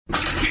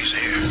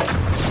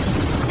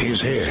is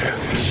here.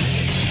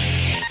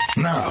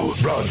 Now,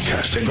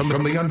 broadcasting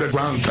from the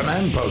underground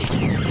command post,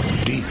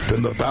 deep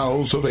in the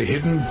bowels of a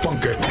hidden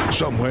bunker,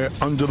 somewhere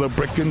under the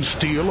brick and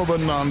steel of a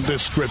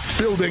nondescript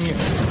building,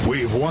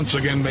 we've once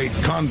again made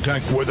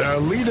contact with our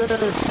leader,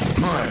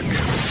 Mark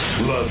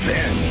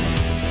Levin.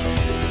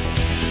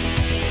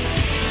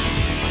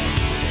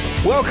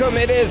 Welcome.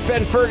 It is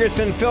Ben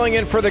Ferguson filling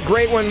in for the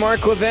great one,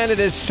 Mark Levin. It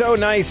is so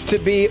nice to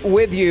be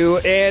with you.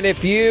 And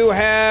if you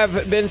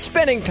have been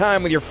spending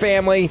time with your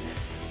family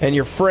and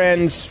your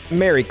friends,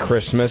 Merry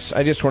Christmas.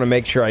 I just want to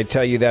make sure I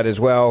tell you that as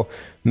well.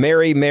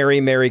 Merry,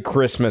 Merry, Merry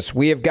Christmas.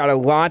 We have got a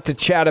lot to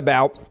chat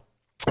about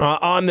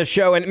on the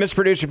show. And Mr.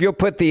 Producer, if you'll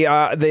put the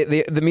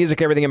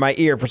music, everything in my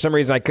ear. For some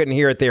reason, I couldn't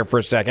hear it there for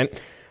a second.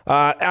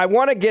 I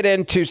want to get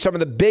into some of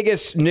the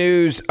biggest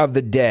news of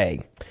the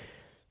day.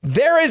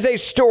 There is a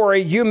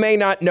story you may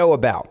not know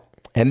about,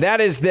 and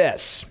that is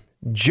this.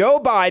 Joe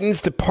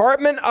Biden's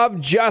Department of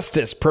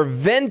Justice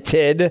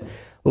prevented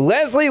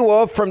Leslie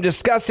Wolf from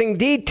discussing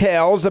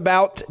details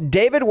about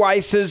David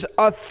Weiss's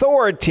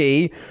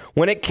authority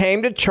when it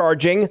came to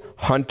charging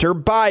Hunter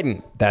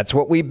Biden. That's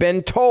what we've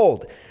been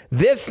told.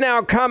 This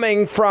now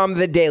coming from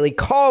the Daily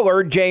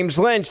Caller, James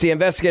Lynch, the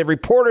investigative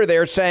reporter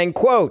there, saying,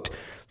 quote,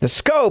 the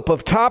scope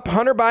of top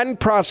Hunter Biden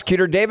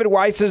prosecutor David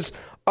Weiss's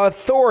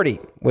authority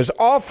was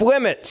off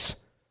limits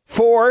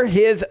for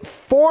his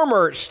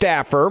former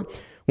staffer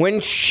when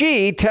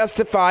she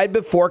testified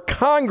before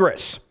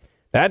Congress.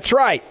 That's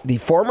right. The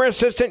former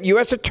assistant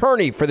U.S.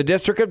 attorney for the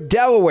District of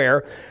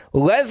Delaware,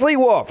 Leslie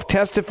Wolf,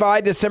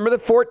 testified December the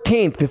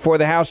 14th before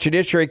the House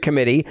Judiciary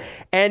Committee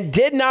and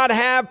did not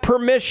have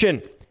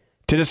permission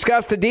to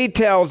discuss the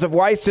details of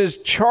Weiss's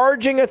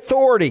charging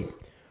authority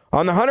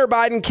on the Hunter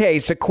Biden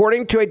case,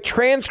 according to a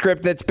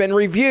transcript that's been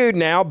reviewed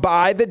now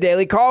by the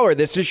Daily Caller.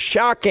 This is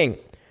shocking.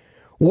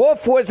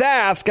 Wolf was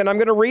asked, and I'm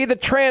going to read the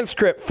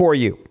transcript for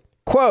you.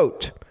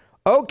 Quote,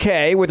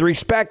 okay, with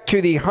respect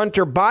to the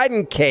Hunter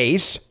Biden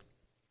case,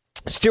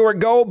 Stuart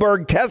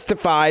Goldberg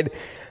testified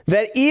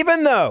that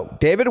even though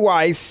David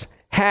Weiss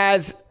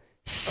has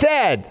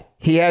said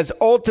he has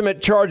ultimate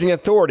charging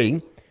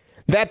authority,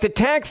 that the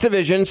tax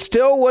division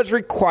still was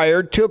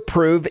required to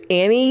approve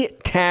any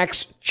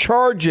tax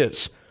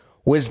charges.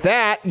 Was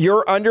that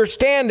your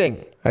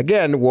understanding?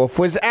 Again, Wolf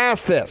was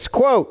asked this.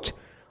 Quote,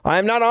 I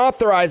am not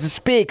authorized to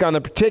speak on the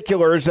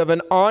particulars of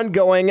an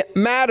ongoing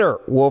matter,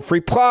 Wolf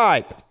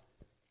replied.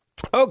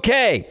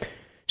 Okay,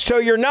 so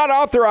you're not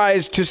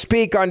authorized to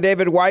speak on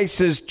David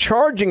Weiss's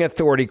charging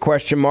authority,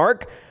 question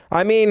mark.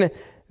 I mean,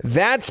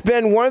 that's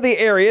been one of the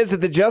areas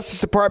that the Justice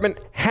Department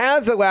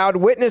has allowed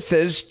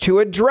witnesses to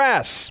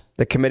address.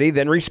 The committee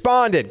then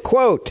responded,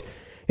 quote,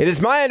 it is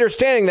my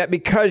understanding that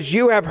because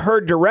you have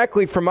heard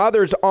directly from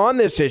others on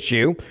this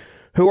issue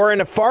who are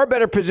in a far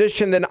better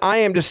position than I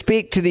am to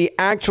speak to the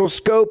actual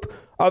scope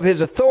of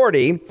his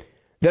authority,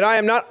 that I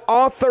am not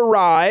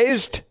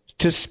authorized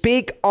to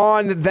speak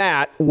on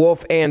that,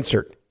 Wolf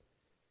answered.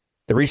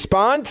 The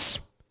response?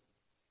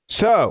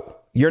 So,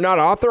 you're not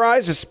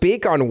authorized to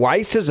speak on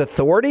Weiss's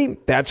authority?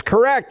 That's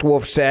correct,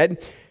 Wolf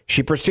said.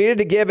 She proceeded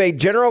to give a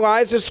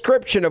generalized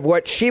description of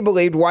what she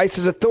believed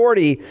Weiss's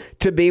authority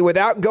to be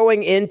without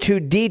going into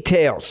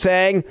detail,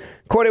 saying,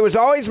 quote, it was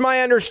always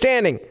my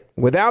understanding,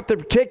 without the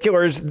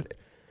particulars,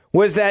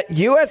 was that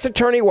U.S.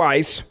 Attorney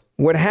Weiss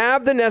would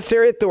have the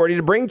necessary authority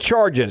to bring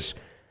charges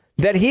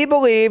that he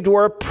believed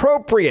were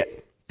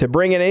appropriate to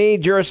bring in any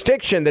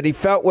jurisdiction that he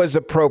felt was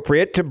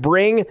appropriate to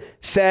bring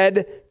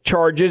said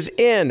charges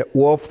in,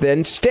 Wolf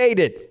then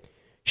stated.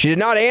 She did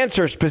not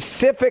answer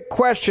specific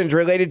questions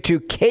related to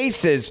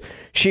cases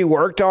she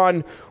worked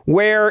on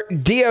where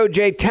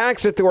DOJ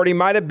tax authority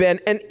might have been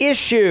an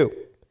issue.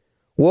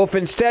 Wolf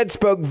instead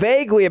spoke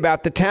vaguely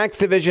about the tax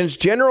division's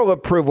general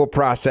approval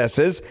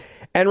processes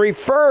and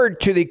referred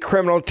to the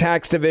criminal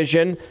tax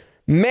division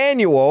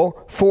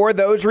manual for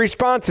those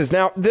responses.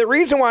 Now, the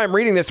reason why I'm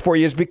reading this for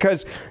you is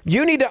because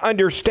you need to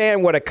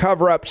understand what a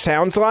cover-up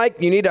sounds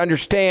like. You need to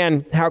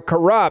understand how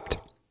corrupt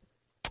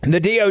the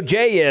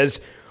DOJ is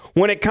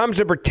when it comes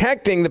to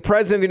protecting the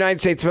President of the United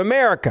States of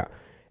America.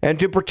 And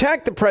to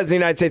protect the President of the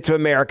United States of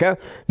America,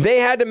 they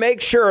had to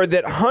make sure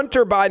that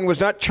Hunter Biden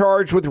was not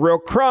charged with real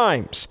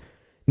crimes.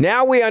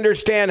 Now we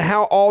understand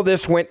how all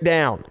this went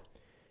down.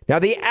 Now,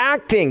 the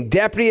acting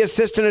Deputy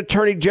Assistant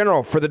Attorney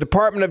General for the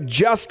Department of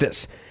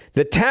Justice,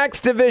 the Tax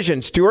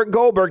Division, Stuart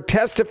Goldberg,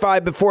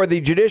 testified before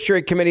the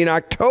Judiciary Committee in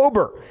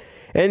October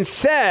and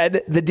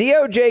said the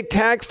DOJ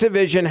Tax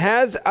Division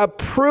has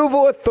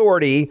approval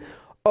authority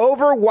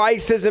over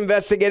Weiss's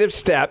investigative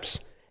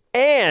steps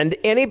and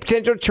any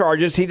potential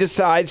charges he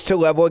decides to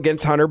level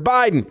against Hunter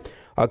Biden,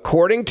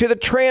 according to the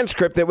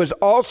transcript that was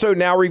also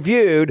now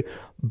reviewed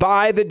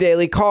by the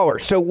Daily Caller.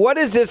 So what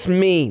does this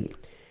mean?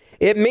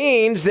 It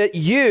means that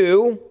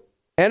you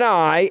and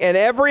I and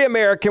every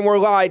American were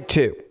lied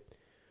to.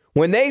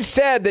 When they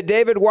said that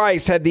David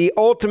Weiss had the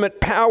ultimate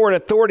power and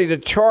authority to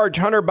charge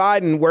Hunter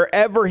Biden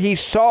wherever he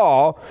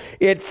saw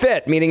it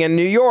fit, meaning in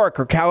New York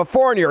or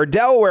California or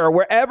Delaware, or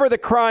wherever the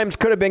crimes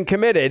could have been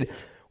committed,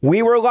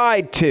 we were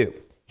lied to.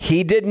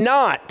 he did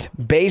not,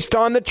 based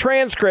on the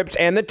transcripts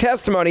and the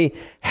testimony,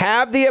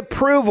 have the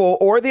approval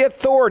or the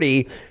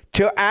authority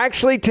to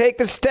actually take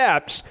the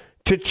steps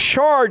to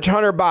charge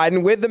Hunter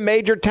Biden with the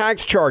major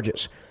tax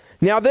charges.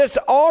 Now, this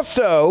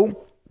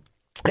also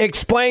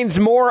explains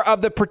more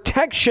of the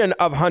protection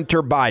of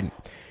Hunter Biden.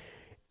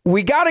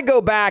 We got to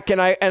go back,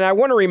 and I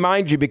want to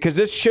remind you, because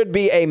this should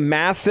be a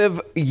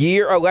massive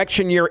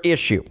election year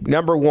issue,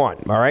 number one.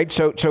 All right,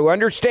 so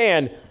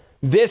understand,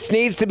 this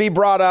needs to be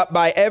brought up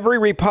by every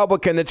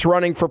Republican that's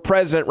running for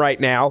president right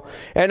now.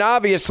 And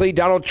obviously,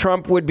 Donald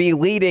Trump would be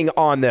leading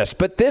on this.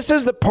 But this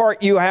is the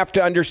part you have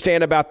to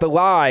understand about the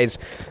lies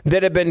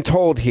that have been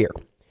told here.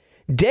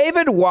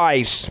 David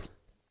Weiss,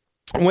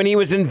 when he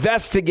was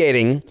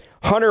investigating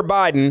Hunter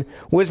Biden,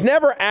 was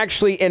never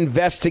actually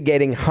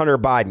investigating Hunter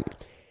Biden.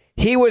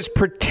 He was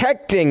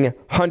protecting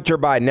Hunter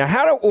Biden.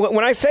 Now,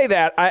 when I say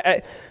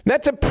that,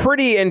 that's a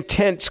pretty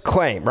intense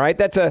claim, right?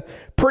 That's a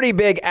pretty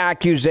big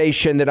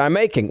accusation that I'm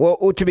making.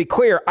 Well, to be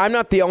clear, I'm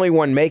not the only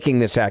one making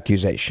this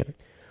accusation.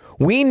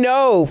 We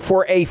know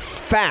for a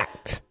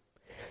fact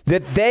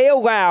that they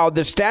allowed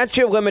the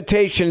statute of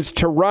limitations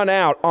to run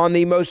out on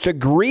the most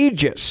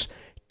egregious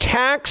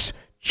tax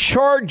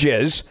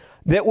charges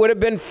that would have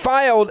been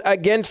filed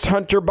against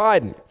Hunter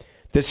Biden.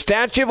 The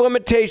statute of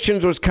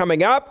limitations was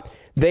coming up.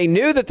 They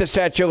knew that the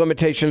statute of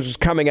limitations was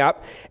coming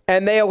up,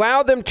 and they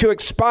allowed them to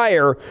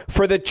expire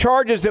for the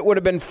charges that would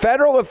have been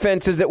federal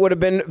offenses that would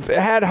have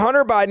had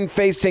Hunter Biden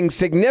facing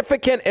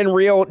significant and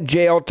real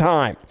jail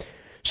time.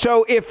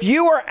 So if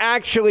you are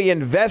actually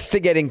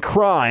investigating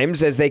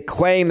crimes, as they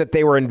claim that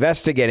they were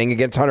investigating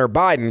against Hunter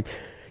Biden,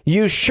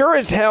 you sure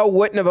as hell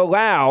wouldn't have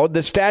allowed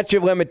the statute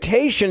of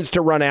limitations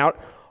to run out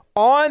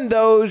on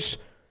those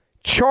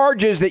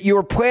charges that you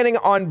were planning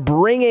on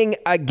bringing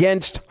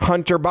against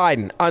Hunter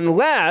Biden,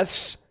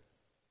 unless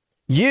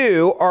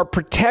you are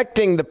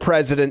protecting the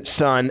president's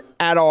son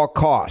at all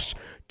costs.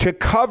 To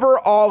cover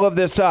all of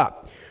this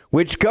up,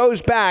 which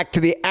goes back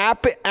to the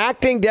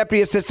acting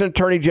Deputy Assistant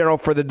Attorney General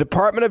for the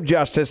Department of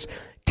Justice,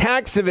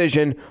 Tax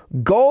Division,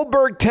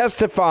 Goldberg,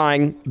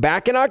 testifying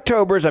back in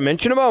October, as I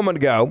mentioned a moment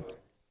ago,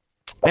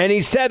 and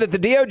he said that the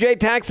DOJ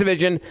Tax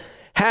Division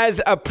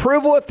has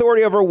approval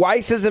authority over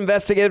Weiss's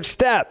investigative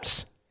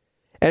steps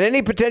and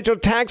any potential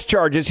tax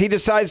charges he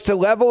decides to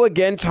level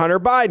against Hunter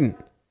Biden.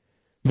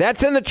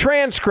 That's in the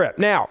transcript.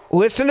 Now,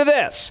 listen to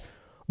this.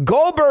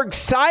 Goldberg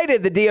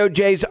cited the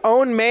DOJ's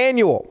own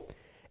manual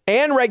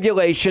and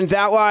regulations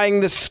outlining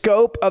the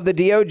scope of the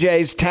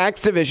DOJ's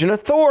tax division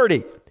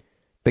authority.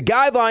 The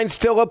guidelines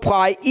still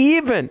apply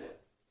even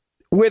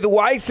with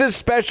Weiss's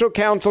special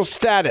counsel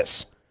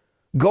status.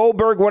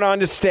 Goldberg went on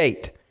to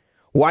state,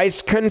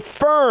 Weiss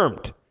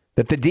confirmed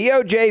that the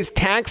DOJ's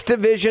tax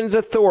division's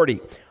authority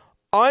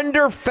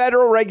under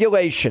federal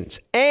regulations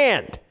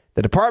and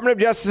the Department of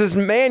Justice's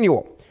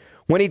manual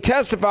when he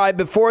testified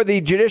before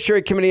the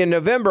Judiciary Committee in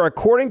November,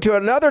 according to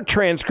another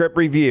transcript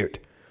reviewed.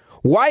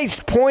 Weiss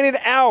pointed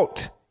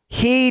out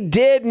he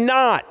did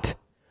not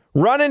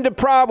run into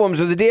problems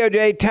with the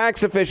DOJ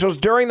tax officials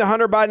during the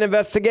Hunter Biden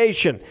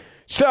investigation.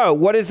 So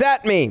what does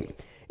that mean?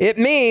 It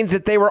means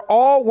that they were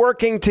all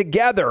working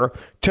together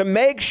to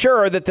make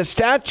sure that the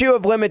statute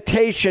of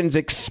limitations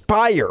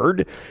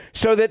expired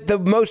so that the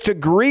most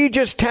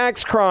egregious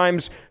tax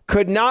crimes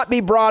could not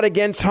be brought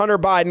against Hunter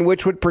Biden,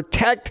 which would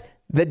protect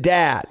the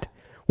dad,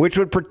 which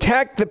would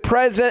protect the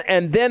president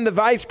and then the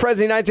vice president of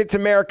the United States of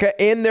America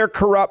in their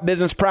corrupt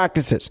business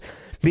practices.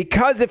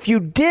 Because if you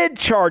did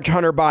charge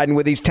Hunter Biden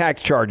with these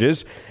tax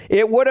charges,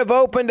 it would have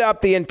opened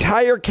up the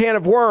entire can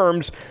of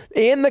worms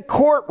in the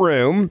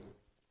courtroom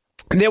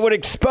that would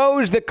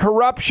expose the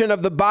corruption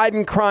of the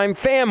Biden crime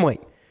family.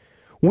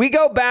 We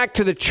go back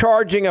to the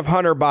charging of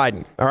Hunter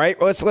Biden. All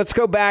right, let's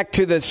go back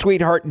to the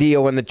sweetheart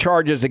deal and the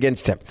charges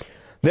against him.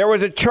 There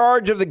was a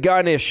charge of the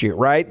gun issue,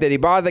 right? That he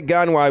bought the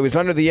gun while he was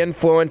under the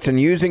influence and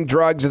using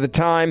drugs at the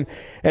time.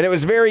 And it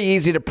was very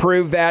easy to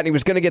prove that. He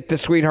was going to get the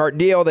sweetheart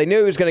deal. They knew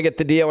he was going to get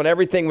the deal and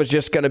everything was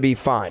just going to be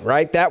fine,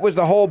 right? That was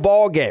the whole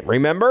ball game,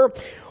 remember?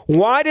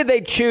 Why did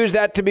they choose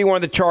that to be one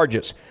of the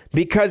charges?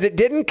 Because it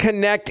didn't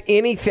connect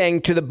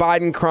anything to the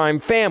Biden crime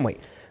family.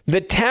 The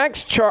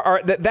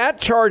that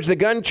charge, the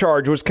gun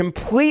charge, was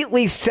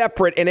completely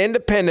separate and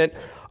independent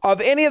of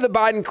any of the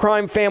Biden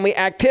crime family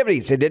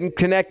activities. It didn't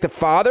connect the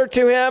father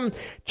to him,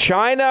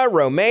 China,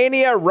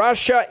 Romania,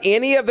 Russia,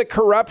 any of the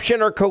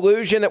corruption or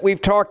collusion that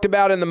we've talked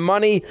about and the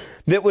money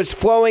that was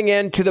flowing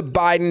into the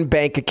Biden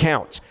bank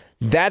accounts.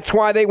 That's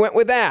why they went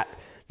with that.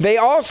 They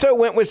also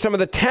went with some of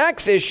the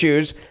tax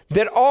issues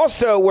that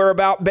also were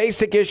about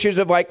basic issues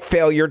of like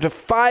failure to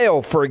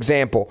file, for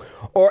example.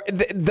 Or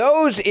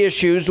those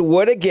issues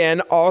would, again,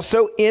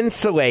 also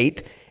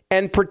insulate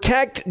and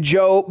protect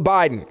Joe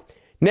Biden.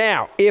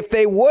 Now, if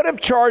they would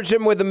have charged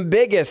him with the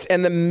biggest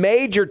and the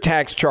major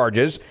tax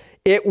charges,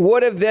 it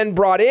would have then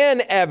brought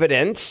in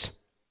evidence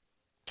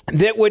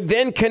that would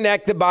then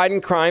connect the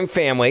Biden crime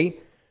family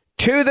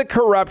to the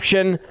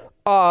corruption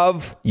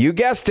of, you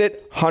guessed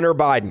it, Hunter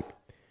Biden.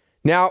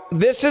 Now,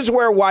 this is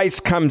where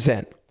Weiss comes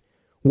in.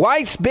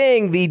 Weiss,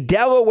 being the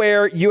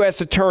Delaware U.S.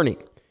 attorney,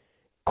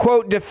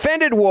 quote,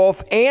 defended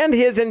Wolf and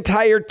his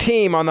entire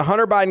team on the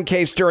Hunter Biden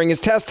case during his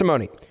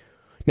testimony.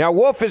 Now,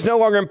 Wolf is no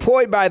longer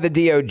employed by the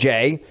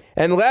DOJ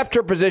and left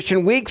her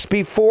position weeks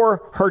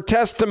before her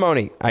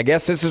testimony. I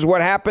guess this is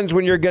what happens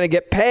when you're going to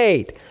get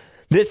paid.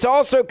 This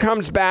also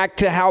comes back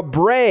to how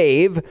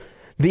brave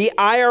the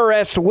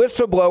IRS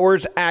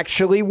whistleblowers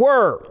actually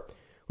were.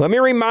 Let me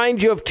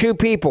remind you of two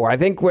people. I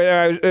think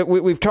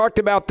we've talked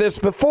about this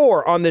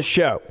before on this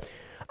show.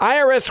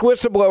 IRS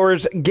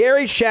whistleblowers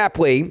Gary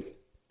Shapley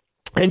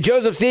and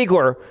Joseph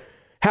Ziegler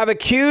have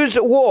accused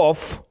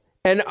Wolf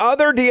and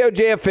other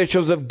DOJ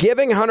officials of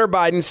giving Hunter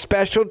Biden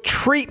special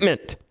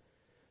treatment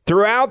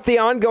throughout the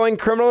ongoing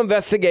criminal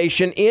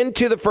investigation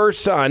into the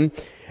first son,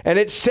 and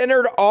it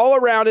centered all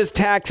around his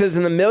taxes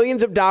and the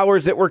millions of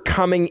dollars that were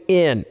coming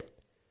in.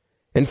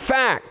 In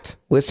fact,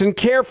 listen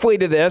carefully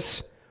to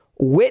this,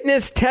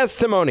 witness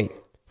testimony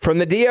from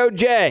the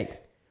DOJ,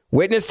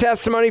 witness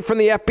testimony from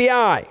the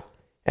FBI,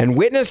 and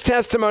witness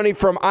testimony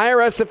from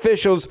IRS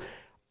officials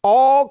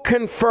all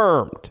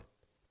confirmed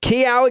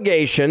key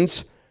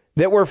allegations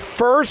that were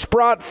first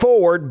brought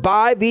forward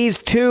by these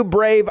two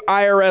brave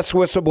IRS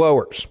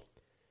whistleblowers.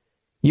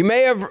 You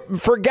may have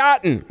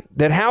forgotten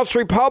that House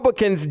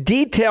Republicans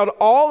detailed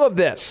all of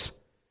this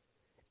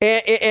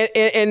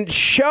and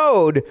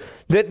showed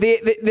that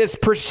this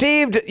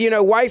perceived,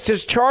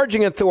 Weiss's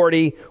charging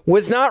authority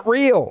was not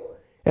real.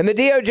 And the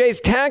DOJ's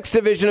tax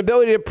division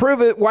ability to prove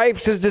that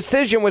Weiss's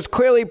decision was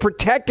clearly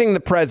protecting the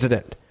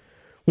president.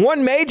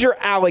 One major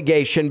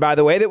allegation, by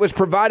the way, that was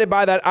provided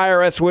by that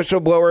IRS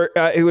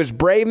whistleblower, who was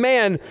brave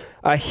man,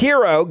 a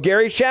hero,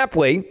 Gary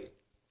Shapley,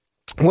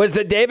 was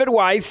that David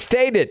Weiss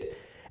stated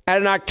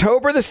at an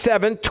October the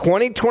 7th,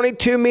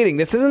 2022 meeting.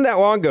 This isn't that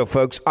long ago,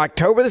 folks.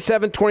 October the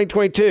 7th,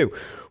 2022.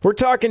 We're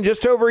talking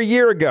just over a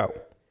year ago.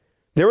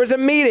 There was a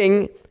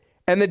meeting,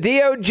 and the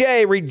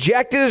DOJ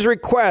rejected his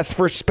request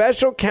for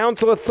special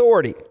counsel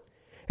authority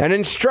and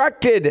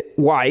instructed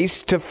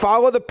Weiss to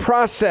follow the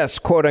process,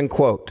 quote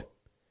unquote.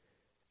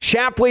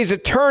 Shapley's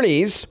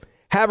attorneys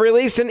have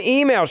released an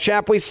email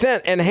Shapley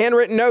sent and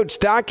handwritten notes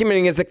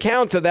documenting his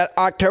accounts of that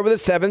October the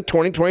 7th,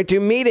 2022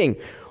 meeting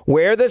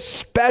where the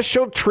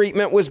special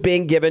treatment was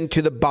being given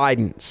to the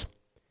Bidens.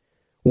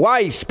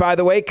 Weiss, by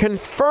the way,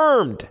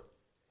 confirmed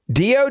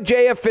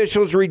DOJ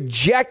officials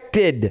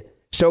rejected.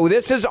 So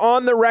this is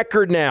on the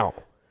record now.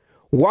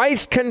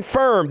 Weiss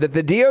confirmed that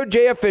the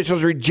DOJ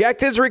officials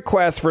rejected his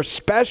request for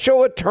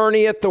special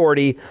attorney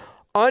authority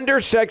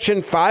under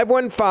Section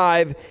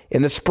 515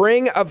 in the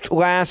spring of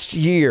last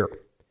year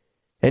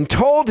and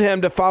told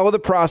him to follow the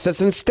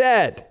process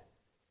instead.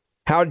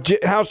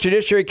 House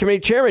Judiciary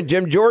Committee Chairman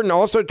Jim Jordan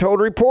also told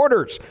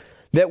reporters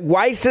that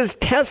Weiss's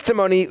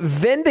testimony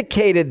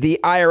vindicated the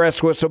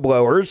IRS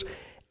whistleblowers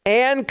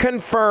and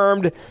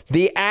confirmed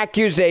the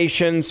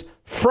accusations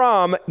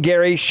from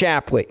Gary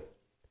Shapley.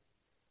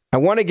 I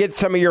want to get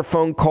some of your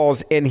phone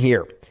calls in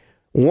here.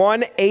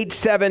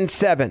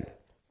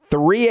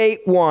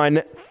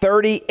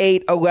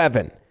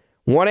 1-877-381-3811.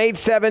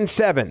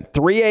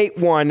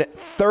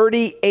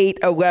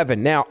 1-877-381-3811.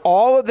 Now,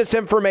 all of this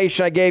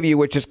information I gave you,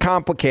 which is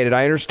complicated,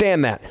 I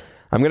understand that.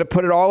 I'm going to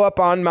put it all up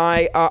on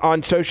my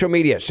on social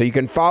media, so you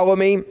can follow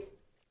me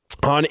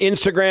on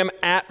Instagram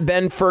at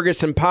Ben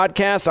Ferguson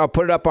Podcast. I'll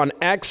put it up on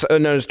X,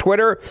 known as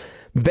Twitter,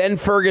 Ben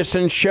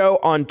Ferguson Show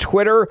on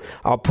Twitter.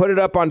 I'll put it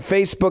up on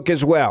Facebook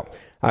as well.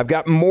 I've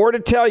got more to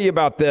tell you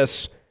about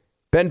this.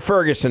 Ben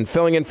Ferguson,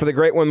 filling in for the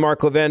great one,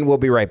 Mark Levin. We'll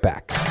be right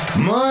back.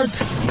 Mark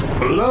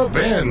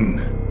Levin.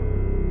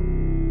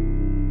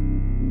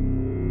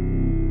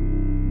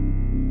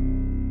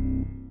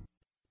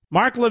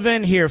 Mark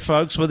Levin here,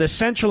 folks, with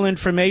essential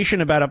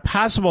information about a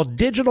possible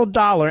digital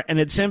dollar and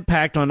its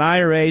impact on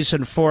IRAs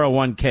and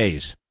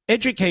 401ks.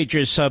 Educate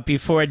yourself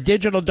before a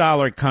digital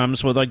dollar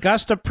comes with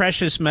Augusta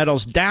Precious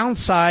Metals'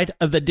 Downside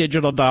of the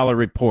Digital Dollar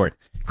Report.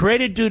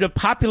 Created due to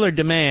popular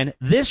demand,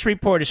 this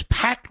report is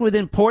packed with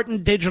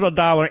important digital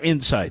dollar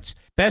insights.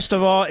 Best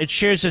of all, it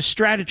shares a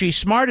strategy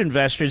smart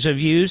investors have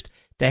used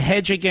to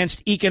hedge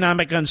against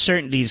economic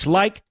uncertainties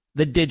like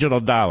the digital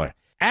dollar.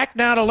 Act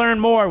now to learn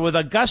more with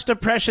Augusta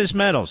Precious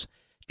Metals.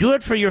 Do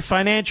it for your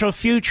financial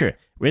future.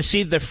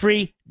 Receive the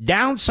free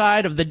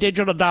Downside of the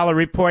Digital Dollar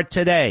Report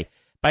today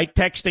by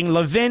texting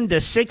Levin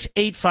to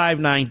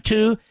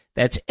 68592.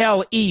 That's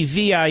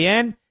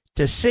Levin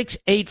to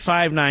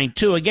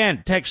 68592.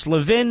 Again, text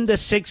Levin to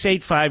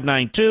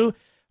 68592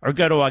 or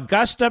go to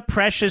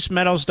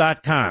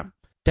AugustaPreciousMetals.com.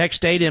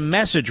 Text data and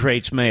message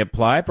rates may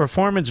apply.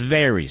 Performance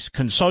varies.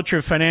 Consult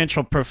your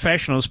financial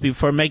professionals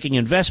before making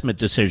investment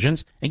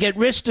decisions and get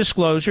risk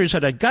disclosures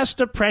at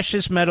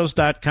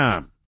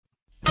AugustaPreciousMetals.com.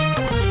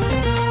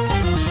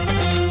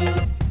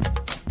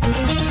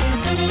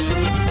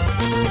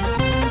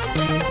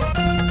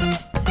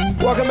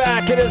 Welcome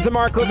back. It is the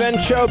Mark Levin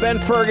Show. Ben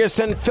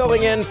Ferguson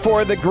filling in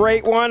for the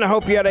great one. I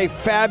hope you had a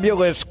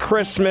fabulous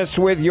Christmas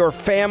with your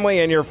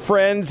family and your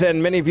friends,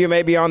 and many of you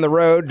may be on the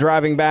road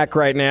driving back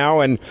right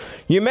now, and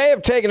you may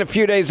have taken a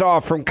few days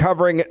off from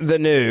covering the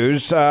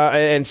news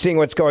and seeing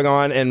what's going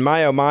on, and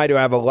my oh my, do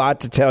I have a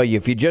lot to tell you.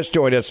 If you just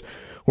joined us,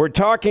 We're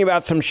talking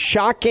about some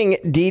shocking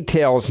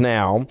details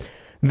now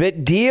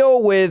that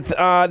deal with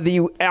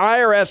the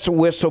IRS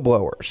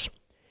whistleblowers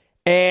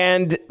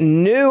and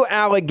new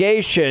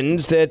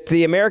allegations that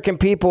the American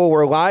people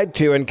were lied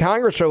to and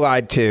Congress were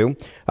lied to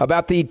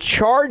about the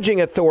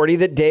charging authority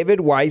that David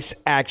Weiss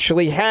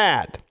actually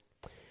had.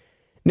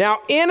 Now,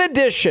 in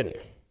addition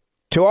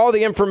to all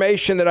the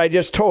information that I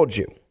just told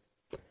you,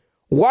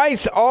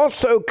 Weiss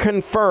also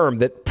confirmed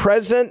that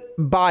President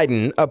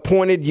Biden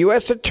appointed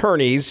U.S.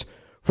 attorneys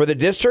for the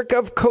District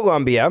of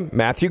Columbia,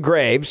 Matthew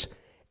Graves,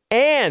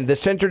 and the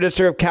Central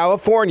District of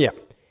California,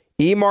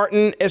 E.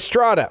 Martin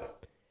Estrada.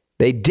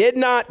 They did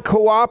not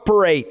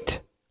cooperate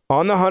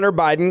on the Hunter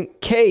Biden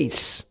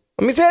case.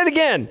 Let me say it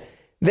again.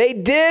 They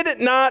did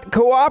not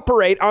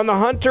cooperate on the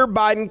Hunter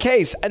Biden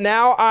case. And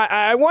now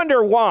I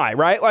wonder why,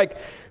 right? Like,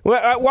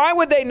 why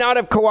would they not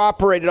have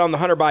cooperated on the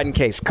Hunter Biden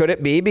case? Could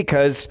it be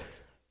because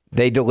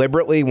they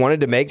deliberately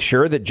wanted to make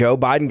sure that Joe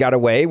Biden got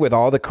away with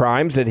all the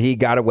crimes that he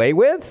got away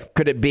with?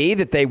 Could it be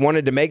that they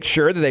wanted to make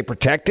sure that they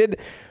protected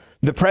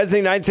the President of the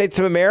United States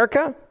of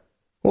America?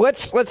 Well,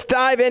 let's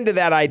dive into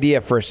that idea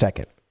for a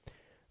second.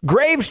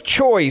 Graves'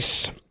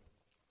 choice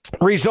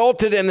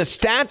resulted in the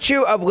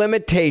statute of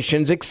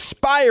limitations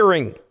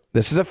expiring.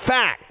 This is a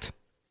fact.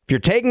 If you're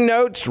taking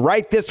notes,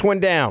 write this one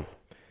down.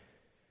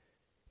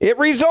 It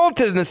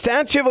resulted in the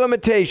statute of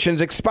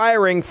limitations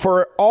expiring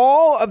for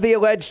all of the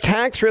alleged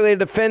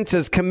tax-related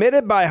offenses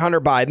committed by Hunter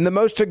Biden, the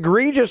most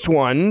egregious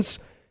ones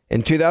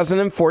in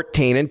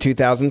 2014 and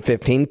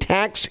 2015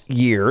 tax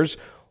years.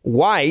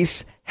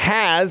 Weiss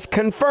has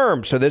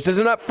confirmed. So this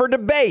isn't up for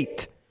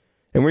debate.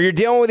 And when you're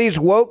dealing with these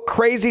woke,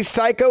 crazy,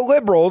 psycho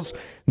liberals,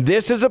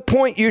 this is a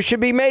point you should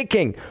be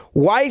making.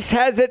 Weiss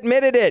has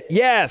admitted it.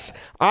 Yes,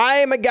 I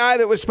am a guy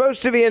that was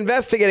supposed to be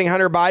investigating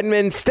Hunter Biden.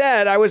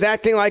 Instead, I was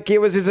acting like he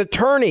was his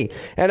attorney,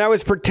 and I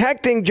was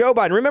protecting Joe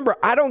Biden. Remember,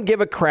 I don't give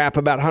a crap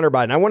about Hunter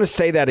Biden. I want to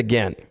say that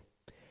again.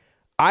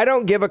 I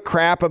don't give a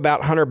crap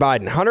about Hunter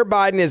Biden. Hunter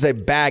Biden is a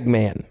bag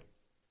man,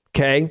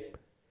 okay?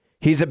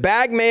 He's a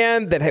bag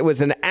man that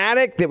was an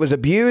addict that was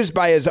abused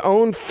by his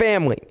own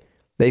family.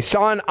 They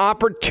saw an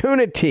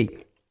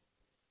opportunity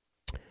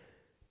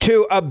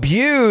to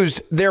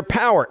abuse their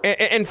power.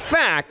 In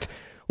fact,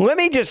 let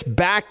me just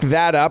back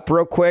that up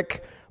real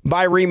quick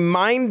by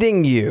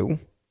reminding you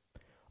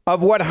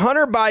of what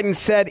Hunter Biden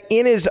said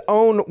in his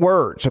own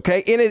words, okay?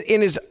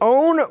 In his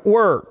own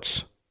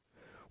words,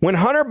 when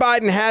Hunter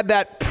Biden had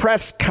that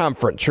press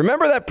conference.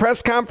 Remember that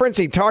press conference?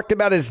 He talked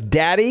about his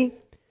daddy.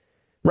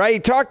 Right.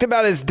 He talked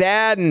about his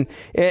dad and,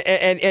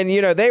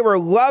 you know, they were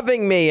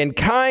loving me and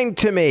kind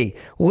to me.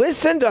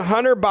 Listen to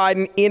Hunter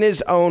Biden in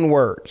his own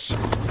words.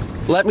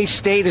 Let me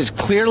state as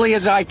clearly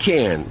as I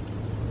can.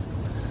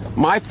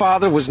 My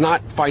father was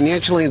not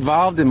financially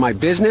involved in my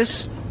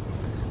business,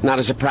 not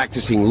as a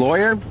practicing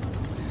lawyer,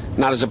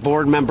 not as a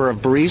board member of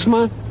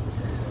Burisma,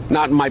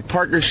 not in my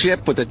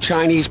partnership with a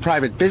Chinese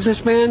private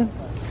businessman,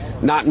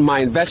 not in my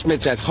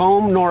investments at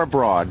home nor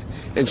abroad,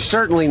 and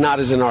certainly not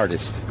as an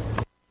artist.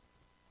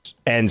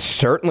 And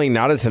certainly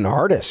not as an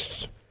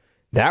artist.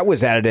 That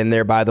was added in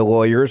there by the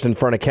lawyers in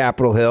front of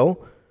Capitol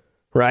Hill,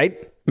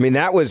 right? I mean,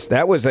 that was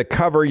a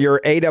cover your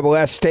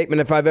ASS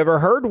statement if I've ever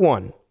heard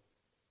one.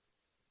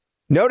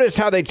 Notice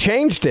how they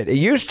changed it. It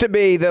used to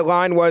be the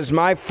line was,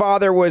 my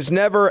father was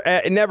never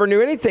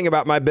knew anything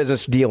about my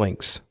business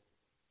dealings.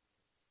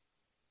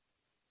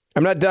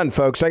 I'm not done,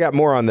 folks. I got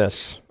more on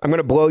this. I'm going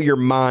to blow your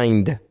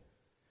mind.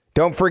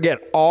 Don't forget,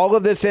 all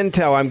of this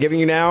intel I'm giving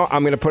you now,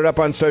 I'm going to put it up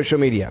on social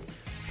media.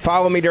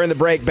 Follow me during the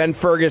break, Ben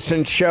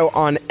Ferguson Show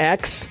on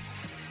X.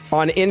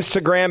 On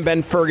Instagram,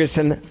 Ben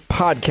Ferguson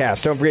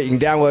Podcast. Don't forget, you can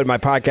download my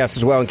podcast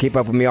as well and keep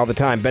up with me all the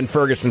time. Ben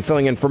Ferguson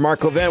filling in for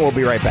Mark Levin. We'll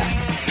be right back.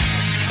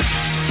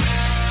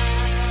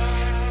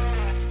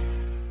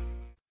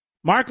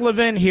 Mark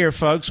Levin here,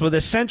 folks, with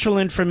essential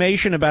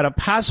information about a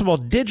possible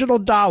digital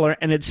dollar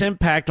and its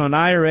impact on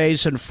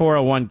IRAs and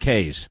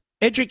 401ks.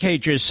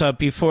 Educate yourself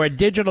before a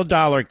digital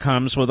dollar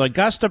comes with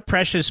Augusta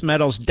Precious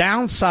Metals'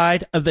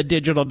 Downside of the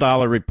Digital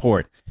Dollar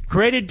Report.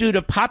 Created due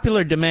to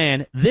popular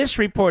demand, this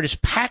report is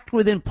packed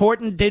with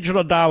important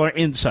digital dollar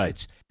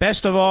insights.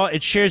 Best of all,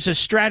 it shares a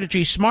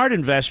strategy smart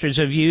investors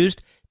have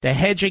used to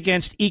hedge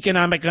against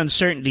economic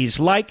uncertainties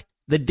like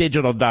the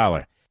digital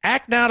dollar.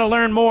 Act now to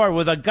learn more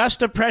with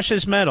Augusta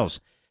Precious Metals.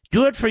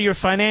 Do it for your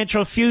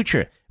financial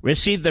future.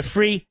 Receive the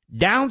free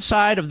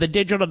Downside of the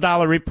Digital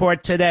Dollar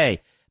Report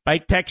today by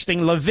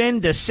texting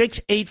Levin to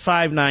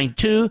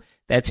 68592.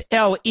 That's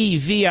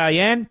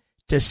Levin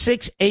to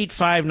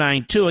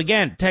 68592.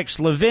 Again, text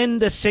Levin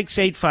to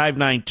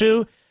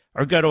 68592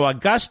 or go to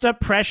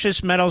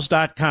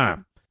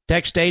AugustaPreciousMetals.com.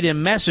 Text data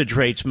and message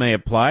rates may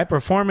apply.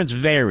 Performance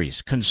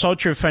varies.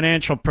 Consult your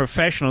financial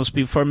professionals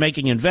before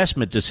making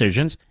investment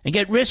decisions and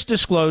get risk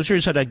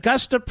disclosures at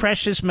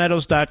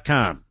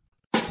AugustaPreciousMetals.com.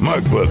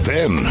 Mark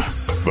Levin,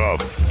 the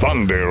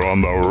thunder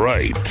on the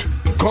right.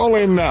 Call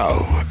in now,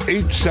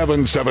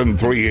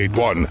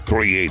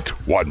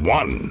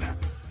 877-381-3811.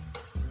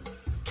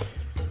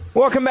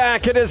 Welcome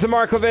back. It is the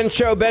Mark Levin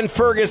Show. Ben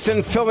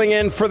Ferguson filling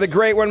in for the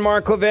great one,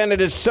 Mark Levin. It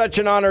is such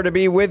an honor to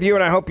be with you,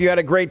 and I hope you had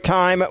a great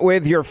time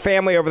with your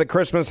family over the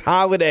Christmas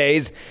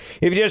holidays.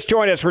 If you just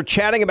joined us, we're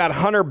chatting about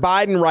Hunter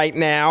Biden right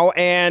now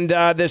and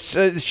this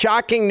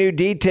shocking new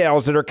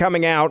details that are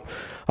coming out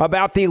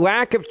about the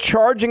lack of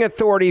charging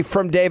authority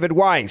from David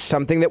Weiss,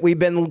 something that we've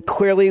been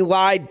clearly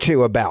lied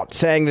to about,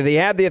 saying that he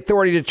had the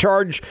authority to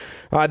charge.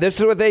 This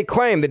is what they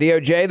claim, the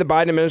DOJ, the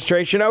Biden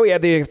administration. Oh, he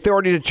had the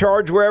authority to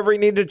charge wherever he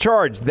needed to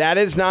charge. That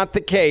is not the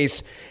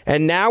case.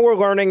 And now we're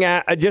learning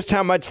just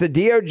how much the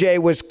DOJ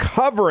was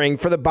covering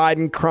for the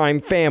Biden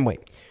crime family.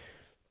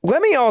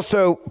 Let me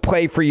also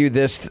play for you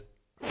this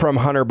from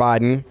Hunter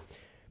Biden,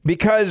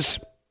 because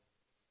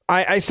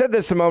I said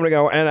this a moment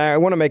ago, and I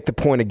want to make the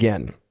point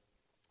again.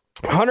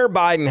 Hunter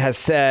Biden has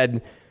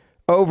said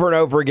over and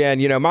over again,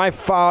 you know, my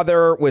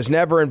father was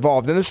never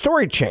involved. And the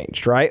story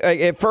changed, right? Like,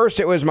 at first,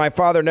 it was my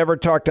father never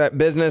talked about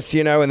business,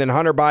 you know, and then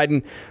Hunter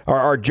Biden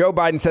or Joe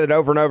Biden said it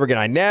over and over again.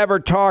 I never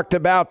talked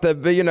about the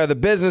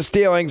business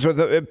dealings with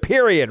the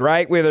period,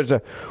 right? Where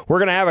we're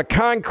going to have a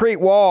concrete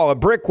wall, a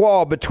brick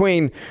wall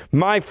between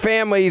my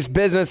family's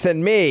business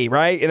and me,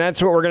 right? And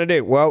that's what we're going to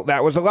do. Well,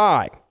 that was a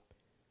lie.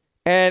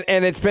 And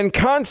it's been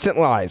constant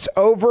lies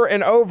over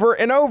and over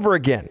and over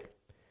again.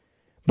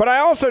 But I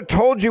also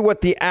told you what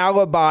the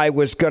alibi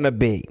was going to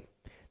be.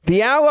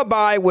 The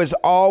alibi was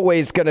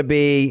always going to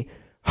be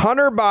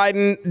Hunter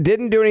Biden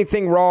didn't do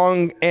anything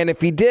wrong, and if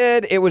he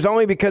did, it was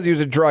only because he was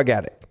a drug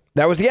addict.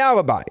 That was the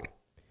alibi.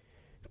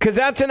 Because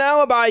that's an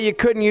alibi you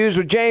couldn't use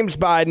with James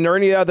Biden or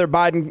any other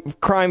Biden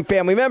crime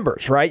family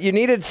members, right? You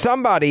needed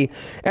somebody,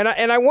 and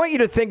I want you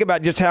to think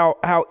about just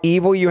how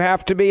evil you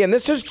have to be. And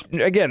this is,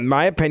 again,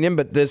 my opinion,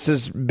 but this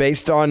is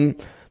based on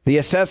the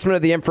assessment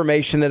of the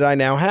information that I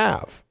now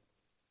have.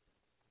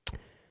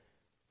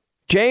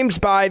 James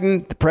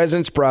Biden, the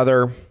president's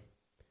brother,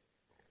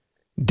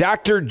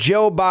 Dr.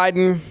 Jill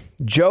Biden,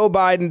 Joe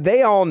Biden,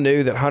 they all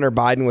knew that Hunter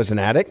Biden was an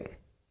addict.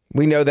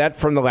 We know that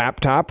from the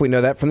laptop. We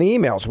know that from the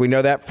emails. We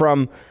know that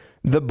from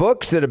the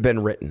books that have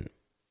been written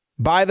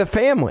by the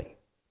family.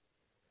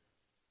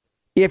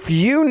 If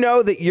you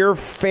know that your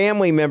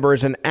family member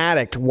is an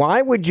addict,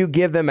 why would you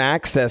give them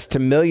access to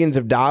millions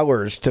of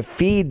dollars to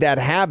feed that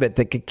habit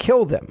that could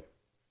kill them?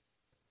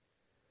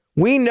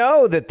 We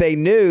know that they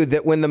knew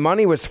that when the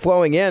money was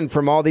flowing in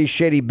from all these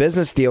shady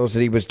business deals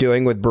that he was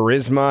doing with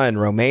Burisma and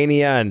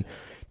Romania and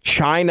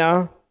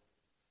China,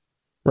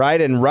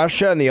 right, and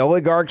Russia and the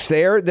oligarchs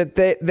there, that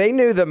they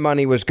knew that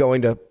money was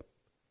going to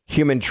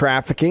human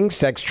trafficking,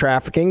 sex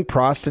trafficking,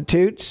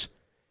 prostitutes,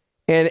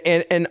 and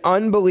an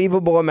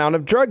unbelievable amount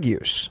of drug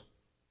use.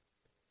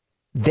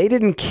 They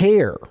didn't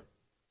care.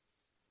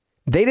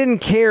 They didn't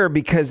care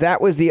because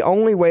that was the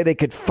only way they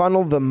could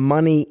funnel the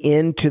money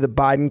into the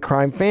Biden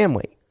crime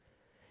family.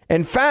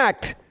 In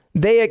fact,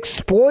 they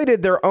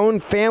exploited their own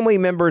family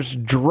members'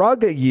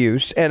 drug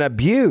use and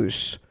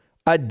abuse,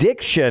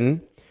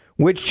 addiction,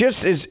 which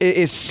just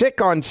is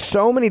sick on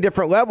so many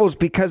different levels,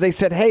 because they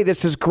said, hey,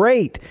 this is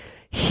great.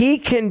 He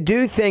can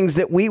do things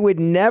that we would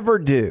never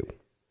do.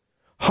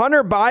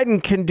 Hunter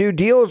Biden can do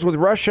deals with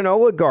Russian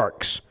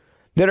oligarchs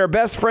that are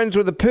best friends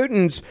with the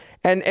Putins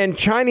and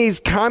Chinese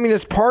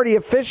Communist Party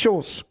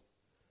officials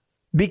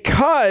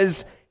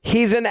because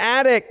he's an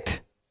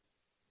addict.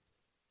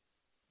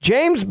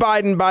 James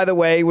Biden, by the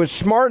way, was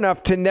smart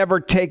enough to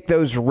never take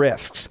those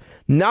risks.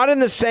 Not in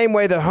the same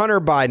way that Hunter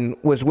Biden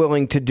was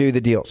willing to do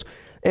the deals.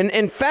 And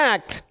in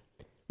fact,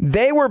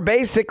 they were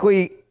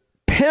basically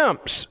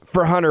pimps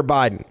for Hunter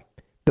Biden.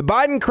 The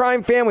Biden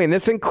crime family, and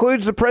this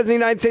includes the President of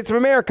the United States of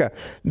America,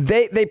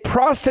 they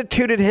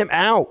prostituted him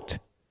out.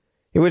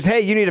 It was,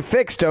 hey, you need a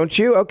fix, don't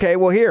you? Okay,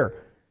 well, here,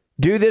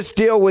 do this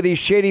deal with these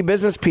shady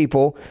business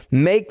people,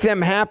 make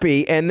them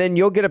happy, and then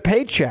you'll get a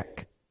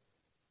paycheck.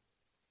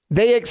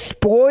 They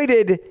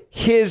exploited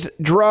his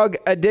drug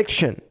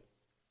addiction.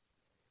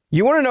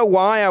 You want to know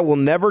why I will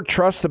never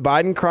trust the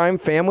Biden crime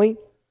family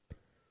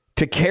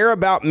to care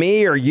about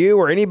me or you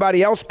or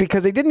anybody else?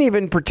 Because they didn't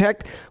even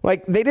protect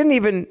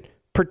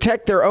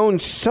their own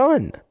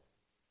son.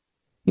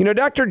 You know,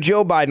 Dr.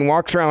 Jill Biden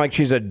walks around like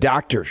she's a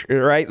doctor,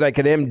 right? Like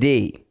an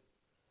MD.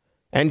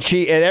 And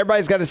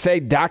everybody's got to say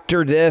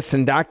doctor this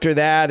and doctor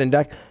that.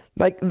 And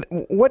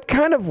what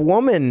kind of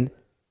woman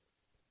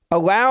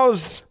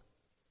allows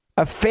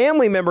a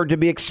family member to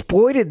be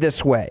exploited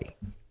this way?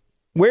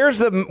 Where's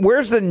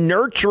the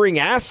nurturing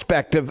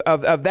aspect of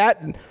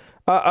that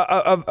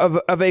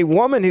of a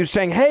woman who's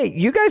saying, hey,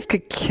 you guys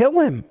could kill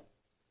him.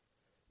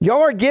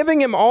 Y'all are giving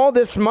him all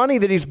this money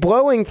that he's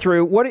blowing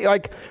through.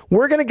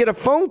 We're going to get a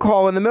phone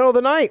call in the middle of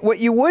the night. What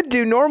you would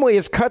do normally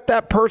is cut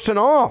that person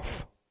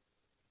off.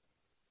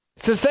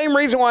 It's the same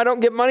reason why I don't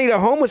give money to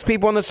homeless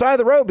people on the side of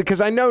the road,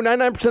 because I know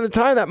 99% of the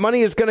time that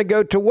money is going to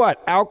go to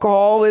what?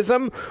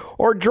 Alcoholism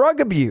or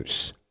drug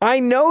abuse. I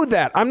know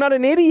that. I'm not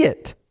an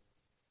idiot.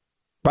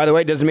 By the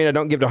way, it doesn't mean I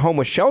don't give to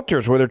homeless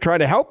shelters where they're trying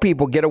to help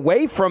people get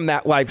away from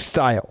that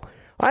lifestyle.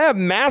 I have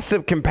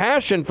massive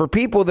compassion for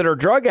people that are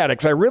drug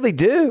addicts. I really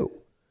do.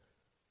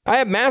 I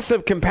have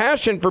massive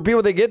compassion for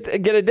people that get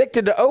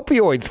addicted to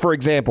opioids, for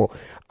example.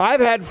 I've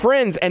had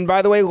friends, and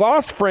by the way,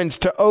 lost friends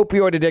to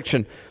opioid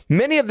addiction.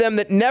 Many of them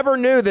that never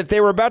knew that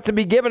they were about to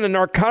be given a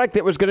narcotic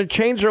that was going to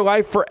change their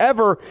life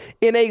forever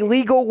in a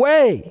legal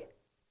way.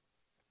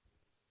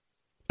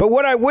 But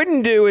what I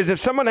wouldn't do is if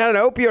someone had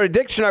an opioid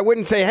addiction, I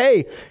wouldn't say,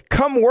 hey,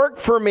 come work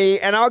for me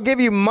and I'll give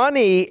you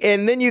money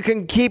and then you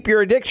can keep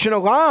your addiction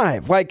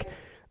alive. Like,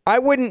 I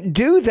wouldn't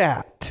do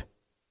that.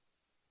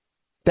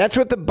 That's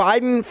what the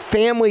Biden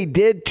family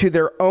did to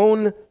their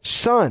own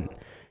son.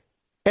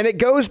 And it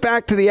goes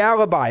back to the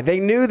alibi. They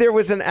knew there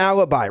was an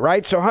alibi,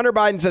 right? So Hunter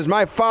Biden says,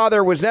 my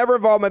father was never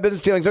involved in my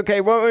business dealings.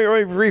 Okay, well,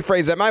 let me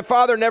rephrase that. My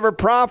father never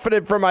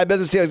profited from my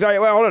business dealings. All right,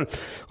 well, hold on.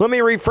 Let me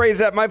rephrase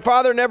that. My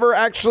father never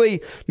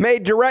actually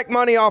made direct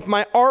money off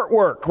my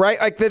artwork, right?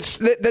 Like this,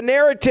 the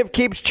narrative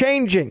keeps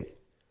changing.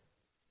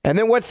 And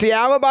then what's the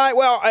alibi?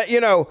 Well,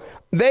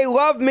 they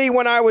loved me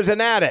when I was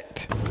an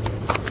addict.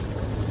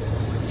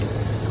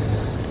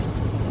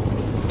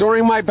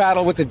 During my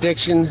battle with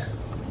addiction,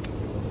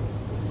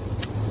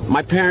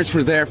 my parents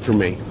were there for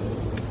me.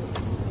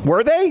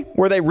 Were they?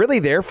 Were they really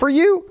there for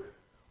you?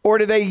 Or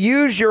do they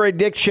use your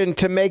addiction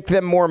to make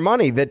them more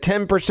money? The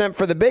 10%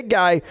 for the big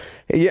guy.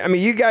 I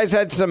mean, you guys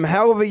had some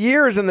hell of a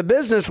years in the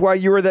business while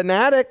you were an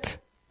addict.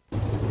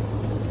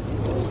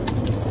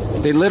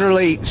 They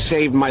literally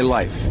saved my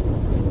life.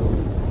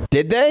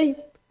 Did they?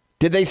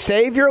 Did they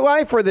save your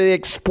life, or did they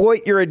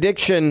exploit your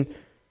addiction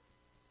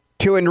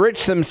to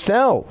enrich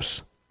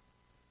themselves?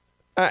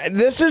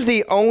 This is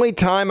the only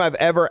time I've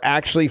ever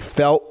actually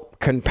felt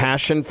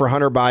compassion for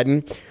Hunter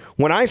Biden.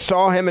 When I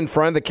saw him in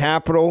front of the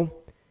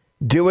Capitol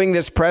doing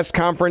this press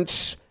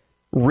conference,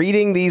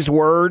 reading these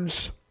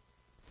words,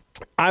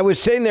 I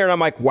was sitting there and I'm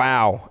like,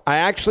 wow, I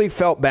actually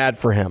felt bad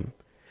for him.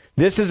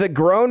 This is a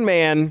grown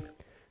man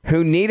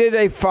who needed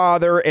a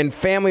father and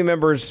family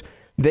members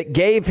that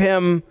gave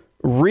him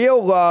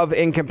real love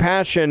and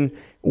compassion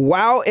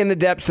while in the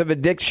depths of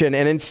addiction.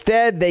 And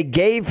instead, they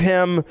gave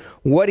him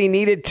what he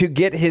needed to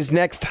get his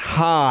next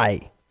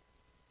high.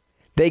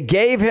 They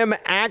gave him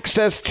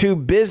access to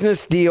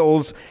business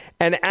deals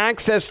and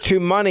access to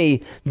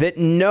money that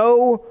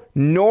no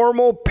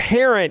normal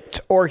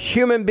parent or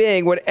human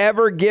being would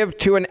ever give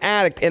to an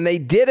addict. And they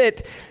did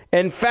it.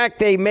 In fact,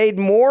 they made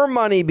more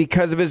money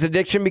because of his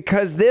addiction,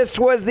 because this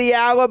was the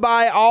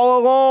alibi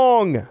all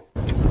along.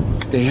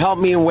 They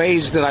helped me in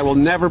ways that I will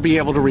never be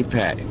able to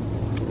repay.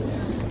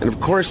 And of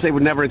course, they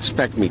would never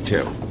expect me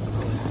to.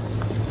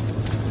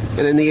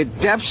 And in the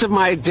depths of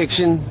my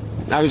addiction,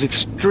 I was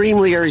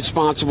extremely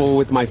irresponsible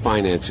with my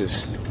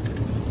finances.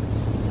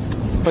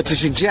 But to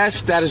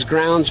suggest that is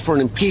grounds for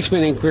an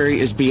impeachment inquiry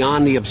is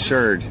beyond the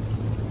absurd.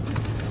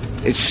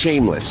 It's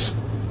shameless.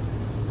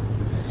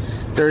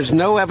 There is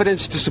no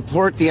evidence to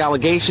support the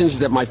allegations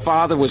that my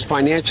father was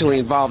financially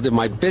involved in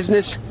my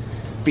business,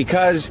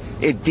 because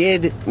it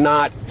did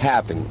not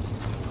happen.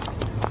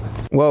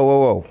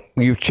 Whoa.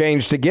 You've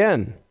changed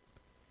again.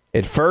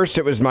 At first,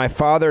 it was my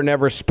father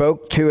never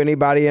spoke to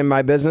anybody in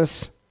my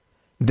business.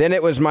 Then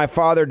it was my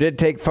father did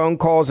take phone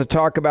calls to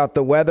talk about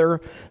the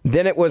weather.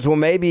 Then it was, well,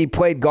 maybe he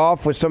played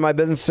golf with some of my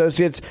business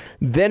associates.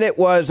 Then it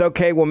was,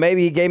 okay, well,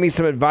 maybe he gave me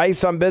some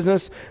advice on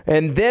business.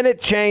 And then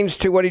it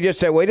changed to what he just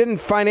said. Well, he didn't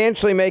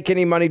financially make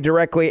any money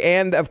directly.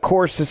 And, of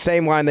course, the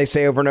same line they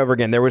say over and over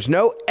again. There was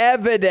no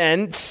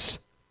evidence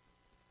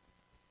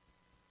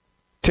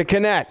to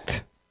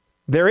connect.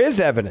 There is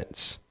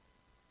evidence.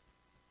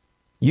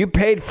 You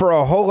paid for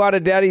a whole lot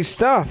of daddy's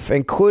stuff,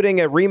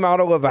 including a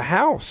remodel of a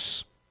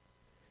house.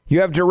 You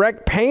have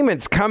direct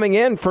payments coming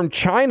in from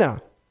China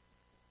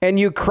and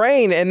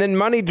Ukraine, and then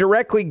money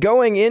directly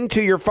going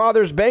into your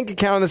father's bank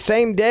account on the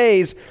same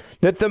days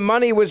that the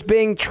money was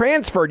being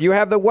transferred. You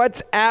have the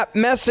WhatsApp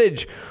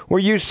message where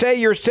you say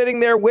you're sitting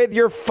there with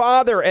your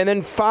father, and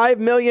then $5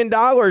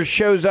 million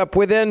shows up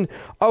within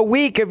a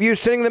week of you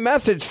sending the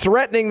message,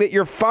 threatening that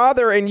your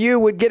father and you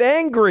would get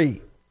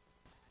angry.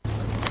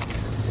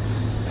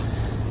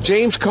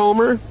 James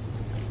Comer,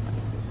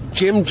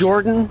 Jim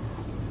Jordan,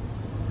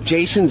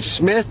 Jason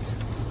Smith,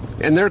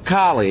 and their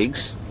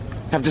colleagues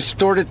have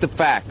distorted the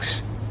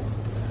facts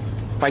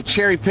by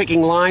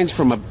cherry-picking lines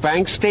from a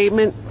bank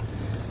statement,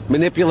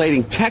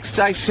 manipulating texts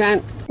I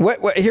sent.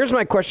 Here's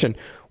my question.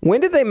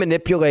 When did they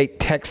manipulate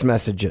text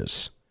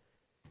messages?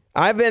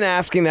 I've been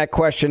asking that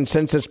question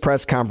since this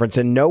press conference,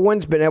 and no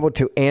one's been able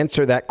to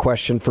answer that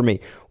question for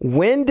me.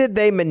 When did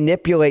they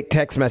manipulate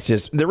text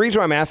messages? The reason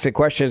why I'm asking the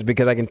question is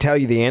because I can tell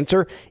you the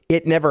answer.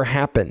 It never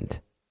happened.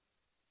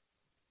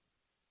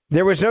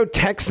 There was no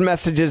text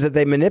messages that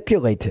they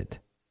manipulated.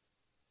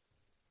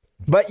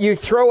 But you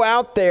throw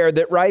out there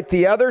that, right,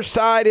 the other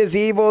side is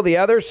evil, the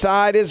other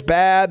side is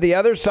bad, the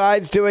other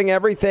side's doing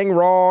everything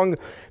wrong,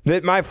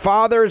 that my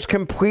father is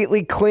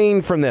completely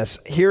clean from this.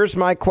 Here's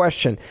my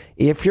question.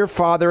 If your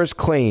father is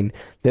clean,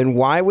 then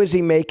why was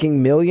he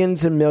making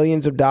millions and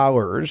millions of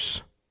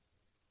dollars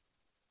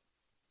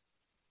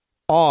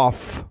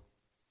off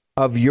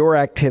of your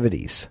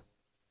activities?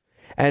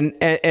 And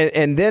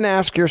then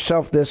ask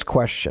yourself this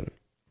question,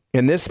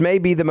 and this may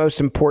be the most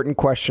important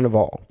question of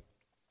all.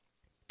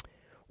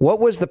 What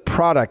was the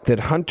product that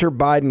Hunter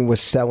Biden was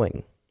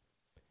selling?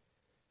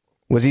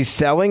 Was he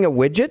selling a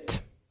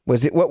widget?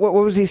 What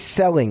was he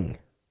selling?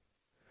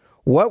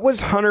 What was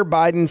Hunter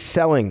Biden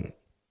selling?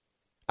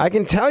 I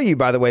can tell you,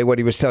 by the way, what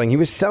he was selling. He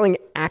was selling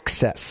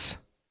access.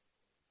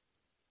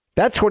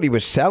 That's what he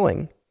was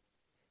selling.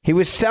 He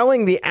was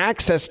selling the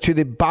access to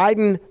the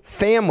Biden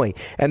family.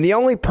 And the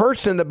only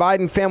person in the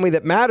Biden family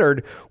that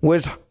mattered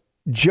was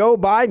Joe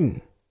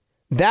Biden.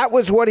 That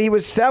was what he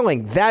was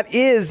selling. That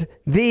is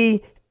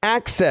the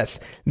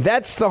access.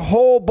 That's the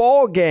whole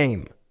ball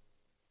game.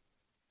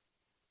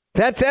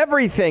 That's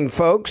everything,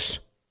 folks.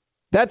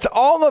 That's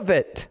all of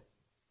it.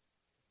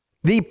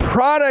 The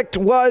product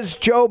was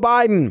Joe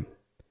Biden.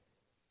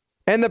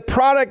 And the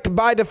product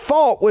by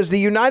default was the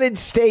United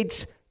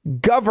States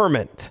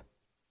government.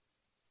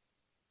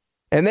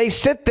 And they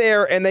sit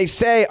there and they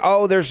say,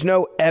 oh, there's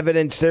no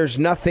evidence. There's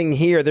nothing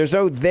here. There's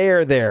no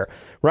there,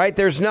 right?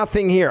 There's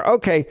nothing here.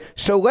 Okay,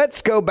 so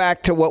let's go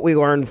back to what we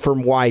learned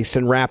from Weiss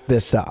and wrap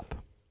this up.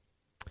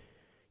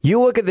 You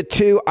look at the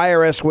two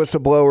IRS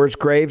whistleblowers,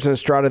 Graves and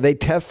Estrada, they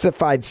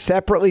testified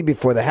separately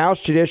before the House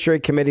Judiciary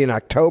Committee in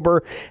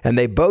October, and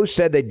they both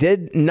said they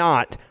did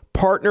not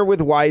partner with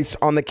Weiss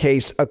on the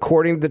case,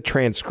 according to the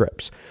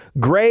transcripts.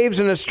 Graves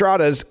and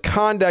Estrada's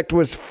conduct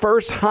was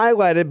first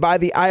highlighted by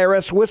the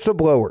IRS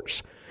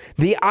whistleblowers.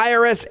 The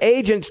IRS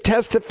agents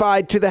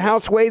testified to the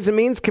House Ways and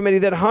Means Committee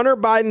that Hunter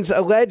Biden's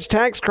alleged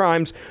tax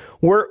crimes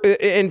were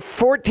in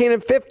 14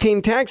 and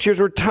 15 tax years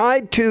were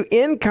tied to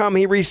income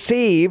he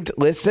received,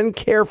 listen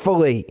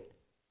carefully,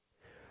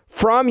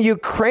 from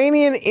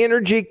Ukrainian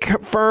energy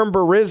firm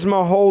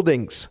Burisma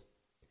Holdings.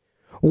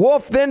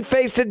 Wolf then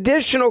faced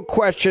additional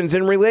questions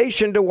in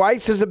relation to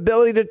Weiss's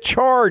ability to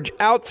charge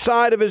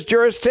outside of his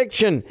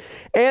jurisdiction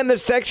and the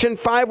Section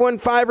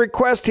 515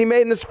 request he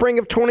made in the spring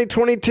of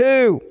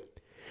 2022.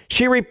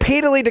 She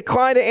repeatedly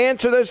declined to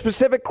answer those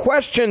specific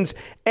questions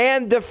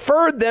and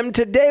deferred them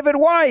to David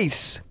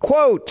Weiss.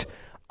 Quote,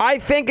 I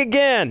think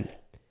again,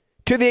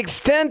 to the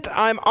extent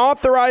I'm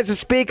authorized to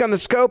speak on the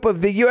scope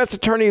of the U.S.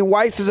 Attorney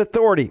Weiss's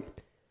authority,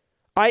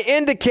 I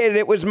indicated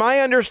it was my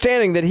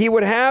understanding that he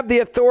would have the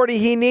authority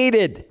he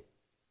needed.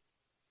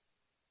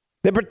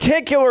 The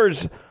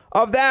particulars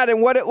of that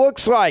and what it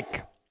looked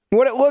like,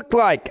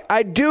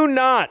 I do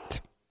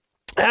not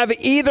have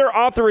either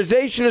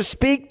authorization to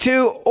speak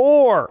to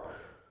or,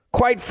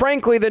 quite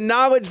frankly, the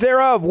knowledge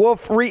thereof.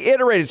 Wolf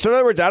reiterated. So in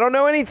other words, I don't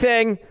know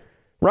anything,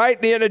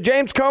 right? You know,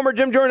 James Comer,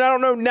 Jim Jordan, I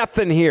don't know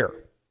nothing here.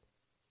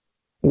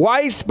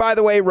 Weiss, by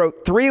the way,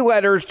 wrote 3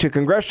 letters to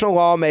congressional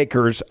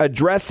lawmakers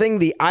addressing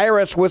the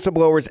IRS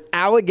whistleblower's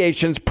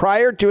allegations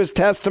prior to his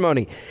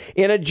testimony.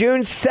 In a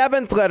June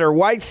 7th letter,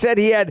 Weiss said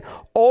he had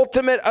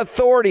ultimate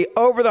authority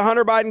over the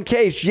Hunter Biden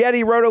case, yet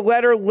he wrote a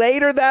letter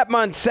later that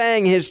month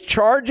saying his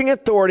charging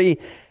authority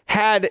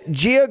had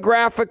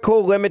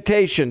geographical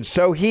limitations.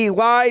 So he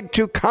lied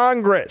to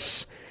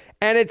Congress.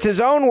 And it's his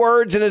own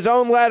words in his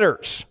own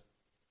letters.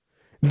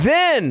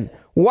 Then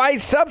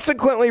Weiss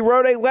subsequently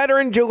wrote a letter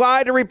in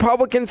July to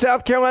Republican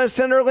South Carolina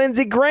Senator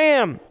Lindsey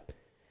Graham,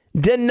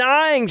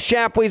 denying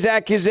Shapley's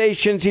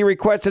accusations he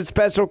requested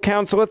special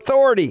counsel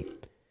authority.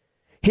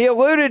 He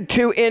alluded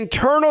to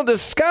internal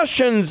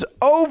discussions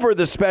over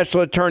the special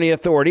attorney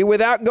authority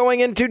without going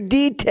into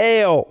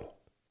detail.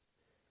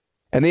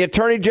 And the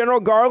Attorney General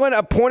Garland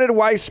appointed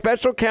Weiss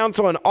special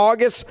counsel in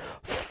August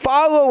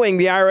following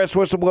the IRS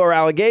whistleblower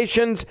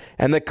allegations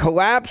and the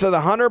collapse of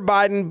the Hunter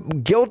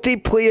Biden guilty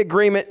plea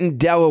agreement in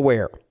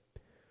Delaware.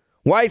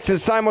 Weiss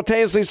is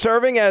simultaneously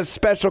serving as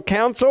special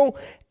counsel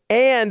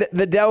and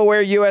the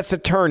Delaware U.S.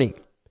 Attorney.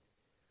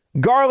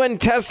 Garland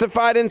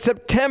testified in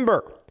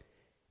September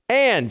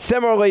and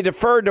similarly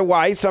deferred to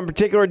Weiss on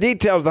particular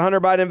details of the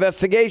Hunter Biden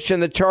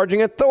investigation, the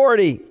charging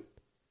authority.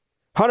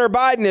 Hunter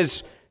Biden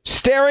is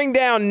staring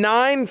down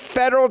 9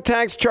 federal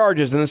tax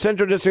charges in the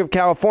Central District of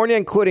California,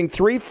 including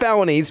 3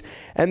 felonies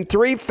and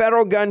 3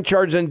 federal gun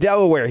charges in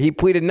Delaware. He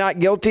pleaded not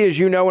guilty, as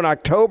you know, in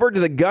October to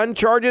the gun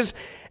charges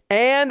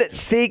and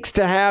seeks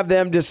to have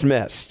them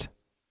dismissed.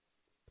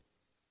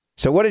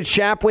 So what did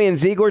Shapley and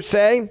Ziegler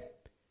say?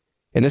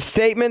 In a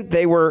statement,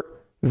 they were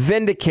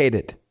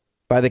vindicated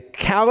by the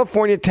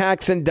California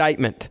tax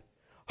indictment.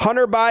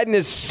 Hunter Biden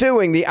is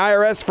suing the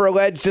IRS for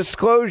alleged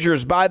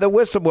disclosures by the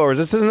whistleblowers.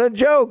 This isn't a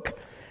joke.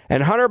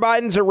 And Hunter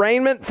Biden's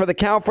arraignment for the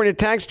California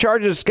tax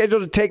charges is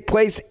scheduled to take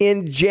place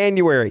in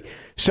January.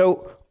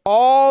 So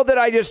all that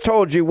I just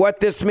told you, what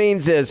this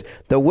means is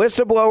the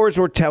whistleblowers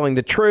were telling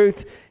the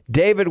truth.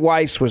 David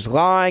Weiss was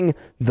lying.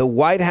 The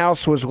White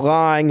House was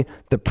lying.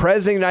 The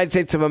President of the United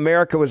States of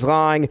America was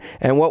lying.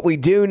 And what we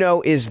do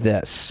know is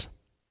this.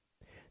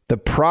 The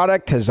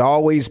product has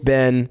always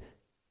been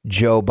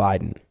Joe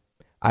Biden.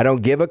 I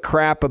don't give a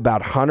crap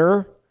about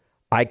Hunter.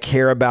 I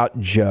care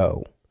about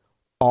Joe.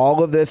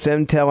 All of this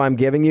intel I'm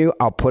giving you,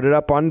 I'll put it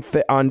up on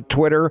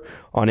Twitter,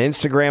 on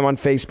Instagram, on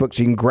Facebook,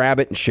 so you can grab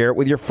it and share it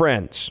with your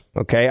friends.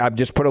 Okay, I've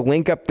just put a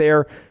link up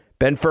there.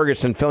 Ben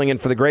Ferguson filling in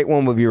for the great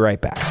one. We'll be right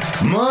back.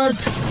 Mark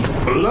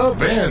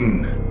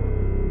Levin.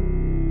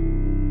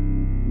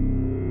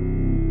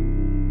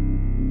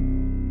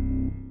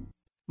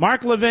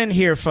 Mark Levin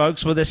here,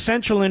 folks, with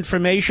essential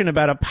information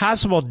about a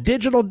possible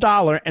digital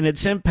dollar and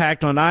its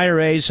impact on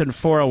IRAs and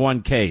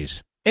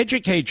 401ks.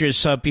 Educate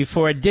yourself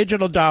before a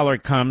digital dollar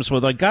comes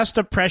with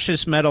Augusta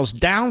Precious Metals'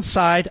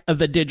 Downside of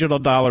the Digital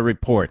Dollar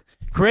Report.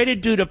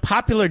 Created due to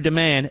popular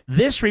demand,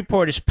 this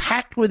report is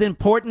packed with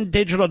important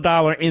digital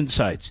dollar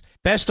insights.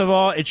 Best of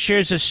all, it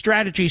shares a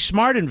strategy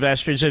smart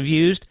investors have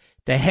used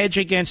to hedge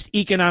against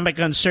economic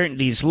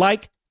uncertainties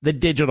like the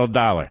digital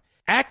dollar.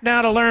 Act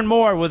now to learn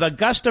more with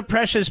Augusta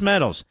Precious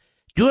Metals.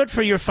 Do it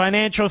for your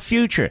financial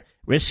future.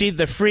 Receive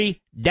the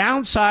free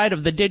Downside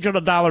of the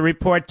Digital Dollar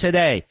Report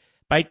today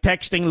by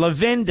texting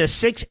Levin to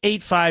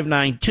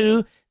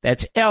 68592.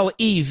 That's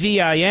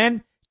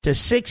Levin to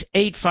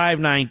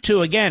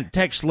 68592. Again,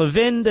 text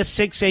Levin to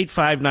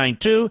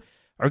 68592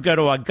 or go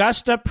to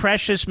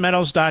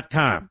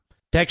AugustaPreciousMetals.com.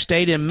 Text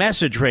data and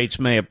message rates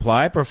may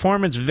apply.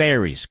 Performance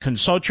varies.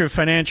 Consult your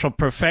financial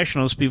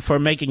professionals before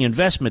making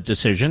investment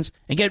decisions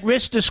and get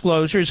risk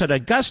disclosures at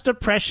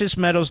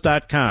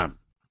AugustaPreciousMetals.com.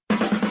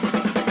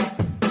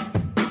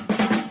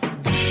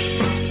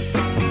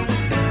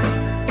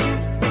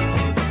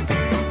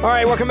 All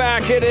right, welcome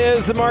back. It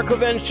is the Mark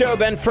Levin Show.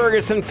 Ben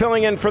Ferguson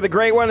filling in for the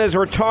great one as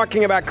we're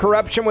talking about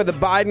corruption with the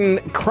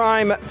Biden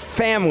crime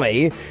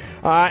family.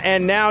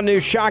 And now new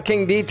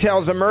shocking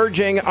details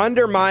emerging,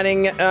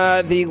 undermining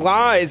the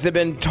lies that have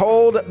been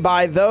told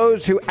by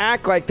those who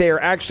act like they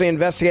are actually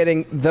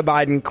investigating the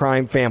Biden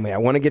crime family. I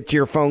want to get to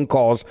your phone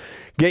calls,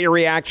 get your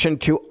reaction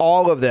to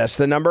all of this.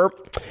 The number,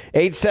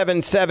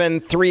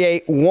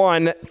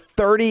 877-381-3811,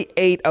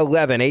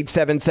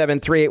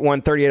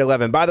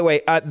 877-381-3811. By the way,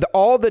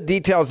 all the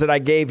details that I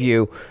gave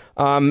you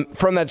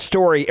from that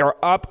story are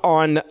up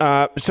on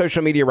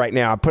social media right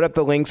now. I put up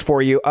the links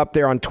for you up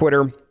there on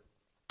Twitter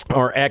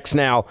or X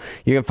now.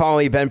 You can follow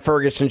me, Ben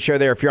Ferguson Show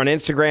there. If you're on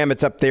Instagram,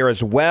 it's up there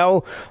as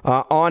well.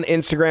 On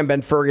Instagram,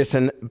 Ben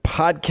Ferguson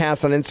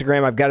Podcast on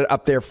Instagram. I've got it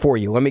up there for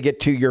you. Let me get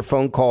to your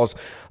phone calls.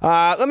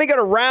 Let me go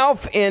to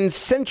Ralph in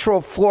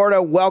Central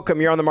Florida. Welcome.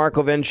 You're on the Mark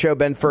Levin Show.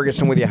 Ben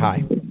Ferguson with you.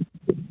 Hi.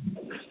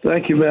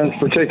 Thank you, Ben,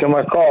 for taking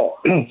my call.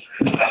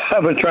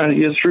 I've been trying to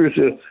get through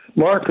to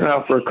Mark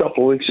now for a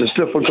couple of weeks. It's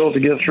difficult to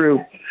get through.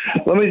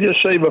 Let me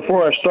just say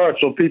before I start,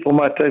 so people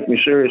might take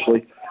me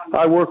seriously,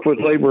 I worked with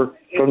labor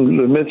from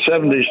the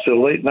mid-'70s to the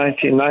late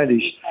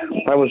 1990s.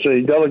 I was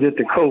a delegate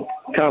to COPE,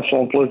 Council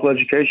on Political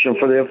Education,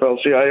 for the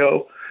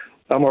AFL-CIO.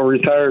 I'm a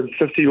retired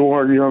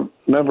 51-year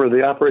member of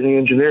the operating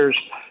engineers,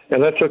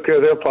 and that took care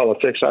of their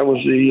politics. I was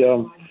the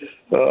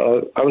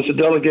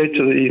delegate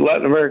to the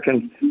Latin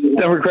American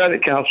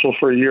Democratic Council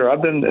for a year.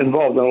 I've been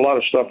involved in a lot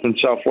of stuff in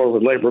South Florida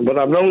with labor, but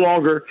I'm no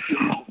longer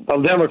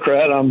a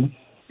Democrat. I'm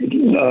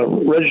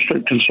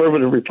registered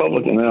conservative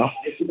Republican now.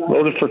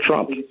 Voted for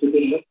Trump.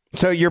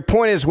 So your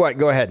point is what?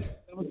 Go ahead.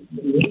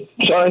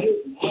 Sorry?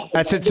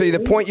 I said, so the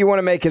point you want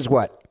to make is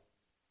what?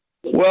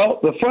 Well,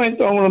 the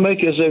point I want to make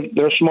is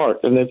they're smart,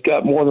 and they've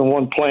got more than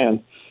one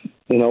plan.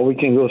 You know, we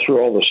can go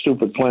through all the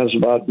stupid plans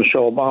about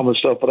Michelle Obama and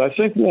stuff, but I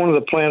think one of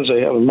the plans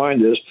they have in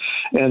mind is,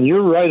 and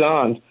you're right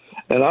on,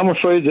 and I'm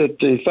afraid that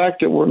the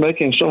fact that we're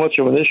making so much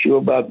of an issue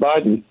about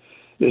Biden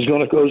is going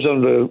to cause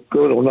them to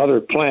go to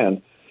another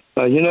plan.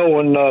 You know,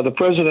 when the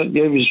president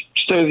gave his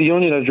State of the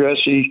Union address,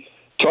 he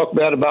talked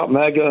bad about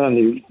MAGA,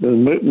 and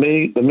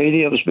the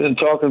media has been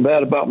talking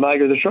bad about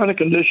MAGA. They're trying to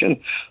condition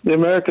the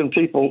American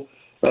people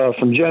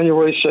from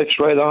January 6th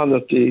right on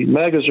that the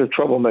MAGAs are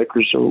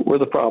troublemakers, so we're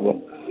the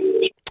problem.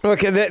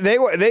 Okay,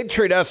 they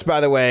treat us,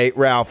 by the way,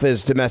 Ralph,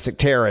 as domestic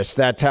terrorists.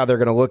 That's how they're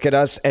going to look at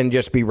us, and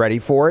just be ready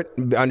for it.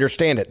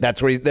 Understand it.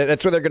 That's what they're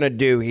going to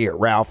do here,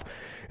 Ralph.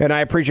 And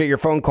I appreciate your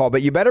phone call,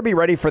 but you better be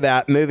ready for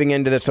that moving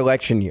into this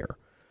election year.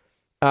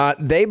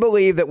 They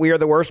believe that we are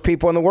the worst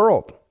people in the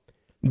world.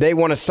 They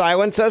want to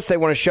silence us. They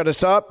want to shut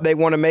us up. They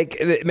want to make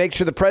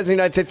sure the President of the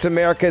United States of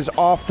America is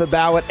off the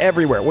ballot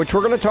everywhere, which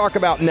we're going to talk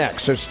about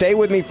next. So stay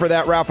with me for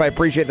that, Ralph. I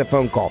appreciate the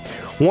phone call.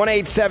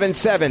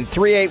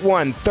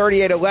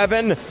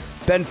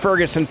 1-877-381-3811. Ben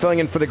Ferguson filling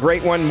in for the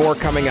great one. More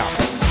coming up.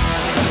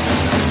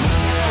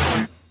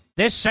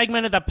 This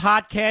segment of the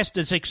podcast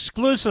is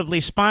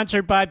exclusively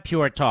sponsored by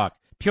Pure Talk.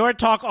 Pure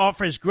Talk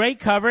offers great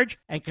coverage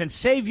and can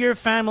save your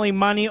family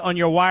money on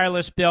your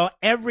wireless bill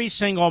every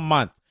single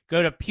month.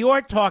 Go to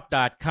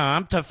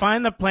puretalk.com to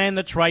find the plan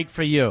that's right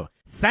for you.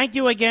 Thank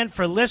you again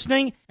for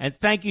listening, and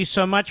thank you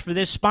so much for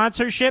this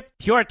sponsorship,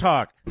 Pure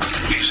Talk.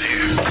 He's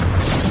here.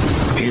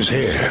 He's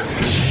here.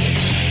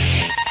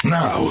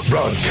 Now,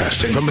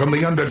 broadcasting from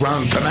the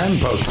underground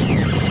command post,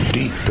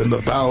 deep in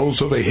the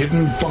bowels of a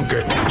hidden bunker,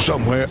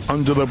 somewhere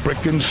under the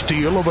brick and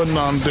steel of a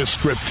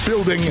nondescript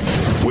building,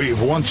 we've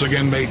once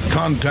again made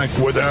contact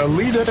with our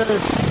leader,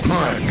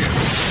 Mark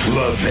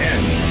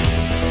Levin.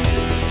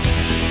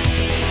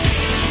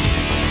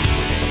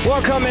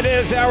 Welcome. It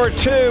is Hour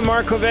 2,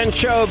 Mark Levin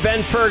Show.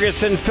 Ben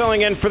Ferguson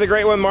filling in for the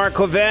great one, Mark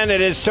Levin.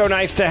 It is so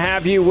nice to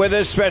have you with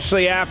us,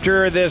 especially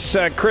after this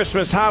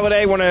Christmas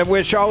holiday. I want to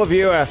wish all of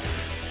you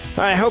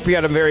I hope you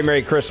had a very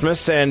Merry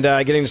Christmas and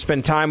getting to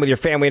spend time with your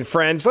family and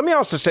friends. Let me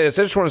also say this.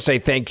 I just want to say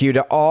thank you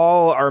to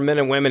all our men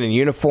and women in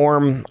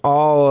uniform,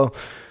 all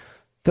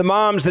the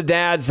moms, the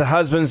dads, the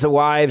husbands, the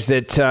wives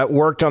that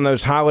worked on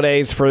those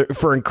holidays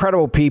for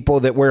incredible people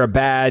that wear a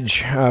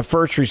badge,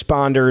 first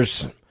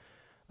responders,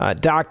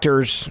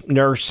 doctors,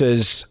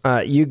 nurses.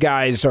 You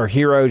guys are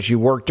heroes. You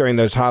work during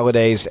those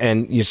holidays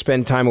and you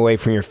spend time away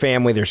from your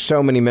family. There's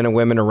so many men and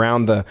women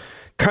around the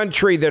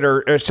country that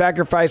are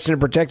sacrificing to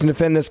protect and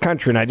defend this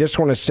country. And I just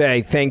want to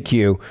say thank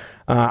you.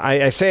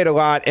 I say it a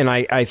lot, and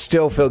I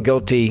still feel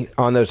guilty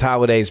on those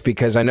holidays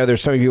because I know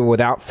there's some people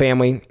without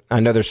family. I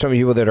know there's some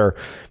people that are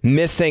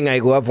missing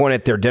a loved one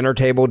at their dinner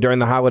table during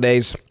the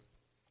holidays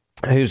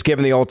who's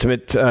given the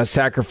ultimate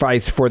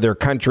sacrifice for their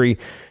country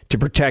to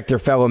protect their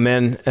fellow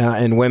men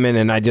and women.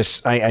 And I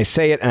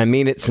say it and I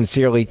mean it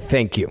sincerely.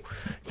 Thank you.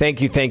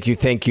 Thank you, thank you,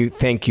 thank you,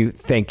 thank you,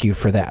 thank you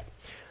for that.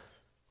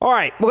 All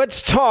right,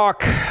 let's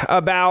talk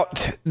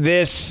about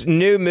this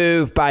new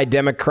move by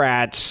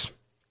Democrats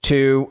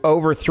to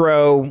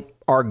overthrow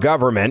our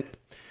government.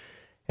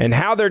 And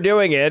how they're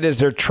doing it is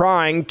they're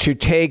trying to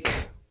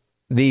take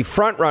the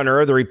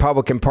frontrunner of the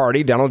Republican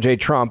Party, Donald J.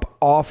 Trump,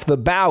 off the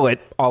ballot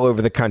all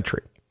over the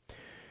country.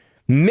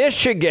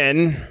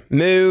 Michigan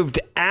moved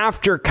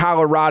after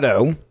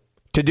Colorado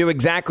to do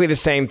exactly the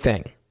same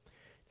thing.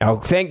 Now,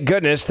 thank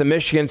goodness the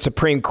Michigan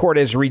Supreme Court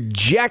has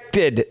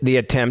rejected the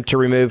attempt to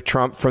remove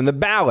Trump from the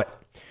ballot.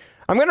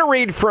 I'm going to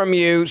read from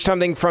you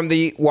something from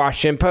the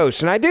Washington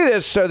Post, and I do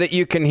this so that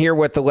you can hear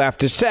what the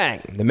left is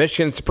saying. The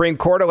Michigan Supreme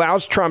Court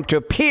allows Trump to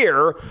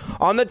appear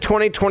on the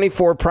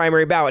 2024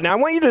 primary ballot. Now, I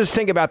want you to just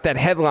think about that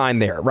headline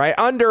there, right?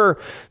 Under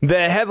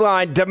the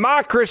headline,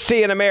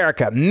 Democracy in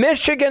America,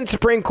 Michigan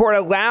Supreme Court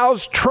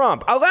allows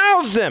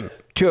them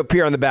to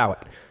appear on the ballot.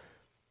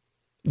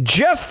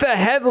 Just the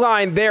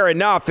headline there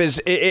enough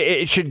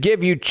it should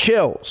give you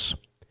chills.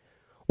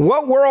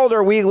 What world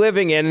are we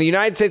living in the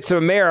United States of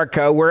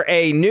America where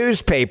a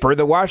newspaper,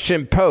 the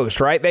Washington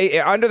Post, right? They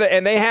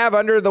have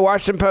under the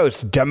Washington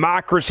Post,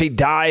 democracy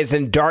dies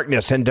in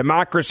darkness and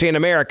democracy in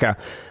America.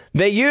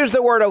 They use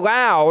the word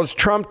allows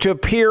Trump to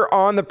appear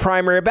on the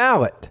primary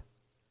ballot.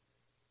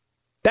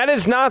 That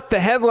is not the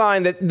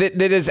headline that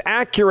is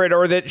accurate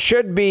or that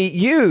should be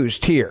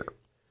used here.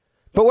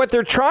 But what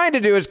they're trying to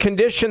do is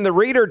condition the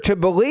reader to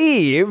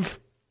believe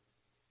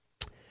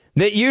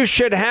that you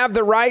should have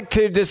the right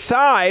to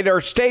decide, or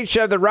states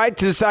should have the right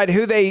to decide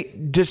who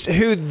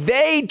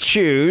they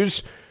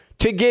choose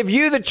to give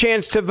you the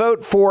chance to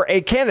vote for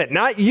a candidate,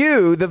 not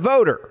you, the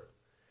voter.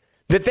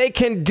 That they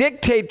can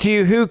dictate to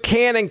you who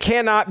can and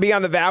cannot be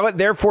on the ballot,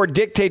 therefore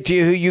dictate to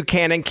you who you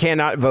can and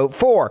cannot vote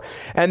for.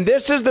 And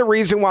this is the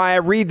reason why I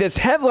read this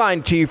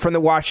headline to you from the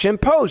Washington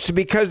Post,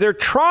 because they're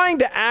trying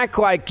to act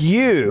like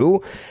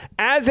you,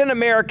 as an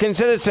American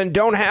citizen,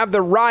 don't have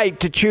the right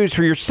to choose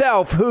for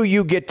yourself who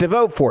you get to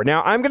vote for.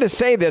 Now, I'm going to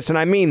say this, and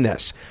I mean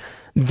this.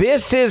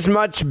 This is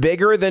much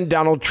bigger than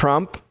Donald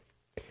Trump.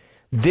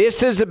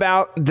 This is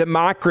about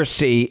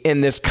democracy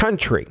in this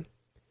country.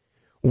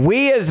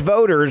 We as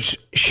voters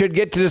should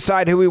get to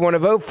decide who we want to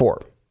vote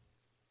for.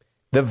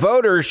 The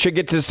voters should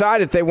get to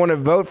decide if they want to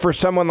vote for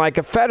someone like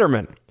a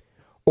Fetterman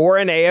or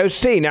an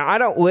AOC. Now, I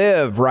don't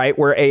live right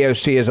where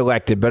AOC is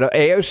elected, but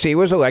AOC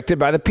was elected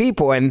by the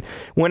people. And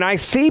when I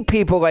see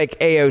people like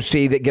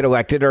AOC that get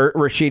elected, or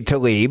Rashid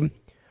Tlaib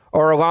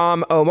or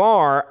Ilham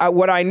Omar,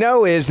 what I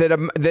know is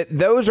that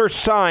those are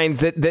signs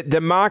that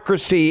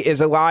democracy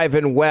is alive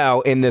and well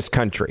in this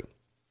country.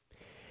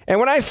 And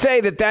when I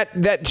say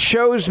that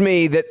shows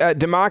me that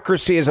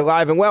democracy is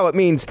alive and well, it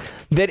means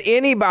that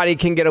anybody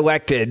can get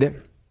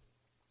elected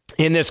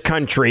in this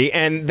country,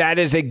 and that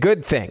is a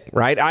good thing,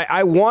 right?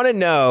 I want to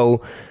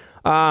know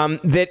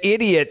that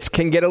idiots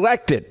can get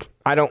elected.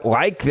 I don't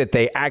like that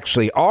they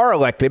actually are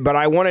elected, but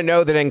I want to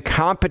know that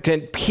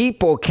incompetent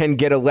people can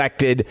get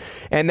elected,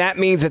 and that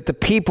means that the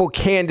people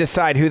can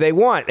decide who they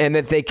want and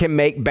that they can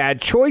make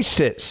bad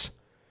choices.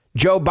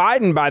 Joe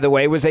Biden, by the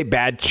way, was a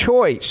bad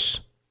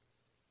choice.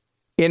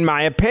 In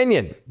my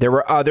opinion, there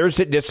were others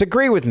that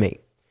disagree with me.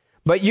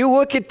 But you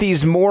look at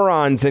these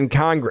morons in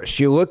Congress.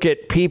 You look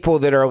at people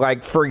that are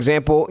like, for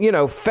example,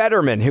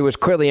 Fetterman, who was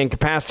clearly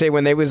incapacitated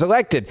when they was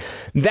elected.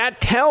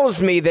 That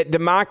tells me that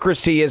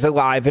democracy is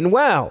alive and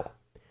well.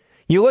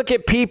 You look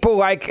at people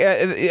like,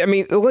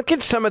 look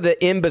at some of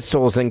the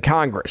imbeciles in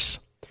Congress.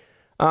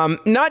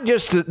 Not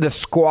just the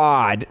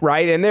squad,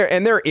 right? And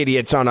they're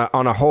idiots on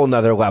a whole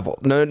nother level.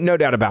 No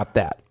doubt about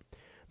that.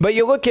 But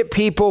you look at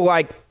people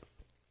like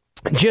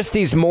just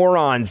these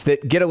morons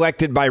that get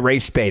elected by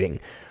race baiting.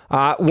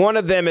 One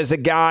of them is a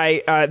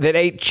guy that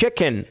ate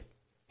chicken.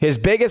 His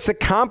biggest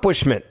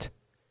accomplishment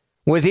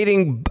was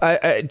eating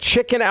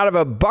chicken out of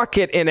a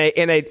bucket in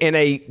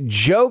a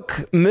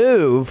joke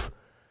move,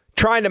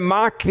 trying to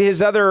mock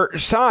his other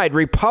side,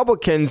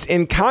 Republicans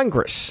in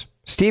Congress.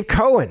 Steve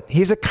Cohen,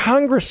 he's a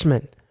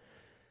congressman.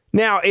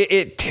 Now,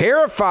 it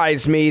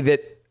terrifies me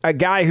that a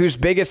guy whose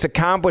biggest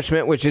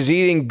accomplishment, which is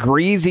eating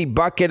greasy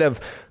bucket of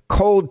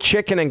cold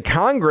chicken in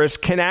Congress,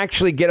 can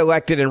actually get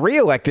elected and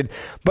reelected.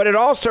 But it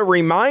also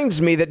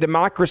reminds me that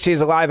democracy is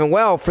alive and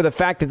well for the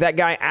fact that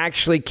guy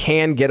actually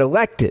can get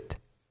elected.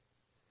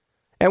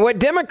 And what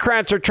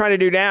Democrats are trying to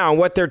do now,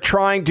 what they're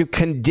trying to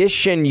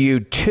condition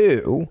you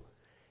to,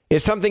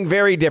 is something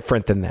very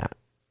different than that.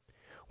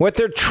 What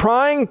they're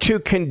trying to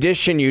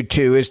condition you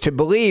to is to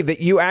believe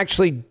that you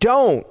actually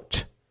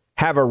don't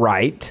have a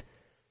right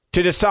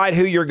to decide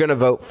who you're going to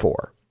vote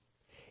for.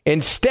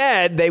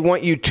 Instead, they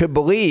want you to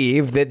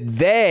believe that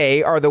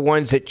they are the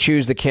ones that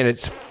choose the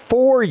candidates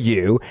for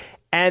you,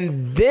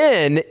 and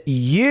then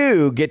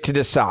you get to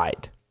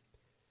decide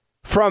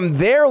from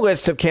their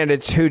list of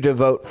candidates who to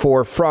vote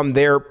for from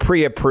their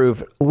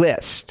pre-approved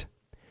list.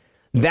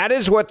 That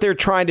is what they're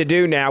trying to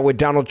do now with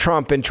Donald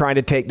Trump and trying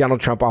to take Donald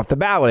Trump off the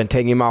ballot and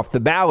taking him off the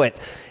ballot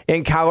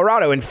in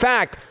Colorado. In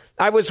fact,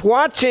 I was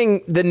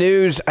watching the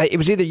news. It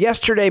was either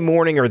yesterday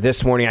morning or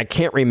this morning. I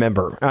can't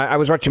remember. I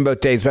was watching both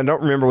days, but I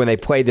don't remember when they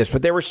played this.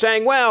 But they were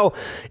saying, well,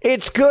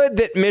 it's good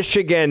that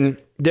Michigan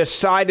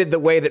decided the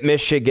way that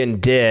Michigan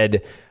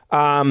did.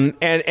 And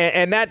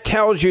that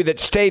tells you that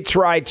states'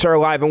 rights are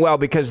alive and well,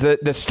 because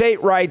the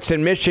state rights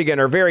in Michigan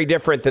are very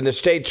different than the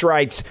states'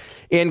 rights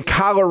in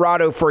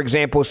Colorado, for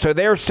example. So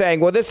they're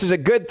saying, well, this is a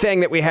good thing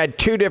that we had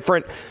two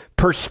different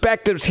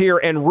perspectives here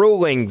and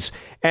rulings.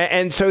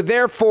 And so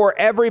therefore,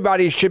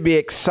 everybody should be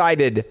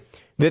excited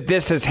that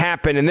this has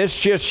happened. And this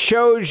just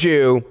shows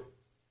you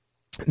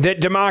that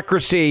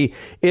democracy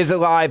is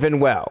alive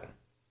and well.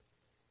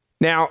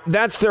 Now,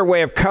 that's their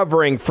way of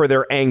covering for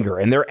their anger.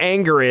 And their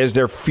anger is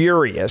they're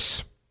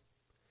furious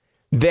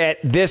that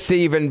this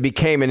even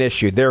became an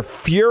issue. They're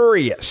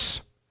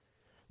furious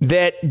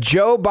that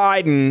Joe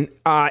Biden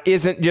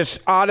isn't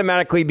just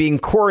automatically being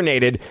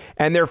coronated.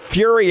 And they're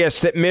furious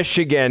that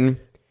Michigan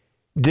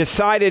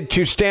decided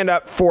to stand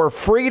up for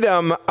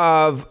freedom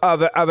of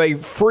a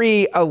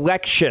free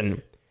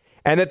election,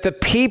 and that the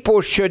people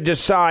should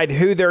decide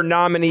who their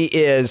nominee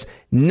is,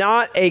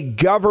 not a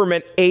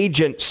government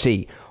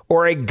agency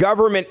or a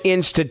government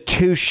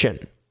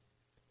institution.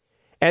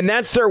 And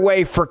that's their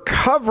way for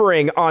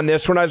covering on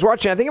this. When I was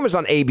watching, I think it was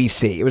on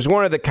ABC. It was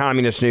one of the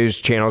communist news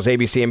channels,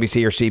 ABC,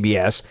 NBC, or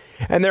CBS.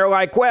 And they're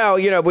like, well,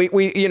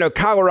 we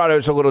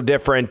Colorado's a little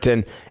different.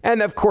 And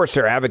of course,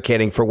 they're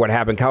advocating for what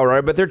happened in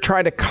Colorado, but they're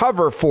trying to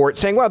cover for it,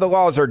 saying, well, the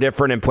laws are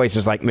different in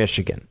places like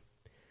Michigan.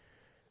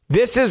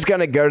 This is going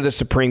to go to the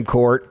Supreme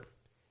Court.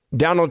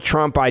 Donald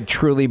Trump, I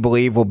truly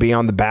believe, will be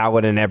on the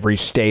ballot in every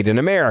state in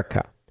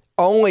America,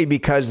 only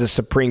because the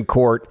Supreme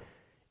Court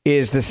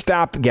is the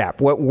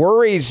stopgap. What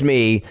worries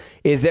me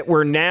is that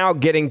we're now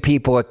getting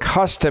people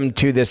accustomed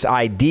to this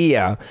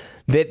idea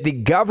that the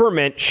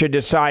government should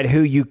decide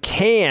who you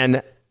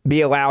can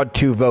be allowed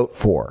to vote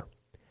for.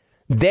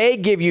 They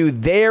give you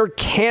their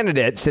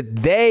candidates that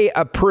they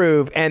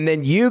approve, and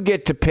then you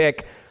get to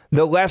pick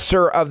the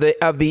lesser of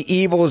the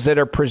evils that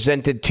are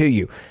presented to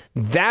you.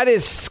 That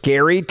is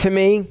scary to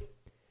me.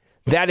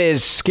 That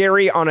is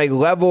scary on a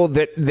level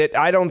that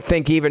I don't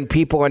think even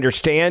people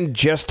understand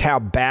just how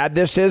bad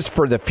this is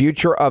for the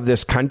future of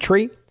this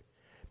country,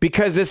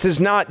 because this is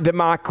not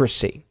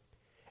democracy.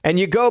 And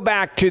you go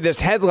back to this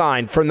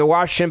headline from the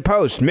Washington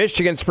Post,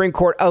 Michigan Supreme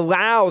Court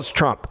allows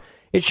Trump.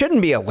 It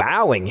shouldn't be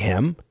allowing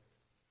him.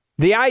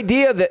 The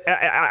idea that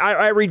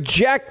I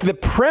reject the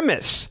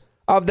premise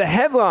of the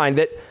headline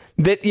that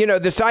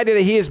this idea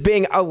that he is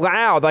being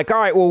allowed, like,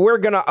 all right, well, we're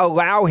going to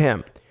allow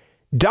him.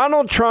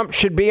 Donald Trump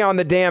should be on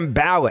the damn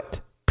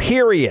ballot,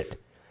 period.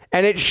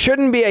 And it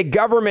shouldn't be a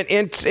government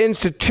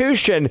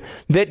institution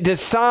that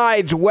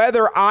decides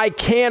whether I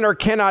can or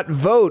cannot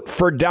vote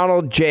for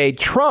Donald J.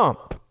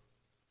 Trump.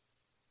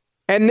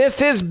 And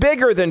this is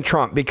bigger than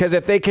Trump, because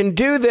if they can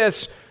do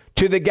this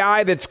to the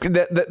guy that's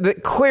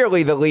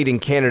clearly the leading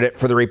candidate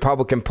for the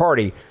Republican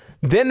Party,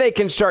 then they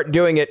can start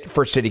doing it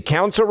for city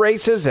council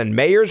races and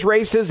mayor's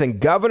races and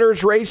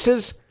governor's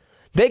races.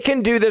 They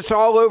can do this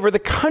all over the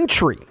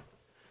country.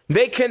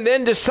 They can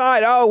then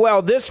decide, oh,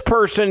 well, this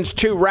person's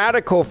too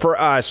radical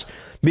for us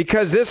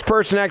because this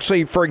person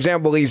actually, for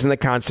example, believes in the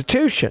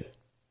Constitution.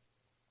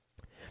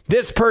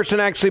 This person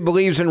actually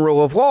believes in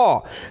rule of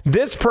law.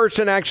 This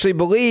person actually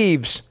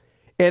believes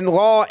in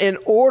law and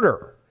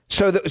order.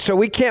 So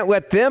we can't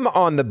let them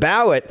on the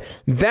ballot.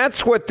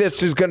 That's what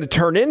this is going to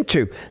turn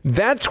into.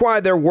 That's why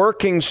they're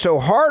working so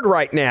hard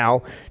right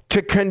now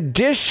to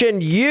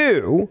condition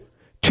you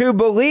to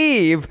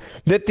believe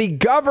that the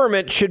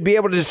government should be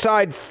able to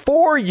decide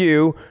for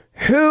you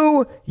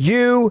who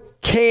you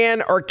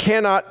can or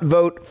cannot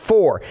vote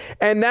for.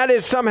 And that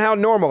is somehow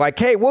normal. Like,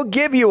 hey, we'll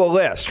give you a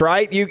list,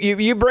 right?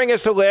 You bring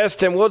us a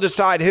list and we'll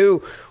decide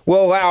who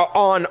we'll allow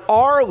on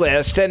our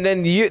list, and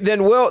then you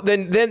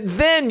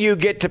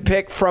get to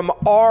pick from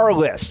our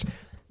list.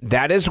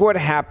 That is what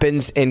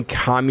happens in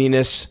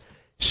communist,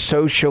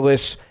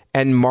 socialist,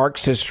 and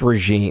Marxist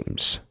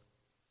regimes.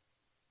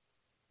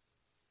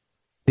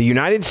 The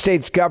United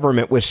States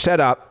government was set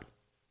up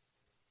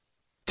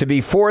to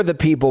be for the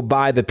people,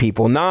 by the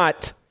people,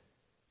 not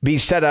be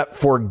set up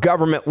for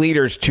government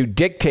leaders to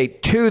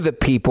dictate to the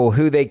people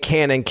who they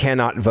can and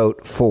cannot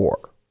vote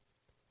for.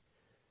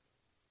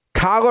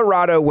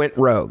 Colorado went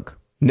rogue,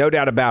 no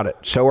doubt about it.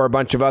 So are a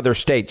bunch of other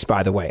states,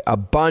 by the way. A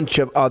bunch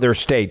of other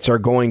states are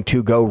going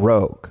to go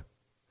rogue.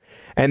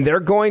 And they're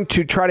going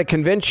to try to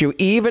convince you,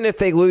 even if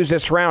they lose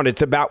this round,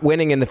 it's about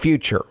winning in the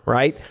future,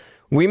 right?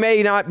 We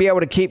may not be able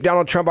to keep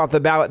Donald Trump off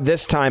the ballot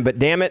this time, but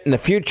damn it, in the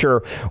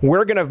future,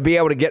 we're going to be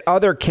able to get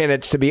other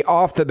candidates to be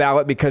off the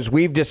ballot because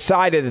we've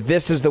decided that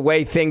this is the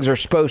way things are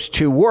supposed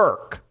to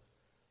work.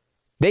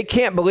 They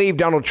can't believe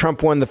Donald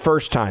Trump won the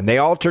first time. They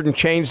altered and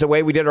changed the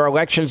way we did our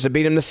elections to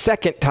beat him the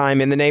second time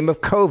in the name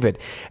of COVID.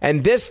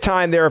 And this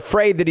time they're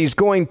afraid that he's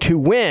going to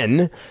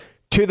win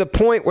to the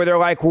point where they're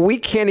like, well, we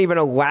can't even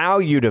allow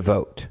you to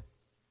vote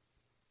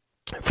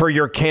for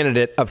your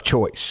candidate of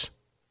choice.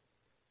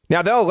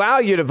 Now, they'll allow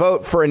you to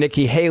vote for a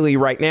Nikki Haley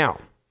right now,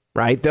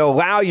 right? They'll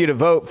allow you to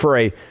vote for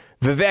a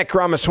Vivek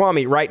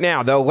Ramaswamy right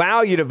now. They'll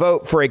allow you to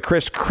vote for a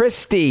Chris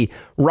Christie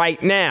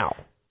right now.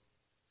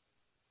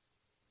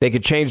 They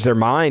could change their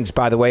minds,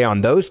 by the way,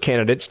 on those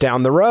candidates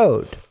down the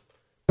road.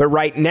 But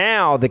right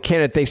now, the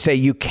candidate they say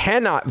you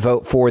cannot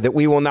vote for, that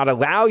we will not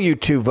allow you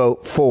to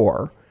vote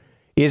for,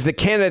 is the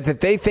candidate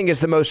that they think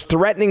is the most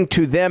threatening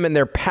to them and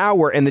their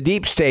power in the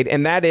deep state,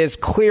 and that is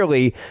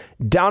clearly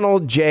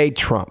Donald J.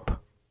 Trump.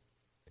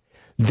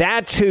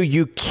 That's who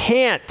you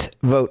can't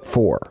vote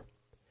for.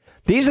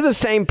 These are the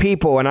same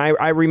people, and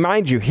I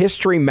remind you,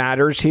 history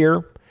matters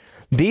here.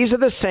 These are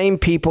the same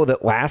people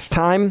that last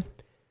time,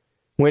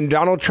 when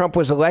Donald Trump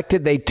was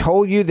elected, they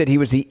told you that he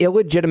was the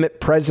illegitimate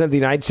president of the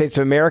United States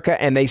of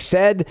America, and they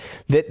said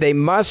that they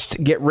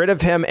must get rid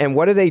of him. And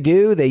what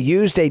do? They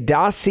used a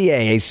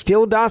dossier, a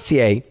Steele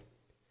dossier,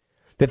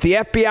 that the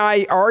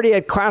FBI already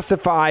had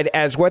classified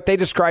as what they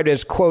described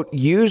as, quote,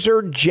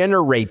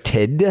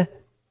 user-generated,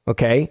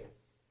 okay?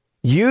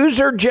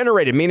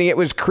 User-generated, meaning it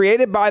was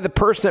created by the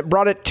person that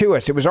brought it to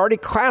us. It was already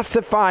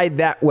classified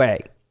that way.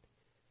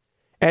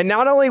 And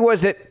not only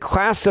was it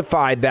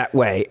classified that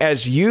way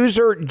as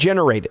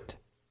user-generated,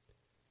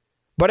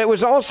 but it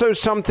was also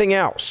something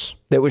else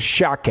that was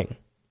shocking.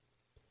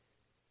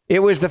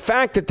 It was the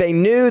fact that they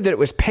knew that it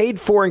was paid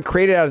for and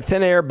created out of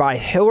thin air by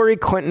Hillary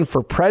Clinton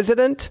for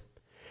president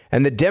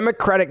and the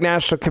Democratic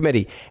National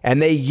Committee. And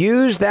they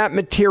used that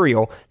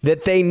material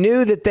that they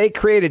knew that they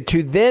created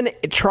to then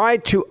try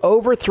to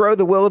overthrow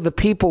the will of the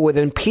people with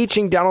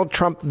impeaching Donald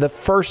Trump the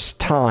first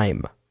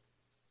time.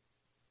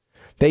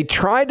 They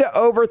tried to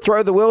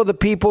overthrow the will of the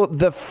people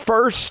the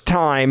first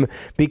time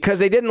because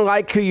they didn't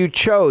like who you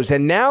chose.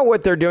 And now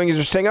what they're doing is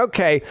they're saying,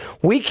 okay,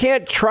 we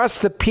can't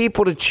trust the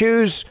people to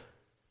choose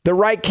the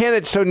right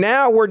candidate. So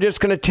now we're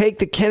just going to take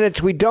the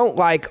candidates we don't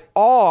like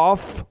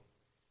off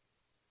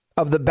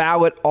of the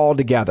ballot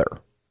altogether.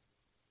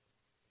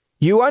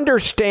 You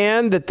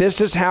understand that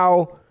this is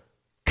how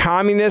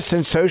communist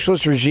and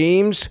socialist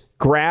regimes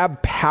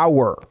grab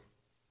power.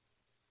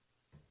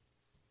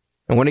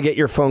 I want to get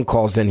your phone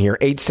calls in here.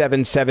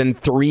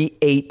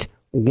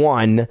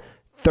 877-381-3811.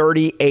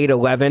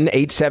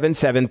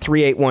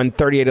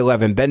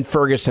 877-381-3811. Ben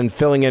Ferguson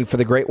filling in for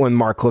the great one,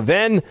 Mark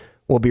Levin.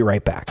 We'll be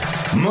right back.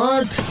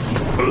 Mark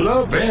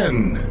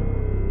Levin.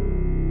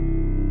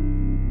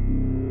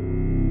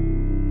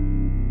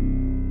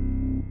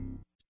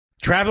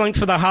 Traveling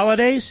for the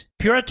holidays?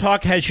 Pure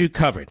Talk has you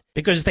covered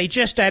because they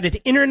just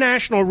added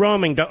international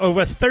roaming to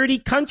over 30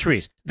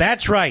 countries.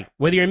 That's right.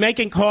 Whether you're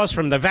making calls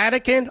from the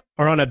Vatican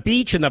or on a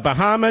beach in the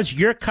Bahamas,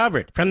 you're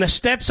covered. From the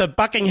steps of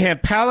Buckingham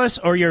Palace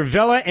or your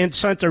villa in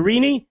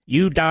Santorini,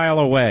 you dial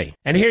away.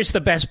 And here's the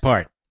best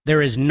part.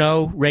 There is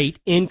no rate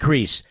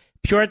increase.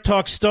 Pure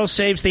Talk still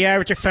saves the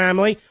average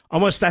family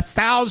almost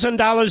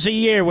 $1,000 a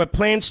year with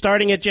plans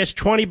starting at just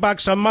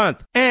 $20 a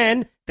month.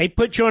 And they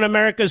put you on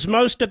America's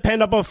most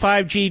dependable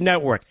 5G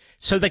network,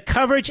 so the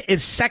coverage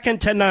is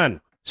second to none.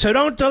 So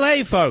don't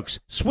delay, folks.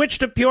 Switch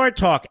to Pure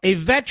Talk, a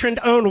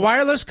veteran-owned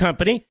wireless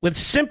company with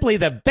simply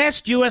the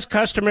best U.S.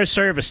 customer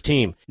service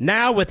team.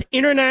 Now with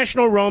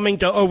international roaming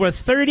to over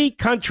 30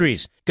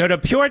 countries. Go to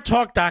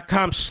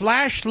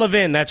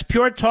puretalk.com/Levin. That's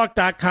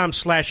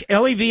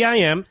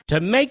puretalk.com/LEVIN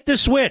to make the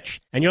switch,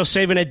 and you'll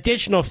save an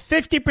additional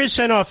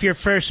 50% off your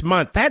first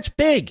month. That's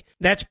big.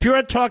 That's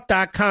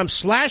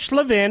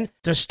puretalk.com/Levin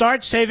to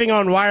start saving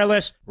on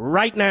wireless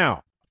right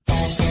now.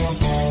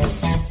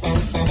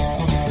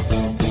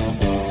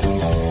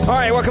 All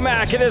right, welcome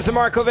back. It is the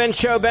Mark Levin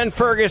Show. Ben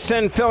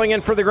Ferguson filling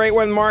in for the great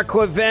one, Mark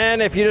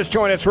Levin. If you just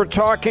joined us, we're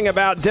talking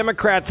about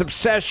Democrats'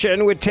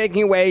 obsession with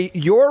taking away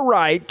your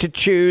right to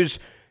choose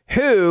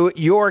who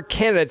your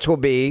candidates will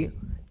be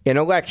in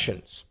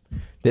elections.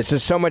 This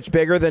is so much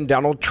bigger than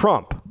Donald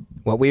Trump.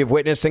 What we have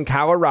witnessed in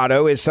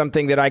Colorado is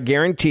something that I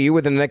guarantee you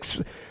within the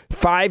next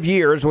 5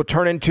 years will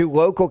turn into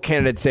local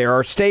candidates there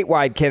or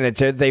statewide candidates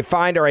there that they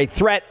find are a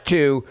threat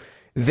to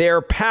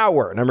their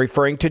power. And I'm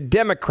referring to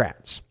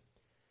Democrats.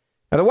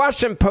 Now, the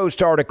Washington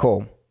Post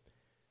article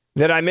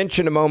that I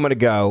mentioned a moment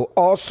ago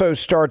also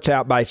starts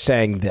out by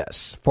saying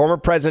this. Former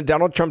President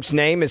Donald Trump's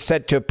name is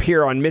set to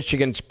appear on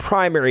Michigan's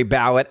primary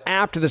ballot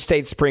after the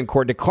state Supreme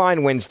Court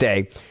declined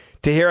Wednesday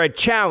to hear a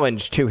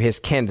challenge to his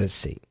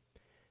candidacy.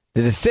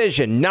 The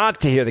decision not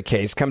to hear the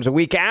case comes a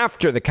week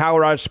after the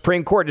Colorado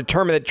Supreme Court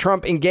determined that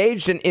Trump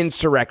engaged in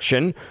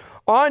insurrection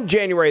on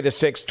January the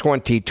 6th,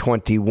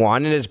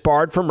 2021, and is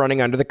barred from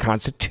running under the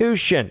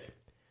Constitution.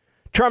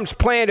 Trump's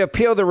plan to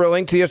appeal the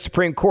ruling to the U.S.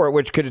 Supreme Court,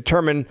 which could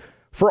determine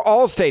for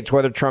all states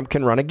whether Trump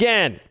can run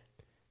again.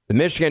 The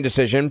Michigan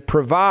decision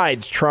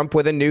provides Trump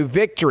with a new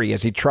victory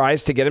as he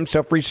tries to get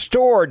himself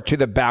restored to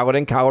the ballot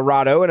in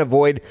Colorado and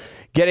avoid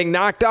getting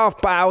knocked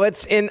off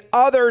ballots in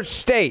other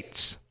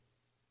states.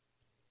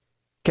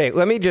 Okay,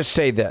 let me just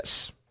say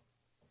this.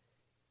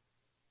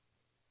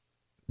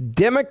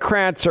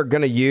 Democrats are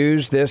going to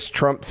use this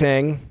Trump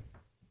thing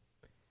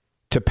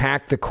to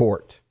pack the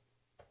court.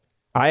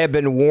 I have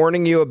been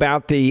warning you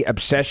about the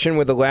obsession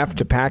with the left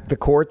to pack the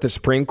court, the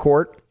Supreme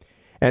Court.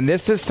 And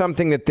this is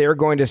something that they're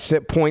going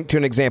to point to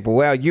an example.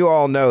 Well, you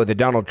all know that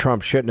Donald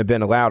Trump shouldn't have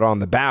been allowed on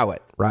the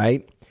ballot,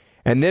 right?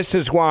 And this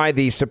is why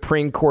the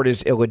Supreme Court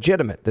is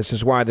illegitimate. This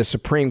is why the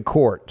Supreme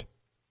Court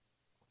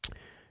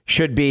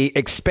should be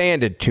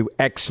expanded to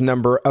X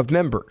number of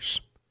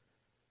members.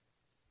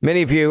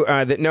 Many of you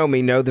that know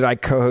me know that I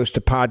co-host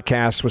a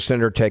podcast with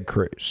Senator Ted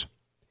Cruz.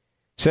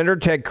 Senator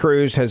Ted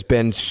Cruz has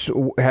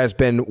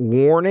been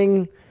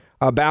warning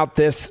about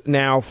this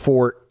now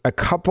for a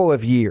couple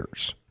of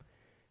years.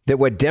 That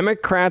what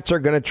Democrats are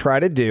going to try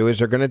to do is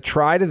they're going to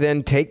try to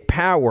then take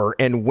power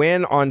and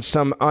win on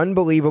some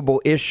unbelievable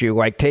issue,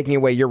 like taking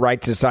away your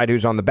right to decide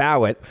who's on the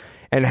ballot.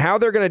 And how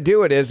they're going to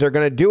do it is they're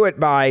going to do it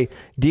by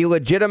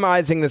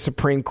delegitimizing the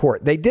Supreme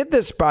Court. They did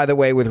this, by the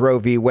way, with Roe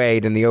v.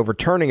 Wade and the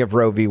overturning of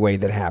Roe v.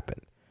 Wade that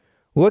happened.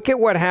 Look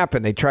at what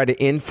happened. They tried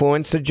to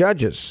influence the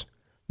judges.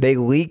 They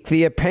leaked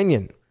the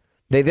opinion.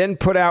 They then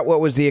put out what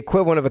was the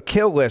equivalent of a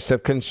kill list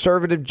of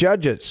conservative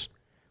judges,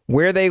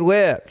 where they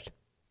lived,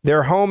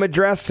 their home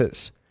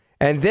addresses,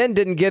 and then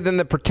didn't give them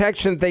the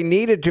protection that they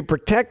needed to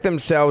protect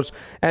themselves.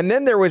 And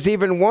then there was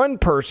even one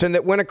person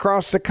that went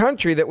across the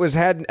country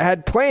that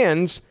had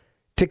plans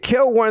to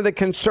kill one of the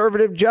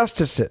conservative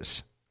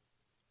justices.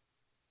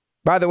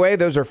 By the way,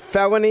 those are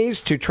felonies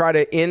to try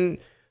to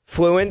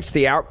influence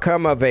the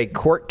outcome of a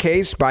court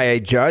case by a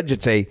judge.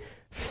 It's a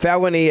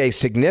felony, a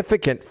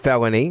significant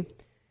felony.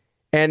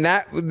 And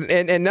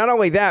not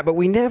only that, but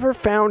we never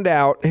found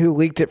out who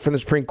leaked it from the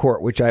Supreme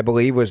Court, which I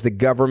believe was the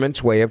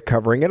government's way of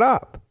covering it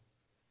up.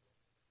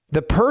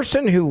 The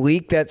person who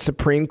leaked that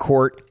Supreme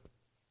Court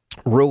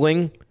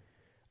ruling,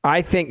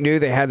 I think, knew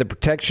they had the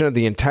protection of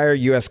the entire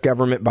U.S.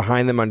 government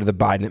behind them under the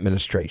Biden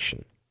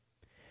administration.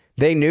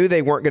 They knew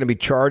they weren't going to be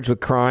charged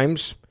with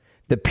crimes.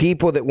 The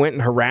people that went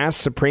and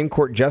harassed Supreme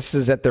Court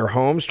justices at their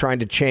homes trying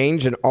to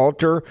change and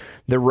alter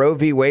the Roe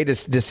v. Wade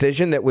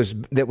decision that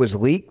was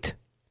leaked,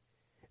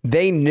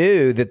 they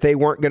knew that they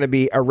weren't going to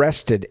be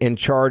arrested and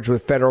charged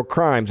with federal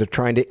crimes of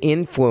trying to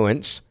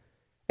influence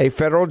a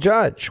federal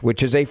judge,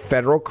 which is a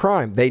federal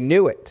crime. They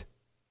knew it.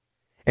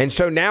 And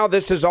so now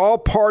this is all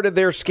part of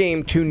their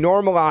scheme to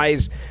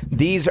normalize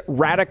these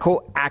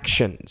radical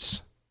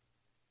actions.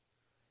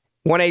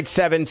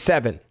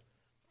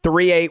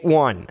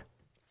 1-877-381-3811.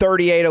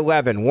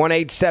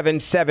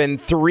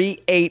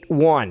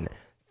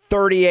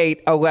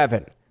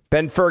 1-877-381-3811.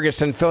 Ben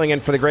Ferguson filling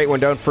in for the great one.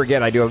 Don't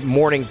forget, I do a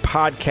morning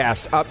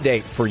podcast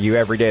update for you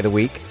every day of the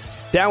week.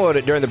 Download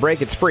it during the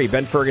break. It's free.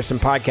 Ben Ferguson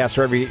Podcast,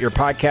 wherever you get your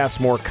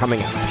podcasts. More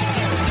coming up.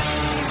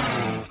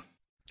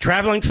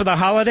 Traveling for the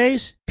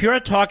holidays? Pure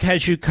Talk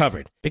has you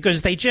covered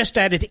because they just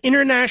added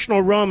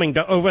international roaming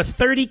to over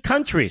 30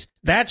 countries.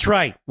 That's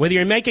right. Whether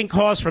you're making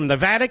calls from the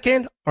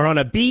Vatican or on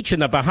a beach in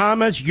the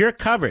Bahamas, you're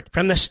covered.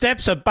 From the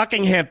steps of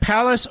Buckingham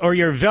Palace or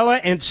your villa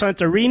in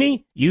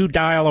Santorini, you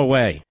dial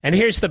away. And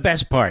here's the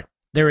best part.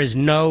 There is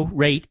no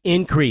rate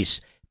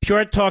increase.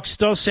 Pure Talk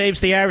still saves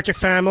the average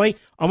family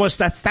almost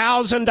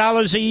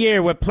 $1,000 a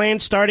year with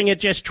plans starting at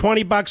just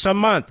 $20 a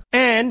month.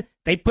 And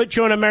they put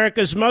you on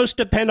America's most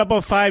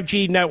dependable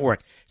 5G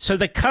network. So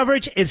the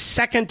coverage is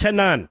second to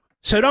none.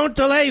 So don't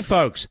delay,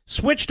 folks.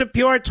 Switch to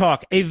Pure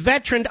Talk, a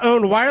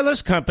veteran-owned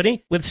wireless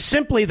company with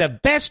simply the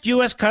best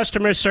U.S.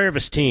 customer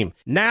service team.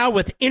 Now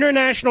with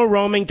international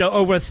roaming to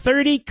over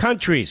 30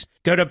 countries.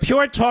 Go to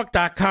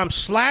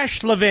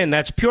puretalk.com/Levin.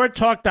 That's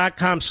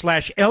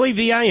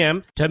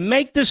puretalk.com/LEVIN to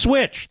make the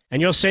switch.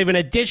 And you'll save an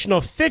additional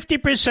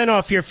 50%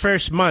 off your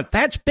first month.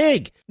 That's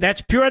big.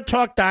 That's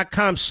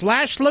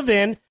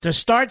puretalk.com/Levin to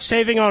start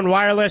saving on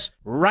wireless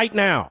right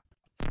now.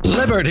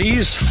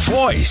 Liberty's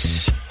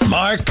voice,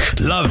 Mark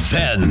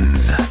Levin.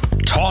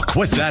 Talk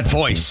with that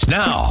voice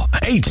now.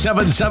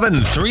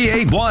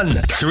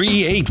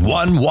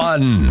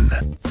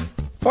 877-381-3811.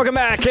 Welcome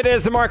back. It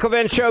is the Mark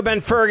Levin Show.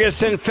 Ben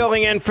Ferguson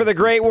filling in for the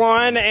great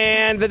one,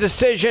 and the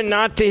decision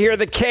not to hear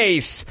the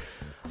case.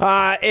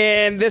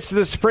 And this is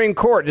the Supreme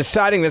Court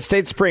deciding, the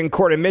state Supreme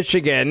Court in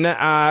Michigan,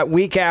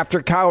 week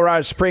after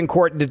Colorado Supreme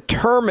Court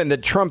determined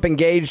that Trump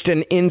engaged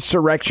in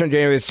insurrection on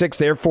January 6th,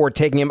 therefore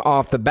taking him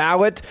off the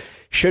ballot,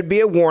 should be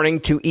a warning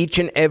to each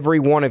and every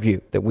one of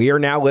you that we are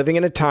now living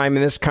in a time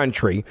in this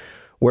country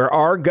where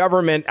our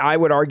government, I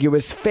would argue,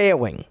 is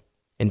failing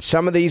in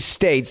some of these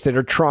states that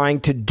are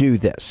trying to do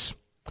this.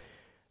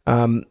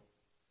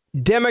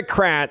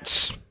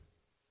 Democrats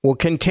will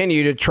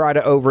continue to try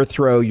to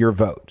overthrow your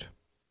vote.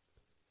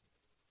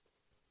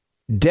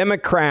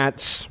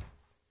 Democrats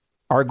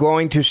are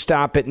going to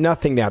stop at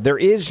nothing now. There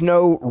is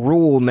no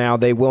rule now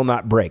they will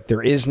not break.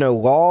 There is no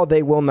law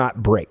they will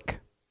not break.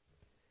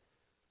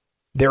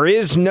 There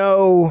is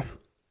no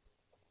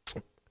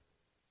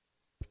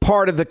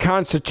part of the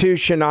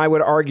Constitution, I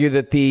would argue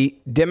that the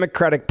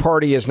Democratic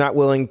Party is not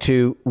willing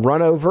to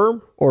run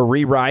over or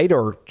rewrite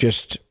or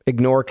just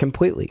ignore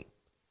completely.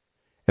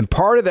 And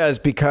part of that is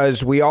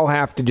because we all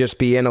have to just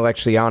be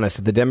intellectually honest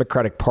that the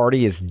Democratic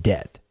Party is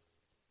dead.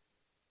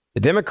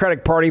 The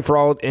Democratic Party, for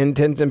all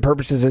intents and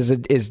purposes,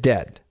 is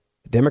dead.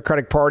 The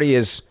Democratic Party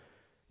is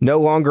no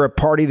longer a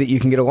party that you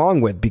can get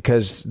along with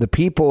because the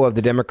people of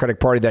the Democratic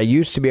Party that I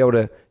used to be able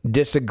to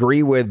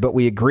disagree with, but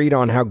we agreed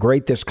on how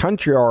great this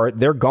country are,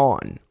 they're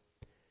gone.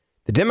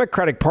 The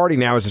Democratic Party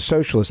now is a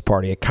socialist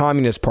party, a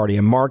communist party,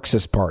 a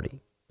Marxist party,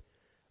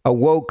 a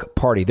woke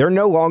party. They're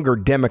no longer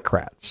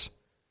Democrats.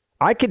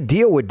 I could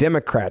deal with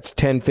Democrats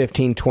 10,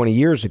 15, 20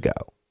 years ago.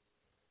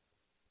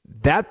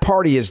 That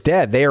party is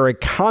dead. They are a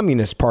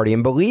communist party.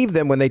 And believe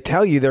them when they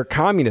tell you they're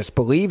communists.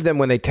 Believe them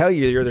when they tell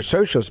you you're the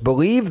socialists.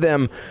 Believe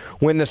them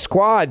when the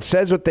squad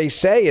says what they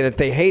say and that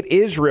they hate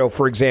Israel,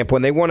 for example,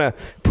 and they want to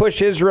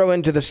push Israel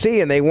into the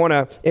sea and they want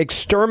to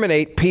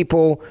exterminate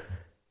people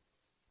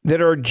that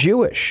are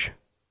Jewish.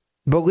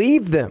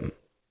 Believe them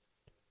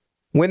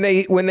when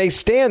they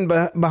stand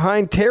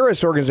behind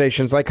terrorist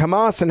organizations like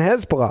Hamas and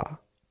Hezbollah.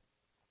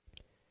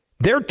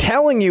 They're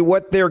telling you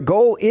what their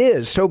goal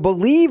is. So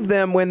believe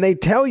them when they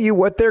tell you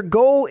what their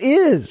goal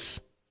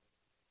is.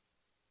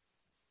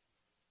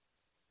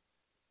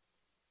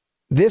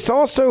 This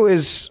also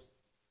is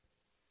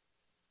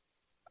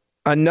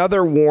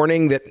another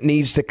warning that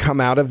needs to come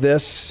out of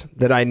this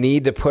that I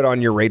need to put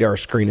on your radar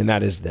screen, and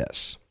that is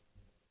this.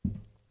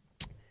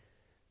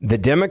 The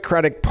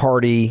Democratic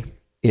Party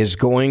is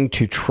going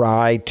to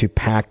try to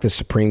pack the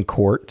Supreme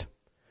Court.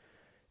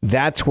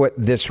 That's what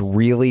this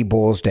really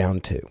boils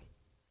down to.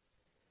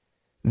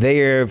 They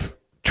have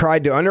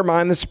tried to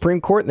undermine the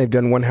Supreme Court, and they've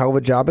done one hell of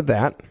a job of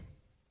that.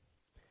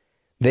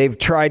 They've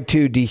tried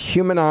to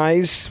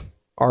dehumanize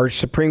our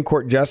Supreme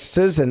Court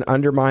justices and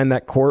undermine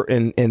that court,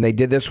 and they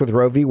did this with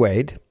Roe v.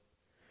 Wade.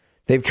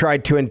 They've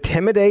tried to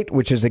intimidate,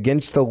 which is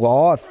against the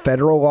law, a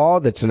federal law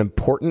that's an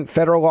important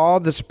federal law,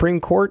 the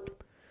Supreme Court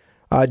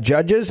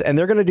judges, and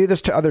they're going to do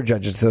this to other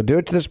judges. They'll do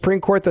it to the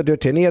Supreme Court. They'll do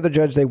it to any other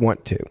judge they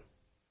want to.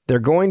 They're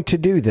going to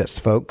do this,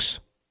 folks.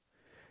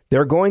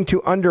 They're going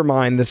to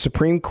undermine the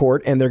Supreme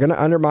Court, and they're going to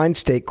undermine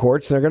state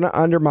courts. They're going to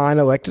undermine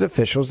elected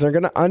officials. They're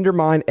going to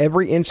undermine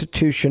every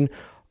institution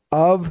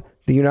of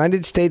the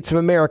United States of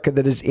America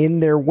that is in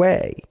their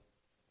way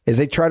as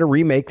they try to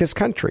remake this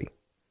country.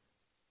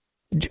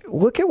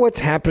 Look at what's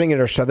happening at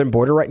our southern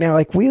border right now.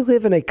 Like, we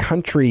live in a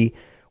country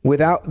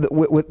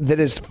that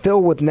is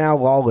filled with now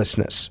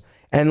lawlessness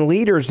and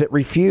leaders that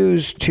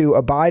refuse to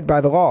abide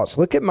by the laws.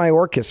 Look at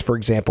Mayorkas, for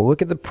example.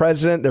 Look at the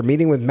president. They're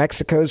meeting with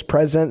Mexico's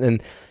president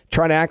and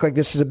trying to act like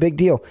this is a big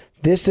deal.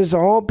 This is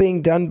all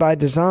being done by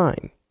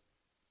design.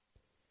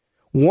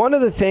 One of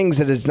the things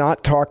that is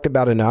not talked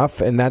about enough,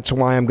 and that's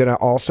why I'm going to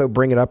also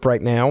bring it up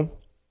right now,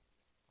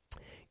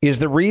 is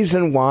the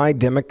reason why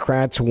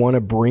Democrats want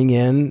to bring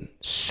in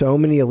so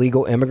many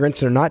illegal immigrants.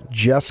 They're not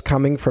just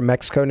coming from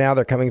Mexico now.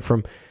 They're coming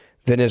from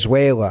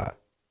Venezuela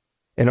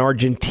and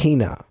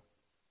Argentina.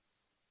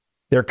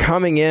 They're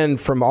coming in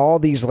from all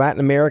these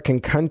Latin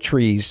American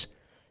countries.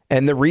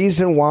 And the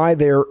reason why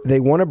they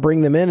want to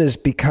bring them in is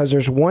because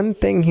there's one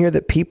thing here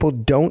that people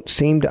don't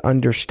seem to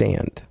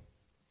understand.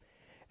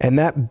 And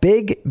that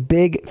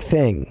big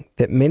thing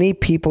that many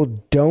people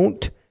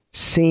don't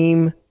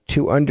seem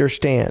to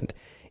understand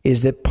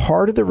is that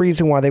part of the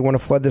reason why they want to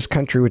flood this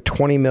country with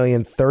 20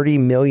 million, 30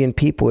 million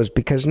people is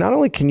because not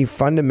only can you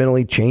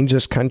fundamentally change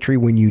this country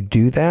when you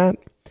do that,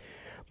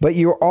 but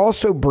you're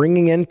also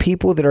bringing in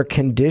people that are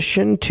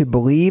conditioned to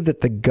believe that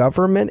the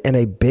government and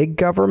a big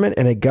government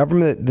and a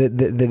government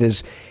that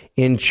is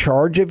in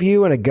charge of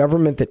you and a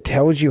government that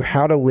tells you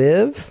how to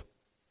live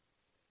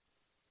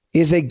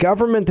is a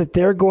government that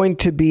they're going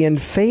to be in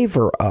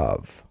favor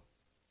of.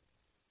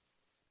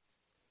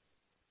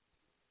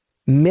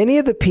 Many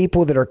of the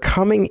people that are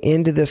coming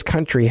into this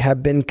country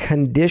have been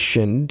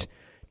conditioned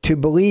to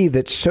believe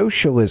that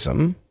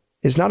socialism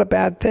is not a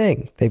bad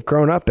thing. They've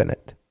grown up in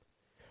it.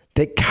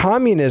 That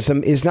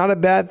communism is not a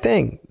bad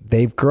thing.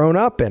 They've grown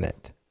up in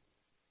it.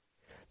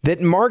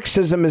 That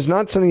Marxism is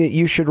not something that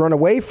you should run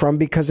away from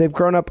because they've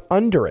grown up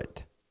under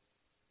it.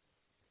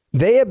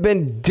 They have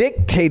been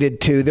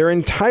dictated to their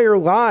entire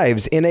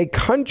lives in a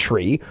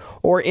country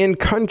or in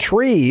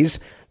countries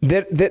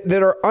that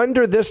are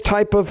under this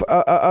type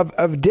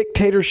of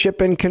dictatorship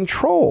and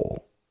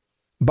control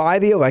by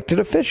the elected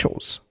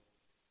officials.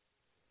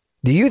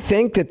 Do you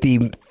think that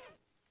the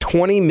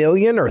 20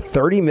 million or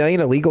 30 million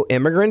illegal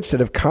immigrants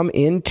that have come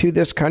into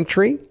this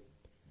country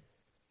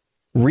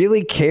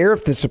really care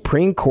if the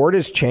Supreme Court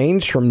has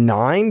changed from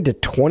 9 to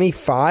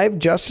 25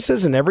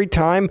 justices, and every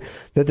time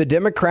that the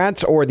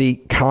Democrats or the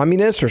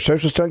communists or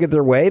socialists don't get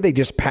their way, they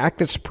just pack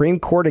the Supreme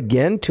Court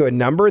again to a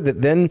number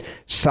that then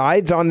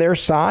sides on their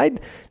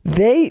side?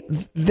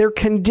 They're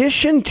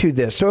conditioned to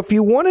this. So if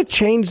you want to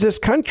change this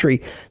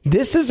country,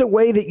 this is a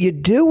way that you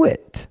do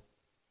it.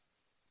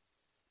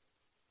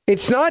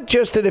 It's not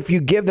just that if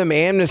you give them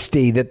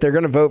amnesty that they're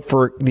going to vote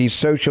for these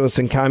socialist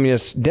and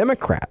communist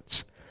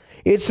Democrats.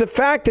 It's the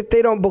fact that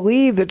they don't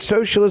believe that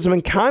socialism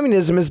and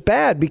communism is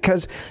bad,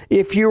 because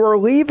if you are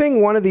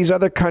leaving one of these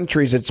other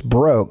countries that's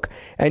broke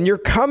and you're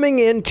coming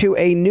into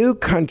a new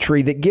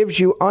country that gives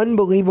you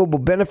unbelievable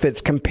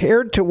benefits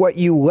compared to what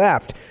you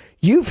left,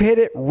 you've hit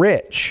it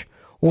rich.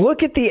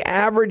 Look at the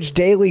average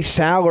daily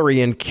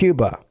salary in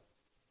Cuba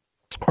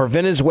or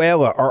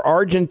Venezuela or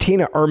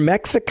Argentina or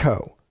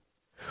Mexico.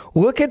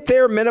 Look at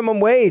their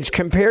minimum wage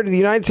compared to the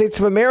United States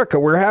of America.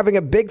 We're having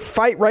a big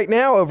fight right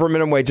now over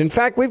minimum wage. In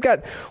fact, we've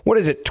got,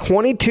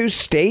 22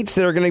 states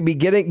that are going to be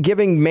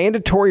giving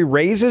mandatory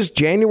raises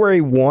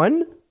January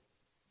 1.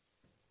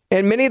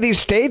 And many of these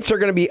states are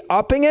going to be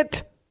upping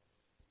it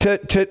to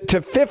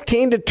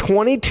 $15 to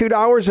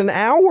 $22 an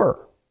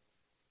hour.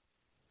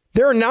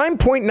 There are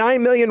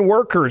 9.9 million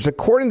workers,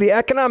 according to the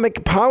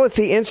Economic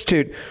Policy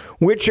Institute,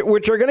 which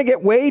are going to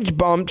get wage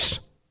bumps.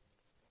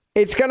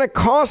 It's going to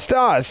cost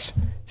us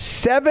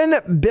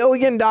 $7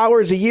 billion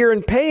a year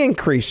in pay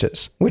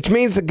increases, which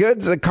means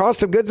the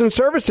cost of goods and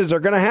services are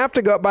going to have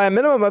to go up by a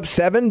minimum of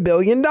 $7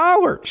 billion.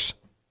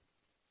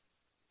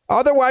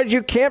 Otherwise,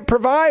 you can't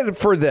provide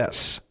for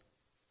this.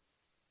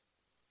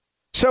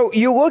 So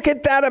you look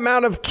at that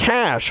amount of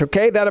cash,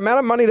 okay, that amount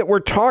of money that we're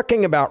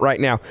talking about right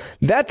now,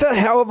 that's a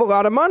hell of a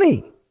lot of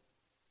money.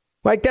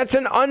 Like, that's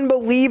an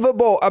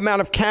unbelievable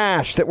amount of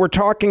cash that we're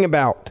talking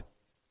about.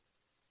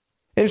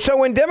 And so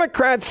when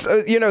Democrats,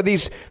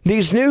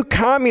 these new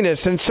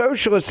communists and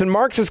socialists and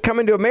Marxists come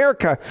into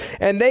America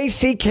and they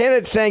see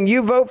candidates saying,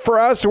 you vote for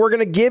us, we're going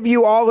to give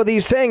you all of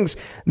these things,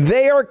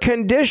 they are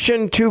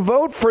conditioned to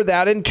vote for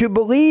that and to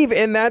believe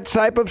in that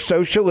type of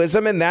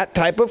socialism and that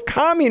type of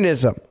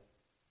communism.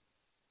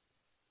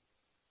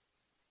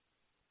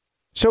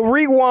 So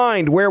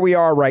rewind where we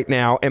are right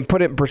now and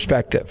put it in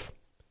perspective.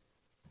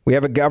 We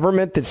have a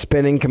government that's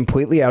spinning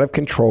completely out of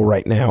control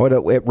right now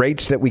at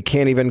rates that we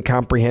can't even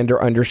comprehend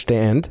or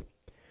understand.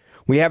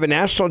 We have a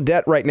national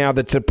debt right now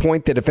that's at a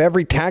point that if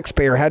every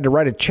taxpayer had to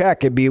write a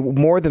check, it'd be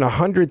more than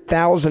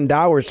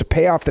 $100,000 to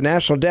pay off the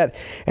national debt.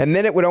 And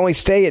then it would only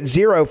stay at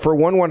zero for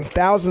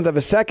 1/1000th of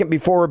a second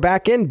before we're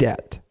back in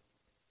debt.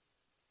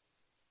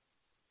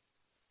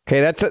 Okay,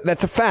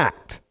 that's a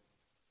fact.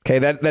 Okay,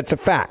 that's a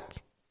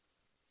fact.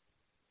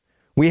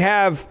 We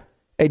have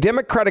a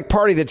Democratic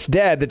Party that's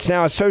dead, that's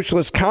now a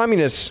socialist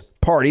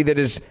communist party that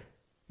is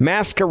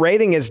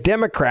masquerading as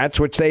Democrats,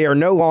 which they are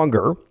no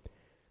longer.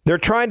 They're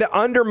trying to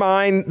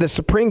undermine the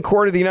Supreme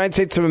Court of the United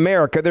States of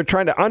America. They're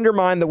trying to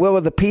undermine the will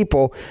of the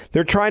people.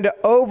 They're trying to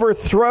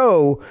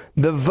overthrow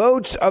the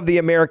votes of the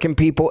American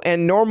people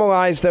and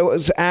normalize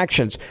those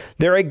actions.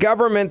 They're a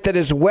government that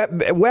has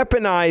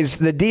weaponized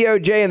the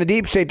DOJ and the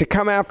deep state to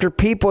come after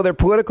people, their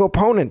political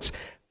opponents.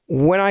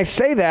 When I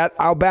say that,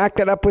 I'll back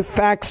that up with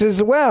facts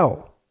as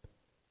well.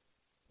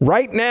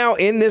 Right now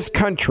in this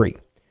country,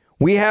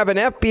 we have an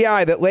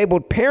FBI that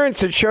labeled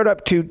parents that showed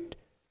up to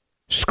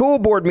school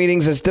board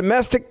meetings as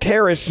domestic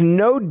terrorists,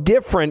 no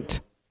different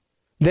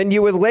than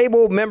you would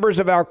label members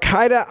of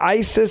Al-Qaeda,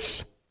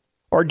 ISIS,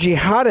 or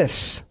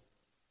jihadists.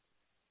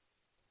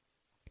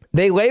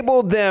 They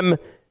labeled them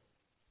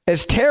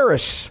as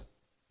terrorists,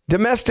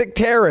 domestic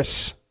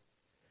terrorists.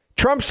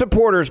 Trump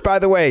supporters, by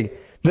the way,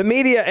 the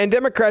media and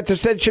Democrats have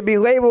said should be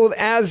labeled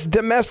as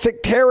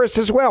domestic terrorists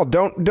as well.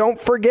 Don't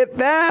forget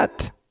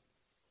that.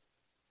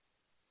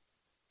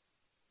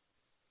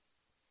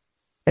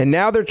 And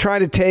now they're trying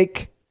to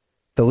take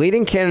the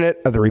leading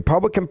candidate of the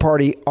Republican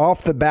Party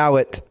off the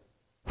ballot,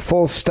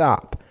 full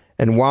stop.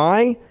 And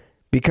why?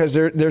 Because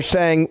they're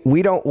saying,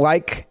 we don't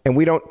like and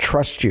we don't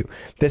trust you.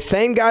 The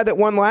same guy that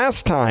won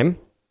last time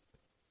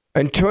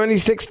in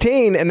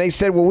 2016, and they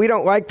said, well, we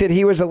don't like that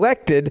he was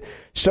elected.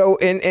 So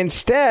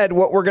instead,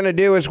 what we're going to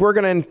do is we're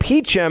going to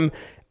impeach him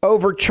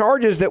over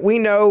charges that we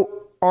know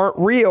aren't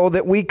real,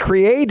 that we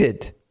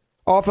created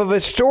off of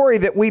a story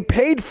that we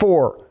paid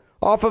for,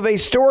 off of a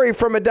story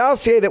from a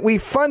dossier that we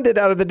funded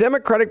out of the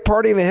Democratic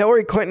Party and the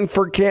Hillary Clinton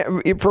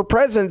for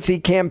presidency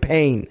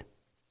campaign.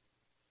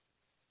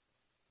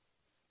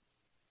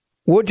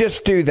 We'll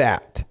just do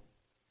that.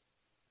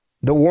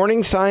 The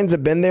warning signs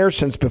have been there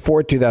since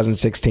before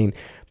 2016,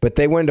 but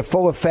they went into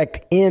full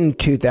effect in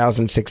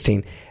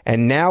 2016.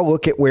 And now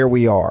look at where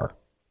we are.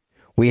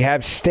 We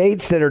have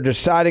states that are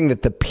deciding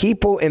that the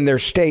people in their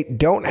state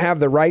don't have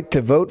the right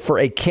to vote for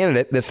a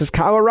candidate. This is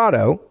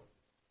Colorado.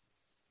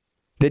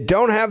 That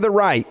don't have the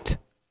right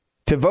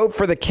to vote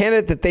for the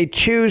candidate that they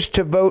choose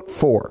to vote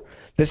for.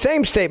 The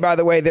same state, by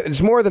the way, that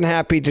is more than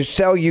happy to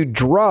sell you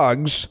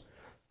drugs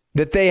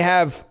that they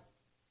have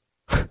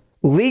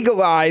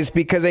legalized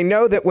because they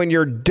know that when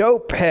you're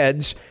dope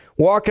heads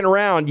walking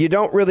around, you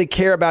don't really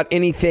care about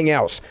anything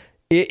else.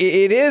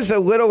 It is a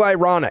little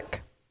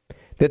ironic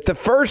that the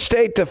first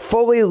state to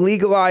fully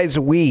legalize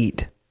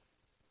weed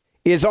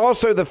is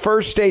also the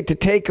first state to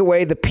take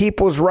away the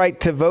people's right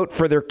to vote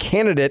for their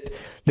candidate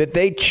that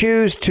they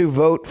choose to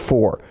vote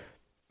for.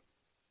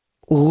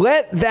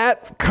 Let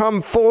that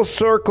come full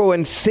circle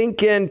and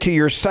sink into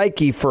your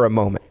psyche for a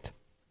moment.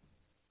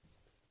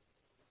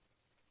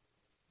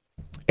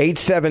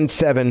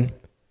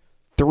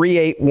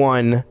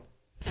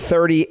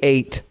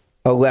 877-381-3812.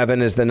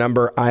 11 is the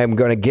number. I am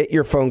going to get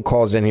your phone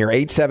calls in here.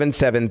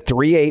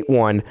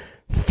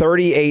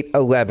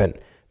 877-381-3811.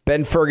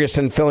 Ben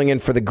Ferguson filling in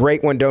for the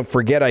great one. Don't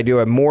forget, I do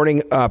a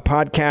morning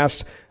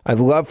podcast. I'd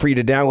love for you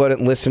to download it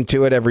and listen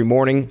to it every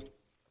morning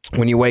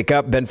when you wake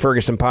up. Ben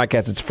Ferguson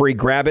Podcast. It's free.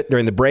 Grab it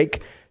during the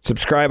break.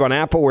 Subscribe on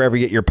Apple, wherever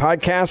you get your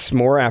podcasts.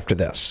 More after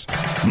this.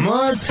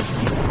 Mark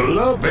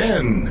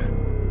Levin.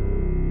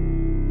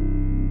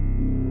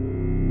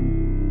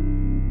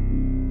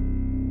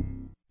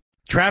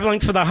 Traveling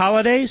for the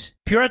holidays?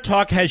 Pure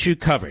Talk has you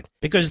covered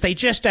because they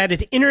just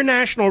added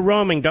international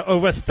roaming to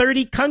over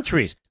 30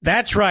 countries.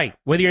 That's right.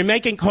 Whether you're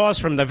making calls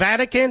from the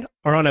Vatican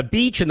or on a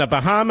beach in the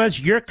Bahamas,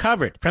 you're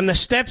covered. From the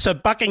steps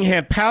of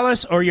Buckingham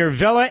Palace or your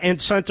villa in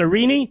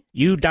Santorini,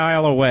 you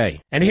dial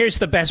away. And here's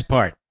the best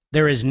part.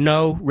 There is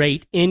no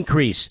rate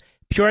increase.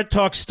 Pure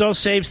Talk still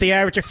saves the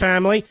average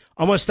family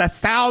almost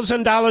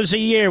 $1,000 a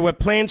year with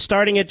plans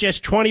starting at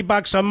just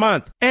 $20 a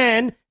month.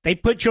 And they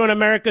put you on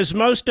America's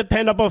most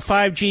dependable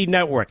 5G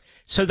network,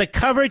 so the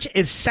coverage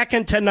is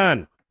second to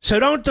none. So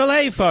don't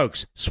delay,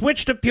 folks.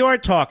 Switch to Pure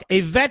Talk,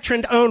 a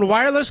veteran-owned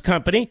wireless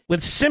company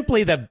with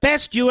simply the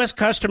best U.S.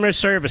 customer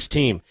service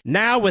team.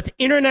 Now with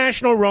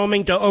international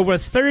roaming to over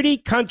 30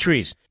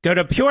 countries. Go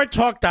to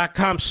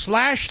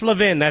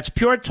puretalk.com/Levin. That's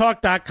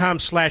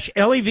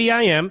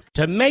puretalk.com/LEVIN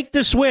to make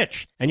the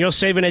switch. And you'll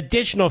save an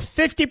additional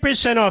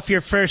 50% off your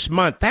first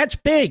month. That's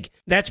big.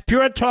 That's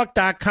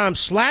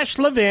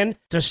puretalk.com/Levin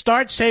to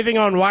start saving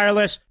on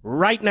wireless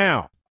right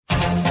now.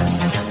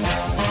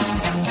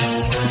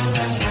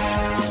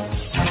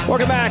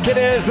 Welcome back. It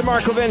is the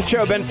Mark Levin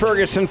Show. Ben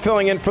Ferguson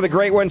filling in for the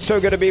great one.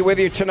 So good to be with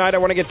you tonight. I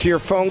want to get to your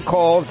phone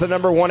calls. The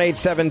number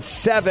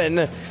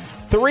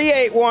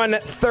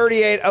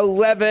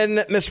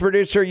 1-877-381-3811. Mr.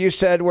 Producer, you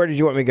said, where did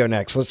you want me to go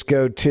next? Let's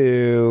go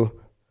to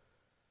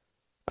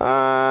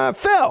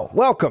Phil.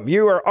 Welcome.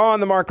 You are on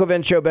the Mark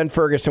Levin Show. Ben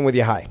Ferguson with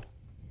you. Hi.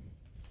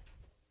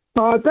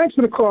 Thanks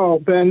for the call,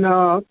 Ben.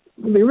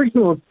 The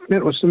original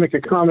intent was to make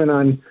a comment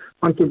on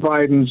Hunter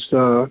Biden's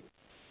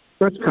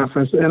press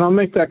conference, and I'll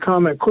make that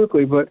comment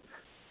quickly, but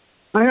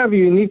I have a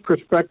unique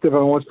perspective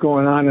on what's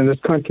going on in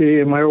this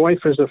country, and my wife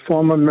is a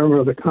former member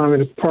of the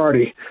Communist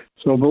Party,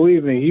 so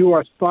believe me, you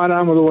are spot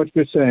on with what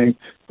you're saying.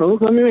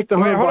 But let me make the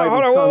Hold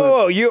on,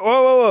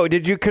 whoa.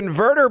 Did you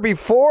convert her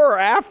before or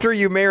after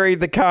you married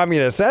the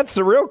communist? That's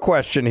the real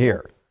question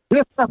here.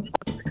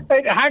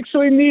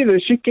 Actually, neither.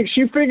 She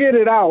figured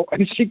it out,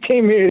 and she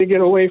came here to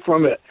get away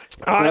from it.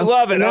 I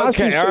love it.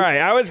 Okay, all right.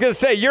 I was going to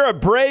say, you're a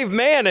brave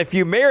man if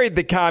you married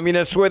the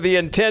communists with the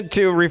intent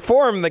to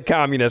reform the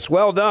communists.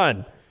 Well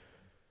done.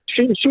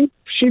 She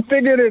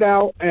figured it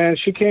out, and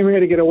she came here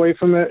to get away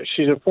from it.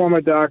 She's a former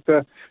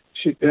doctor.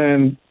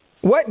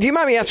 What do you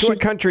mind me asking?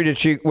 What country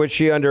was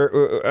she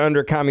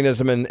under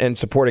communism and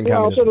supporting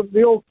communism? Sort of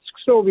the old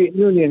Soviet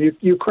Union,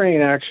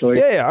 Ukraine, actually.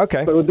 Yeah,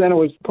 okay. But then it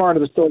was part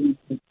of the Soviet.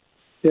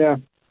 Yeah.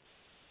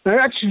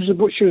 Actually,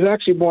 she was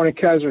actually born in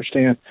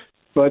Kazakhstan.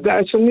 But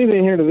that's neither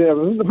here nor there.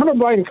 The Hunter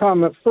Biden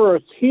comment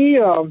first. He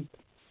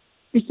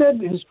said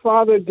his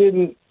father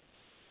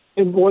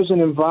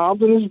wasn't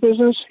involved in his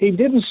business. He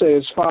didn't say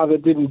his father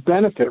didn't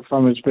benefit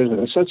from his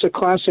business. That's a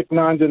classic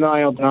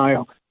non-denial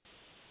denial.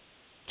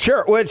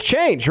 Sure. Well, it's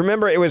changed.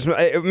 Remember, it was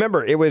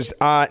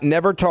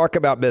never talk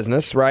about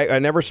business, right? I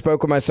never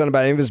spoke with my son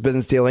about any of his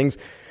business dealings.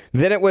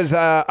 Then it was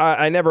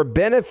I never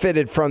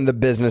benefited from the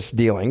business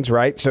dealings,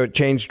 right? So it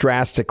changed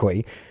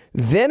drastically.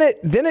 Then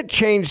it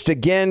changed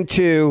again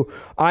to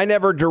I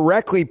never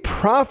directly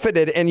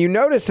profited. And you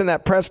notice in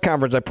that press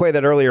conference, I played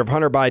that earlier, of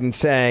Hunter Biden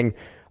saying,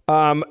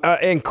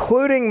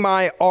 including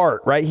my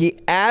art, right? He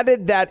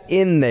added that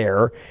in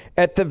there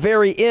at the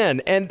very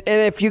end. And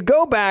if you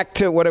go back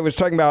to what I was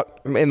talking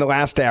about in the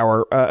last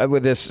hour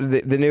with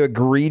the new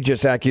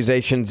egregious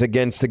accusations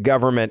against the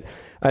government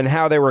and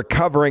how they were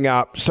covering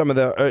up some of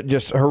the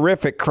just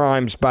horrific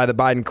crimes by the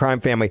Biden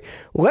crime family.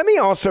 Let me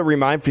also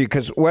remind for you,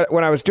 because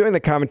when I was doing the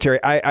commentary,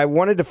 I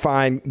wanted to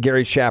find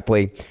Gary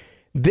Shapley.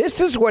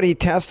 This is what he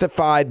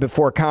testified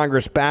before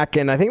Congress back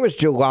in, I think it was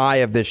July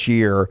of this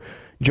year,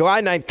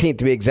 July 19th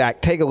to be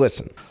exact. Take a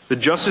listen. The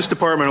Justice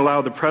Department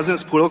allowed the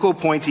president's political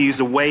appointees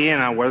to weigh in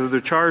on whether to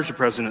charge the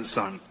president's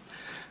son.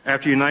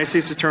 After United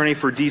States Attorney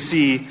for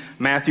D.C.,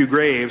 Matthew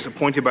Graves,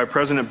 appointed by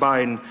President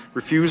Biden,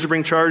 refused to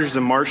bring charges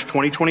in March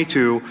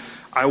 2022,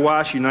 I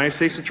watched United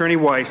States Attorney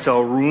Weiss tell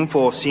a room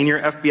full of senior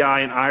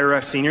FBI and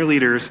IRS senior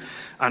leaders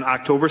on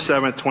October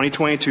 7th,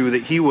 2022,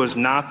 that he was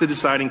not the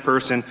deciding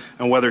person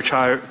on whether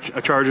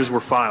charges were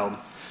filed.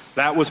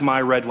 That was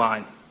my red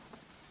line.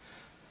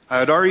 I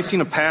had already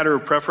seen a pattern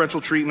of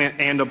preferential treatment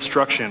and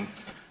obstruction.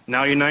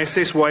 Now, United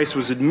States Weiss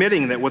was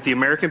admitting that what the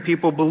American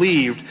people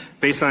believed,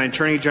 based on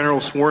Attorney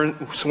General's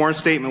sworn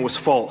statement, was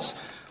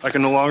false. I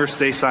can no longer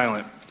stay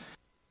silent.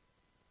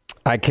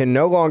 I can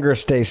no longer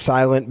stay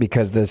silent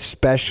because the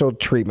special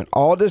treatment.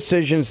 All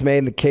decisions made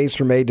in the case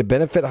were made to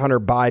benefit Hunter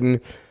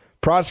Biden.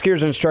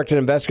 Prosecutors instructed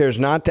investigators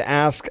not to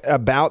ask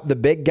about the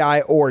big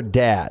guy or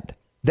dad.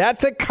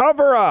 That's a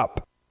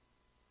cover-up.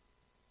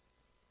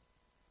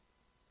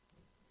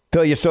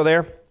 Phil, you still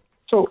there?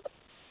 So,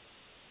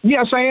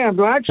 Yes, I am.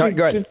 But actually,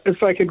 Go ahead.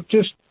 if I could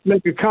just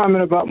make a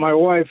comment about my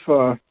wife,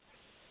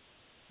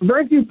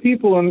 very few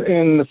people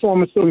in the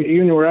former Soviet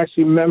Union were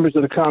actually members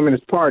of the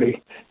Communist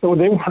Party. So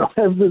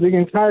the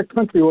entire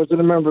country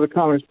wasn't a member of the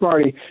Communist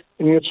Party.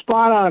 And you're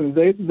spot on.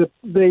 They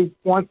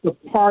want the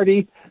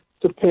party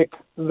to pick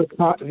the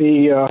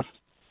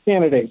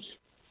candidates.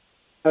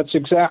 That's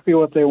exactly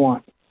what they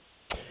want,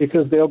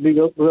 because they'll be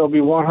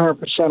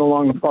 100%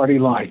 along the party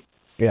line.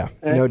 Yeah,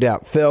 no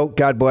doubt. Phil,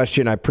 God bless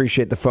you, and I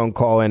appreciate the phone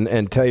call,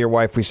 and tell your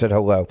wife we said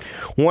hello.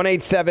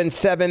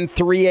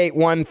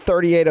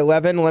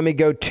 1-877-381-3811. Let me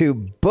go to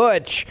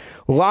Butch,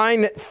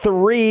 line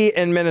 3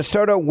 in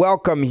Minnesota.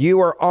 Welcome.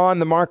 You are on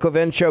the Mark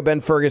Levin Show.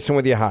 Ben Ferguson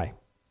with you. Hi.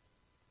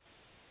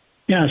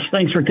 Yes,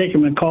 thanks for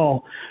taking my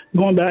call.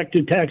 Going back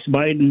to tax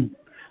Biden,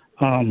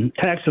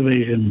 tax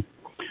evasion.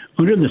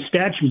 Under the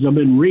statutes I've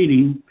been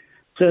reading,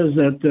 it says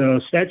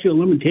that statute of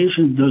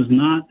limitations does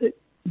not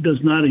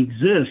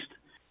exist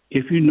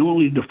if you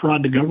knowingly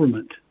defraud the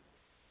government.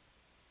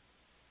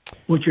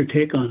 What's your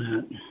take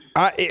on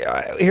that?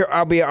 Here,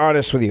 I'll be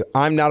honest with you.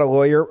 I'm not a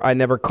lawyer. I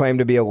never claimed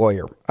to be a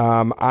lawyer.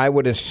 I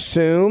would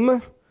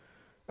assume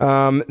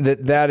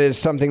that is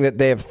something that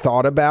they have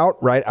thought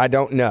about, right? I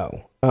don't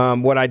know.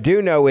 What I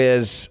do know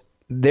is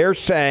they're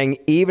saying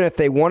even if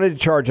they wanted to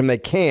charge him, they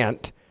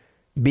can't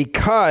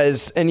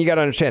because, and you got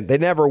to understand, they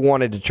never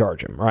wanted to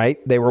charge him, right?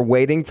 They were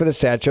waiting for the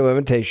statute of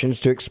limitations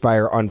to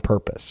expire on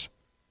purpose.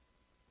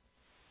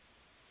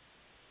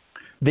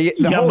 The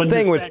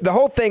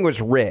whole thing was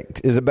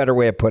rigged is a better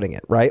way of putting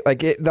it, right?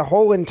 Like the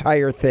whole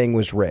entire thing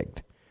was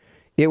rigged.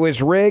 It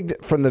was rigged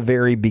from the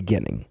very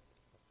beginning.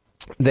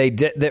 They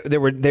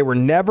were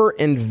never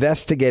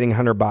investigating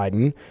Hunter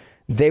Biden.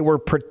 They were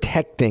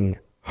protecting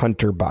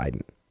Hunter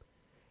Biden.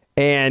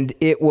 And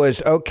it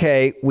was,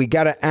 okay, we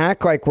got to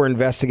act like we're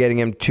investigating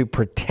him to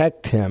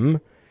protect him.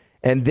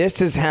 And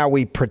this is how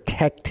we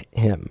protect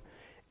him.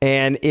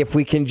 And if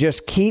we can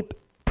just keep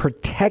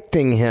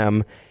protecting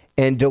him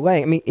and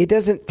delaying. I mean, it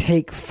doesn't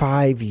take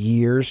 5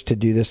 years to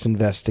do this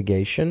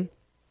investigation.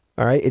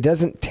 All right. It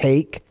doesn't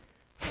take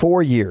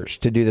 4 years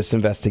to do this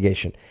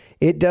investigation.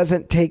 It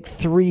doesn't take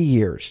 3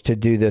 years to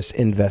do this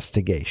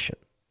investigation.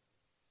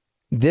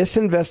 This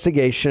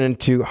investigation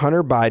into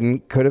Hunter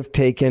Biden could have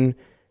taken,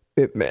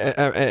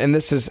 and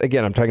this is,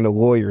 again, I'm talking to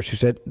lawyers who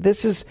said,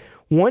 this is,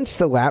 once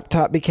the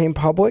laptop became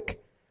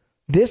public,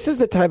 this is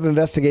the type of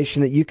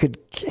investigation that you could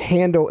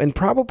handle in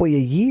probably a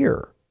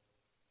year.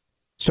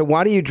 So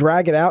why do you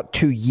drag it out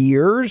 2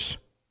 years,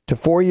 to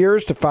 4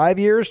 years, to 5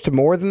 years, to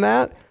more than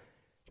that?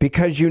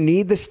 Because you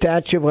need the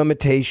statute of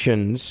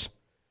limitations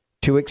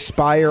to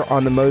expire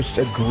on the most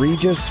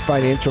egregious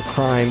financial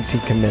crimes he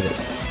committed.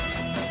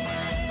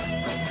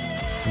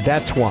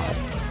 That's why.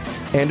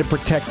 And to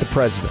protect the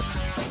president.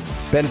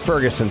 Ben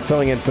Ferguson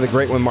filling in for the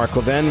great one, Mark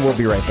Levin. We'll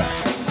be right back.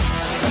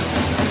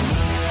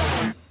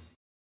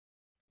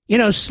 You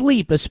know,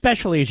 sleep,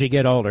 especially as you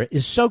get older,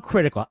 is so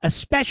critical,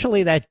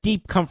 especially that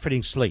deep,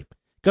 comforting sleep.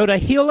 Go to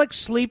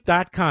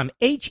helixsleep.com,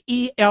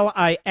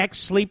 HELIX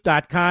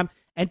sleep.com,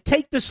 and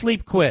take the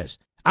sleep quiz.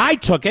 I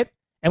took it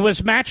and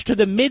was matched to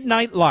the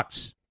Midnight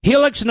Lux.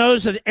 Helix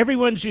knows that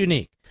everyone's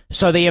unique,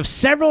 so they have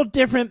several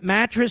different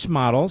mattress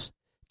models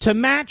to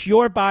match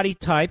your body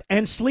type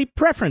and sleep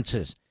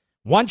preferences.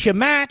 Once you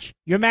match,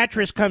 your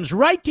mattress comes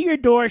right to your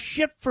door,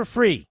 shipped for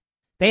free.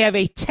 They have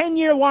a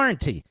 10-year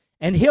warranty,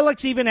 and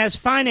Helix even has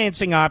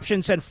financing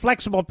options and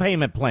flexible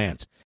payment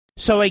plans.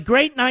 So a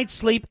great night's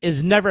sleep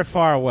is never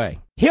far away.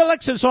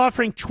 Helix is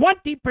offering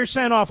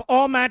 20% off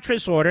all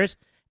mattress orders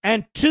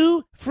and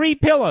 2 free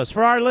pillows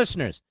for our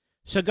listeners.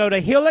 So go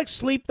to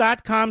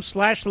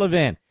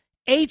helixsleep.com/Levin,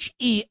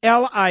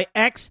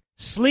 HELIX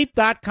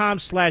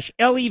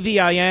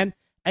sleep.com/LEVIN,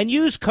 and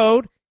use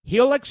code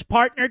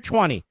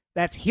HelixPartner20.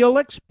 That's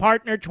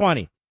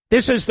HelixPartner20.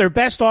 This is their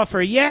best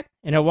offer yet,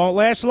 and it won't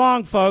last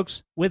long,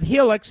 folks. With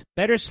Helix,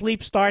 better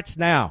sleep starts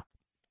now.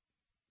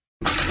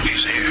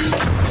 He's here.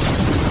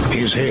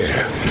 He's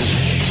here.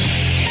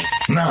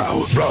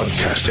 Now,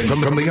 broadcasting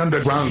from the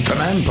underground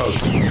command post,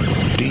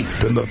 deep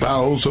in the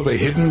bowels of a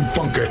hidden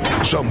bunker,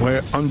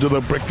 somewhere under the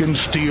brick and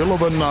steel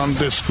of a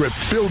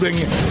nondescript building,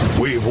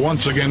 we've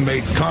once again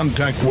made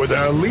contact with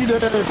our leader,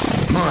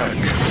 Mark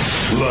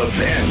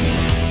Levin.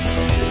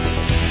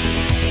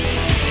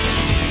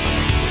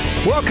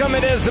 Welcome.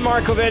 It is the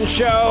Mark Levin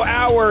Show,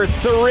 Hour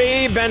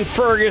 3. Ben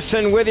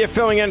Ferguson with you,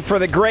 filling in for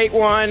the great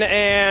one.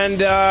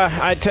 And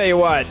I tell you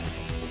what,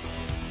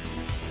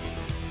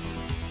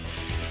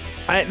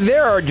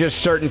 there are just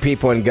certain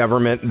people in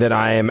government that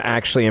I am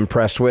actually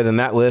impressed with, and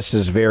that list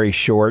is very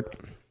short.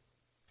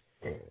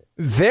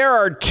 There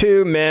are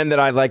 2 men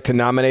that I'd like to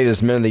nominate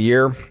as Men of the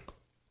Year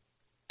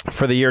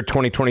for the year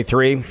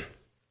 2023.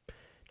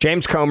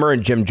 James Comer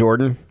and Jim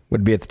Jordan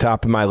would be at the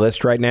top of my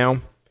list right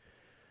now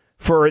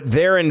for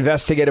their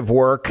investigative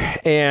work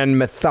and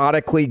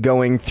methodically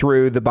going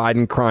through the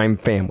Biden crime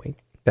family.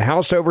 The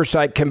House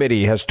Oversight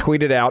Committee has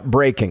tweeted out,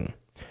 breaking: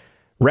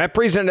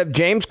 Representative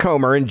James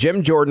Comer and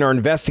Jim Jordan are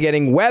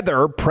investigating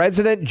whether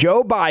President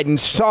Joe Biden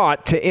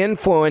sought to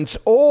influence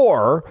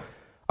or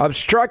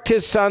obstruct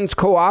his son's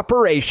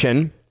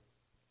cooperation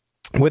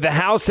with the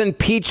House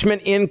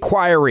impeachment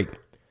inquiry.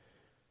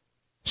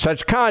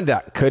 Such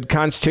conduct could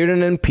constitute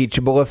an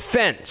impeachable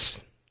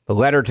offense. The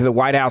letter to the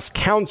White House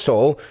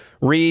counsel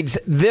reads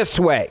this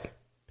way.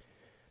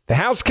 The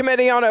House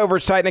Committee on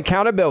Oversight and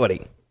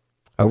Accountability,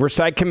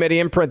 Oversight Committee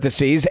in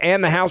parentheses,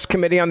 and the House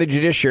Committee on the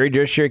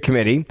Judiciary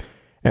Committee,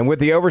 and with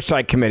the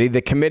Oversight Committee,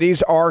 the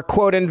committees are,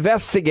 quote,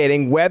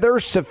 investigating whether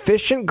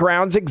sufficient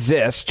grounds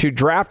exist to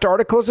draft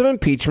articles of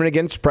impeachment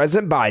against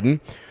President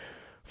Biden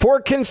for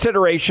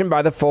consideration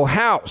by the full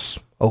House,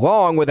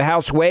 along with the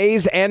House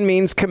Ways and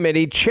Means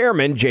Committee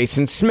Chairman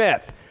Jason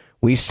Smith.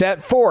 We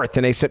set forth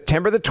in a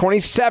September the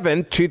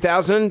 27th,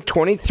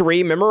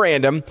 2023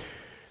 memorandum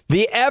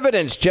the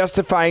evidence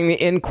justifying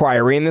the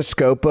inquiry and the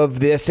scope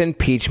of this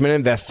impeachment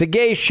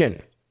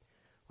investigation.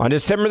 On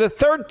December the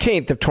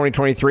 13th of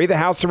 2023, the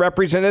House of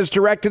Representatives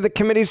directed the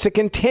committees to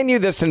continue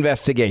this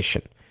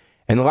investigation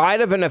in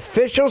light of an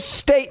official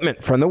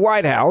statement from the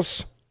White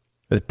House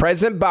that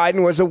President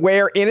Biden was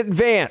aware in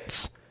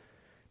advance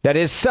that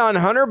his son,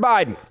 Hunter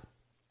Biden,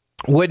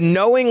 would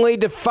knowingly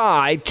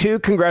defy 2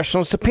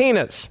 congressional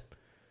subpoenas.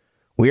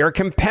 We are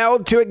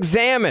compelled to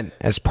examine,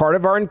 as part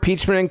of our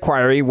impeachment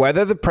inquiry,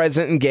 whether the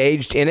president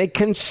engaged in a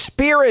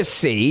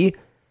conspiracy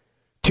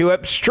to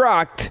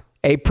obstruct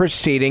a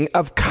proceeding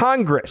of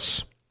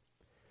Congress.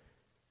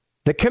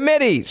 The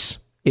committees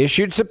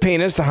issued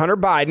subpoenas to Hunter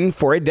Biden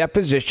for a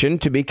deposition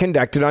to be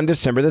conducted on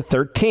December the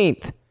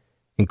 13th.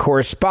 In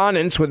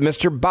correspondence with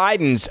Mr.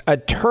 Biden's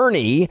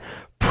attorney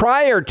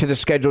prior to the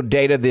scheduled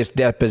date of these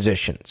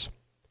depositions,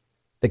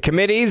 the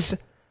committees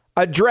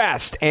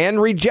addressed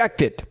and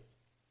rejected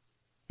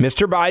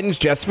Mr. Biden's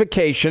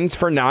justifications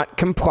for not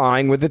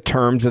complying with the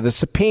terms of the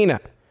subpoena,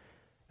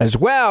 as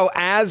well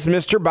as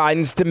Mr.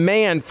 Biden's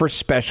demand for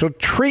special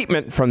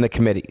treatment from the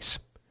committees.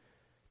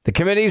 The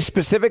committees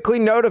specifically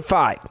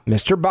notified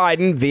Mr.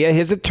 Biden via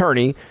his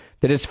attorney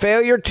that his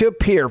failure to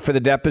appear for the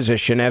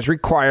deposition as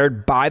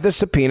required by the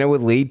subpoena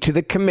would lead to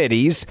the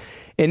committees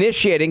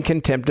initiating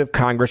contempt of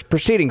Congress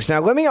proceedings.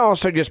 Now, let me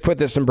also just put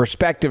this in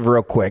perspective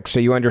real quick so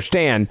you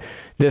understand.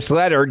 This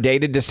letter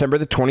dated December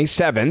the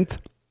 27th,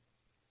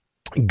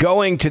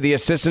 going to the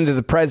Assistant to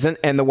the President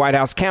and the White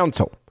House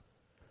counsel.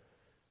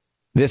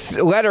 This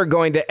letter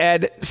going to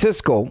Ed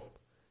Siskel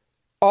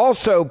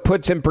also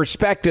puts in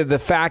perspective the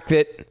fact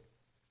that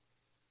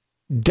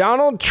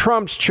Donald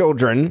Trump's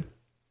children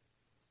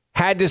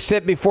had to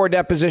sit before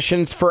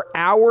depositions for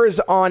hours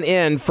on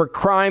end for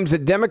crimes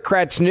that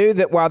Democrats knew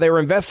that while they were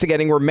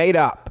investigating were made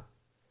up,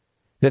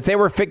 that they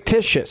were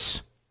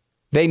fictitious.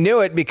 They knew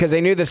it because they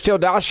knew the Steele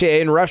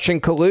dossier and Russian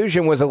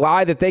collusion was a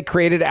lie that they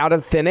created out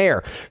of thin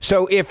air.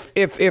 So if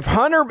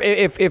Hunter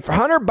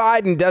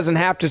Biden doesn't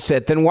have to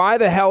sit, then why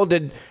the hell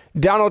did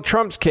Donald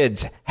Trump's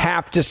kids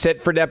have to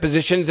sit for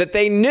depositions that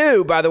they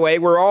knew, by the way,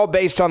 were all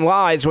based on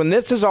lies when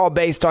this is all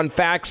based on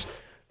facts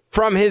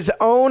from his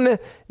own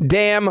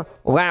damn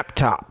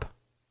laptop?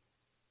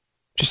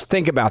 Just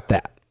think about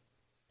that.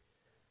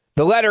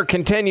 The letter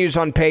continues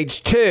on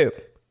page 2.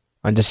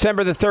 On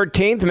December the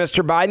 13th,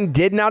 Mr. Biden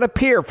did not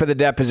appear for the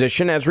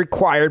deposition as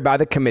required by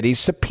the committee's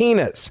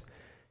subpoenas.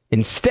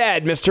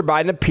 Instead, Mr.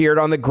 Biden appeared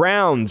on the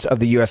grounds of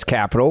the U.S.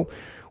 Capitol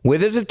with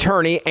his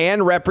attorney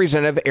and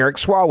Representative Eric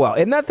Swalwell.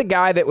 Isn't that the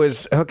guy that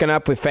was hooking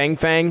up with Fang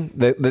Fang,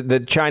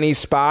 the Chinese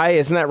spy?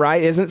 Isn't that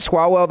right? Isn't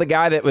Swalwell the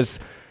guy that was,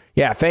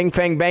 Fang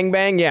Fang Bang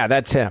Bang? Yeah,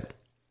 that's him.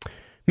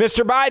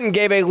 Mr. Biden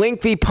gave a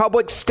lengthy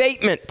public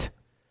statement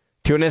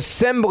to an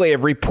assembly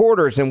of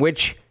reporters in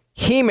which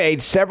he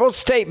made several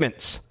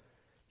statements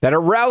that are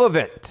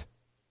relevant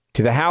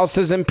to the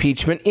House's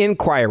impeachment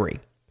inquiry,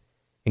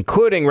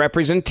 including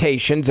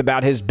representations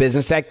about his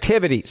business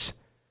activities,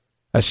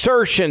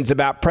 assertions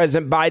about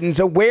President Biden's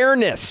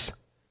awareness,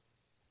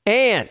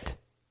 and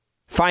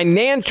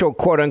financial,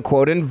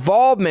 quote-unquote,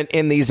 involvement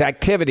in these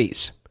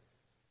activities,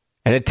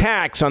 and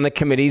attacks on the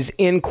committee's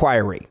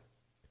inquiry.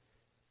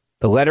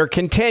 The letter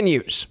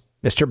continues.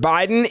 Mr.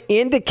 Biden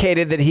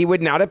indicated that he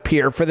would not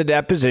appear for the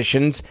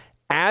depositions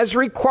as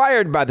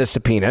required by the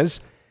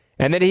subpoenas,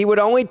 and that he would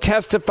only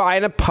testify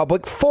in a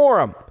public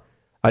forum,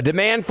 a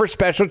demand for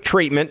special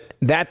treatment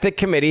that the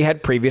committee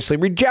had previously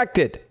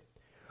rejected.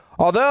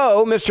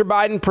 Although Mr.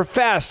 Biden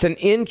professed an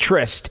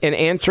interest in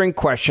answering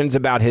questions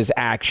about his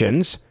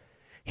actions,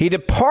 he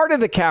departed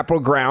the Capitol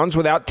grounds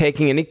without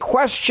taking any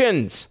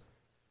questions.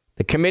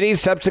 The committee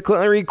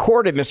subsequently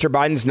recorded Mr.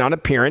 Biden's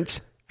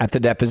non-appearance at the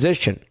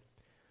deposition.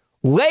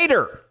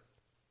 Later,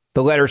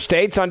 the letter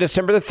states, on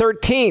December the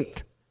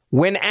 13th,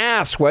 when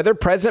asked whether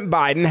President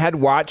Biden had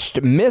watched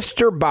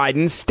Mr.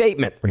 Biden's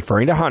statement,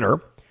 referring to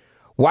Hunter,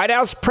 White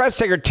House Press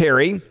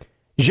Secretary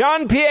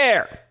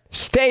Jean-Pierre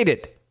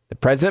stated that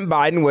President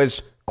Biden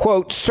was,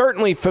 quote,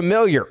 certainly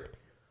familiar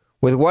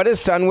with what his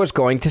son was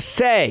going to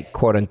say,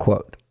 quote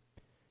unquote.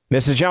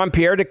 Mrs.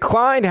 Jean-Pierre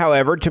declined,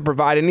 however, to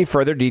provide any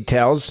further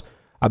details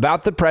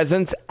about the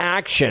president's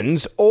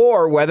actions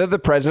or whether the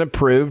president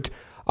approved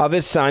of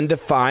his son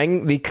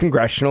defying the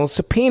congressional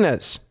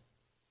subpoenas.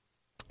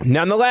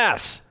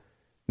 Nonetheless,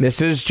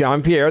 Mrs.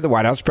 Jean-Pierre, the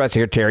White House press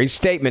secretary's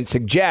statement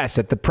suggests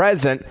that the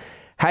president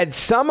had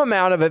some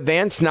amount of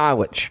advance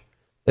knowledge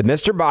that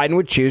Mr. Biden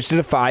would choose to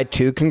defy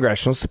 2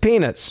 congressional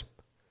subpoenas.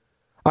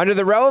 Under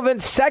the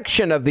relevant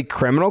section of the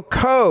criminal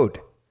code,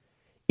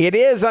 it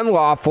is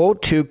unlawful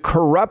to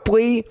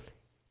corruptly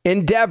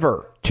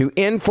endeavor to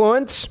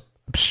influence,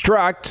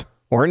 obstruct,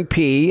 or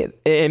impede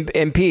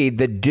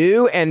the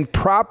due and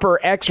proper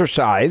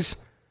exercise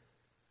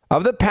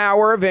of the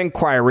power of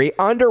inquiry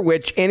under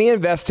which any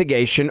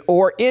investigation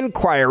or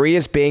inquiry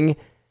is being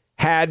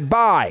had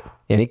by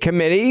any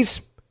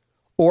committees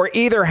or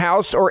either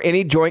House or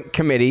any joint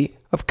committee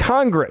of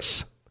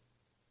Congress.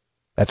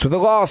 That's what the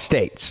law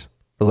states.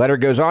 The letter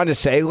goes on to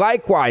say,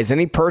 likewise,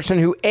 any person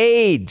who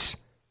aids,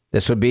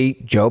 this would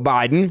be Joe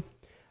Biden,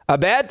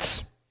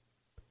 abets,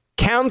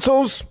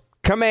 counsels,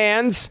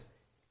 commands,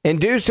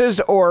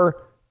 induces,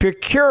 or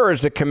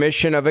procures the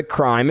commission of a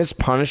crime is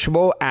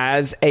punishable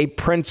as a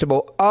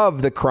principle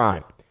of the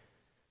crime.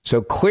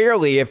 So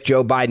clearly, if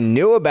Joe Biden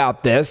knew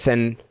about this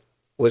and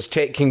was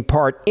taking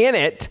part in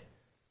it,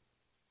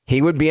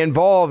 he would be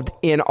involved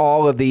in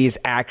all of these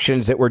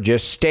actions that were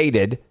just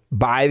stated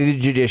by the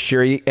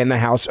judiciary and the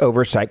House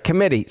oversight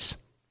committees.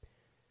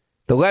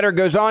 The letter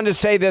goes on to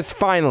say this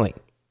finally.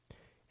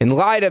 In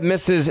light of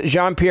Mrs.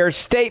 Jean-Pierre's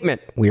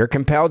statement, we are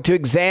compelled to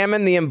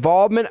examine the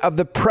involvement of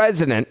the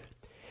president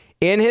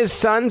in his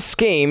son's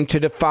scheme to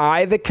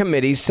defy the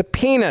committee's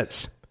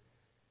subpoenas.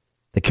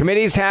 The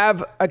committees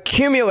have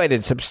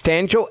accumulated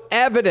substantial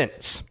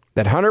evidence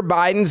that Hunter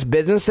Biden's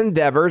business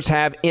endeavors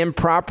have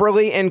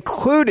improperly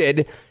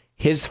included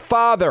his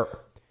father,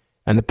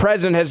 and the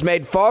president has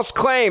made false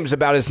claims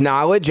about his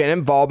knowledge and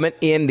involvement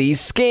in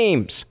these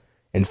schemes.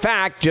 In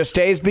fact, just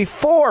days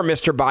before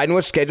Mr. Biden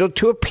was scheduled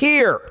to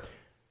appear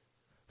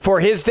for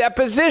his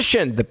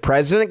deposition, the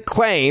president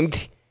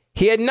claimed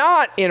he had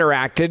not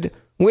interacted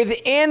with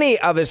any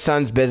of his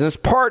son's business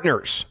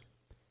partners.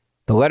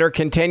 The letter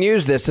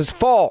continues, this is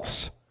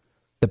false.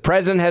 The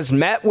president has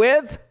met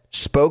with,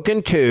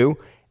 spoken to,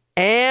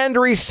 and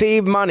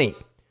received money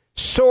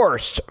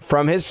sourced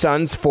from his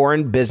son's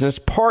foreign business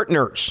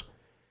partners.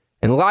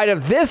 In light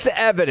of this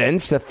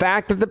evidence, the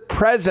fact that the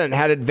president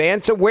had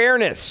advance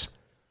awareness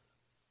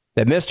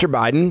that Mr.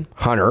 Biden,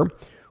 Hunter,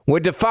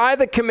 would defy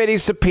the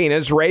committee's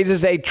subpoenas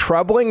raises a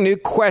troubling new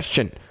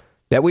question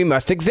that we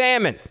must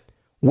examine.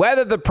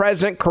 Whether the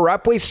president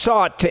corruptly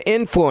sought to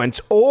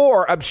influence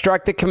or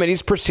obstruct the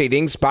committee's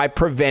proceedings by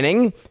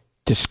preventing,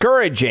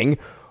 discouraging,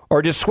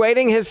 or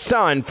dissuading his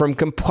son from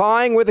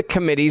complying with the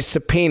committee's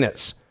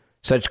subpoenas.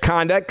 Such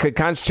conduct could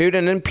constitute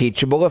an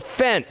impeachable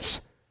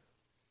offense.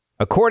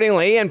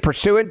 Accordingly, and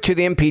pursuant to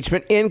the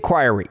impeachment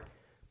inquiry,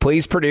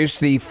 please produce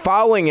the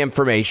following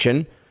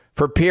information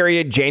for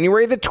period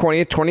January the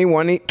 20th,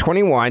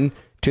 2021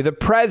 to the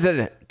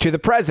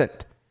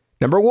present.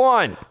 Number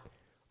 1,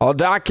 all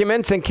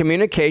documents and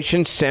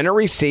communications sent or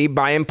received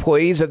by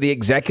employees of the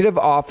Executive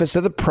Office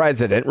of the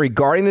President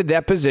regarding the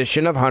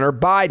deposition of Hunter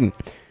Biden,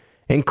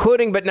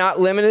 including but not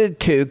limited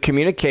to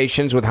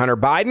communications with Hunter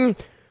Biden,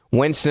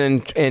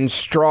 Winston and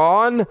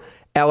Strawn,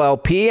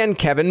 LLP, and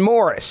Kevin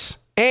Morris.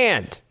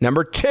 And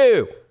number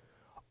 2,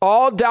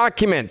 all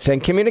documents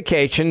and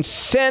communications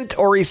sent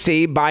or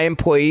received by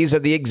employees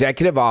of the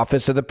Executive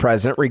Office of the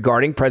President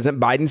regarding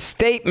President Biden's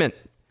statement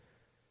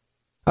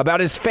about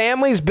his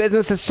family's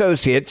business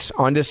associates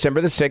on December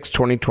the 6th,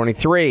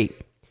 2023.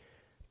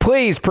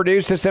 Please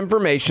produce this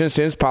information as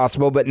soon as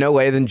possible, but no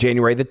later than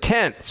January the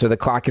 10th. So the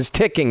clock is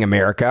ticking,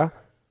 America.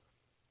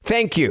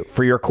 Thank you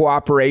for your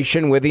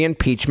cooperation with the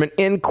impeachment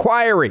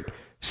inquiry.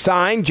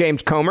 Signed,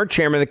 James Comer,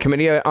 Chairman of the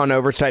Committee on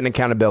Oversight and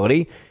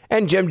Accountability,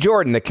 and Jim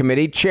Jordan, the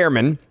Committee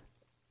Chairman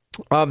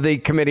of the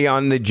Committee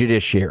on the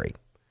Judiciary.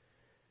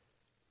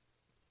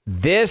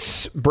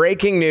 This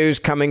breaking news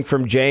coming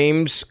from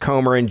James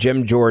Comer and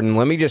Jim Jordan,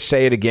 let me just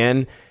say it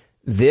again.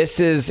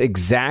 This is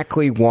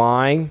exactly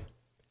why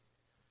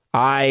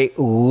I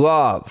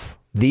love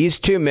these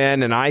two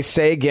men, and I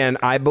say again,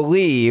 I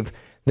believe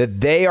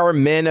that they are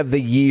men of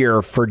the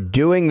year for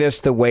doing this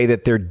the way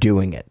that they're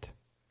doing it.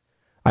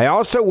 I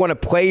also want to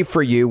play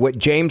for you what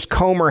James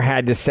Comer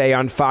had to say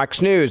on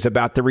Fox News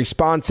about the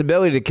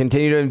responsibility to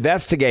continue to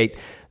investigate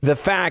the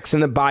facts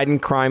in the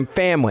Biden crime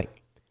family.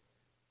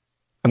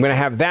 I'm going to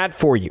have that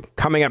for you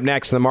coming up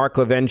next on the Mark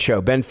Levin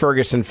Show. Ben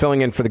Ferguson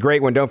filling in for the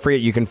great one. Don't forget,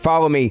 you can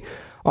follow me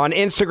on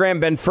Instagram,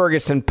 Ben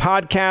Ferguson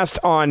Podcast,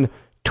 on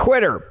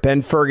Twitter,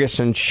 Ben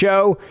Ferguson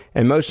Show.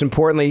 And most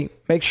importantly,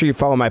 make sure you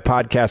follow my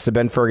podcast, the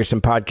Ben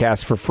Ferguson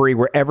Podcast, for free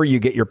wherever you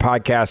get your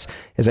podcasts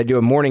as I do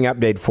a morning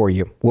update for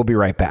you. We'll be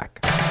right back.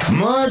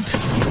 Mark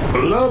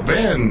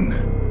Levin.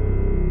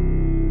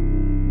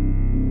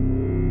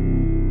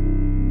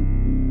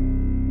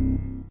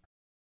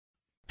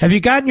 Have you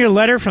gotten your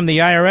letter from the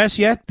IRS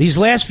yet? These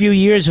last few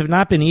years have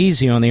not been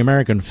easy on the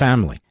American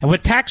family. And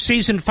with tax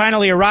season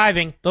finally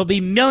arriving, there'll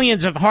be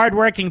millions of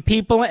hardworking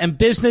people and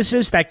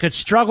businesses that could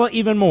struggle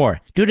even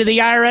more due to the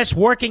IRS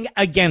working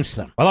against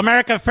them. Well,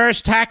 America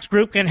First Tax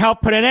Group can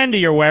help put an end to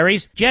your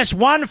worries. Just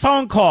one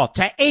phone call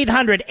to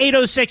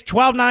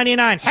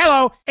 800-806-1299.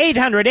 Hello,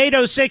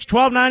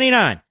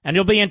 800-806-1299. And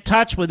you'll be in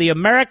touch with the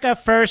America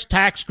First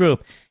Tax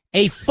Group,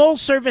 a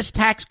full-service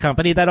tax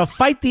company that'll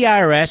fight the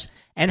IRS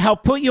and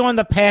help put you on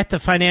the path to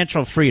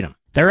financial freedom.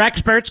 Their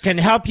experts can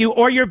help you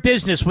or your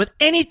business with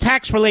any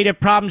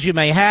tax-related problems you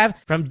may have,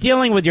 from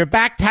dealing with your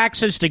back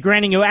taxes to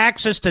granting you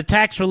access to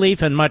tax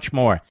relief and much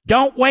more.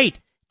 Don't wait.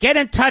 Get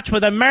in touch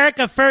with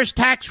America First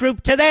Tax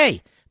Group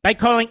today by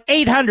calling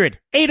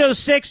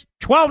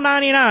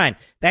 800-806-1299.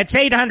 That's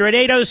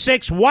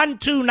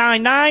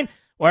 800-806-1299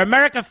 or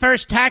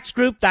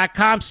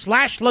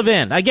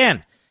AmericaFirstTaxGroup.com/Levin.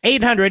 Again,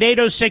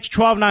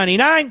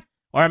 800-806-1299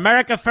 or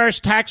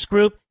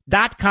AmericaFirstTaxGroup.com/LEVIN.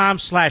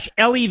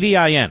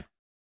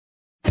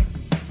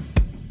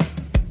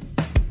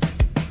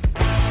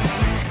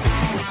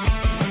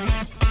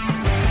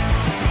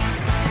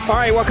 All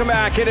right, welcome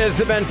back. It is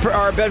Ben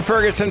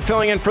Ferguson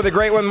filling in for the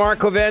great one,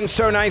 Mark Levin.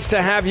 So nice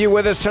to have you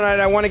with us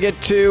tonight. I want to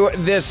get to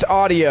this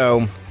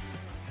audio.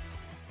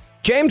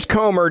 James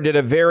Comer did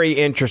a very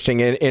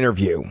interesting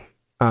interview,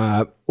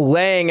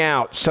 laying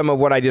out some of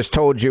what I just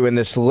told you in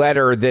this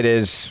letter that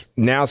is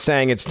now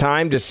saying it's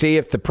time to see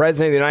if the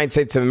President of the United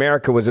States of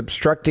America was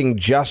obstructing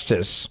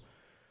justice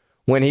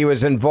when he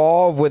was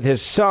involved with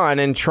his son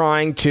and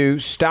trying to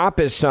stop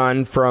his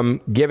son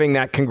from giving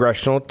that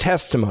congressional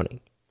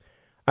testimony.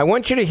 I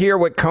want you to hear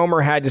what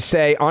Comer had to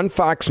say on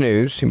Fox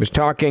News. He was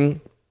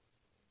talking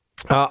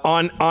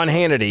on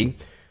Hannity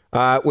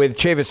with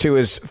Chavis, who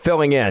is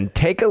filling in.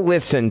 Take a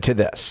listen to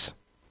this.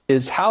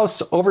 Is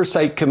House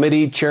Oversight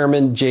Committee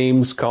Chairman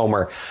James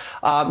Comer.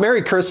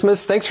 Merry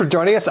Christmas. Thanks for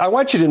joining us. I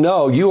want you to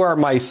know you are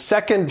my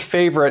second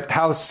favorite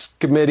House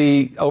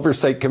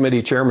Oversight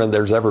Committee Chairman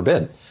there's ever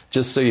been.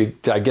 Just so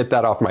I get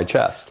that off my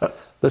chest.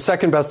 The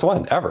second best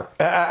one ever.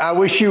 I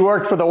wish you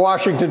worked for the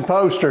Washington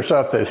Post or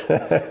something.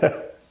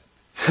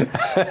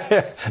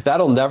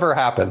 That'll never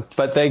happen,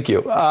 but thank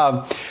you.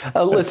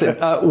 Listen,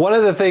 one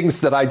of the things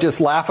that I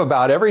just laugh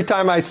about every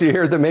time I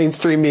hear the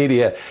mainstream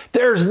media,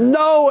 there's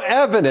no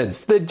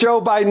evidence that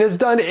Joe Biden has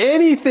done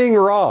anything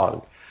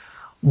wrong.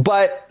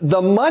 But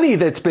the money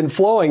that's been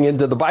flowing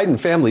into the Biden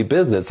family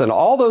business and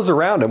all those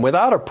around him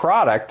without a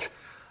product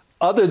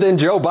other than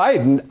Joe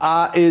Biden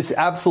is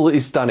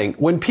absolutely stunning.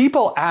 When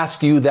people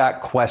ask you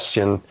that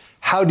question,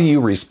 how do you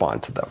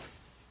respond to them?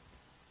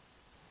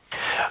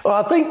 Well,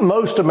 I think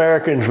most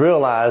Americans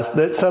realize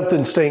that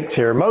something stinks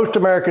here. Most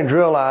Americans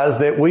realize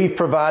that we've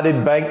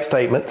provided bank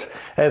statements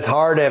as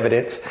hard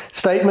evidence,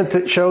 statements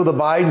that show the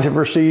Bidens have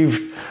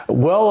received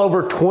well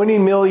over $20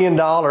 million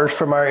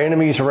from our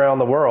enemies around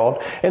the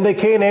world, and they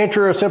can't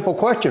answer a simple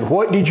question.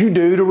 What did you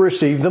do to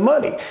receive the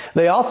money?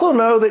 They also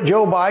know that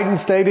Joe Biden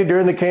stated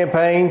during the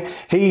campaign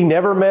he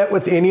never met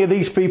with any of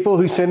these people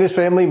who sent his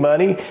family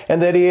money,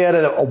 and that he had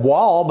a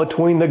wall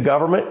between the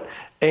government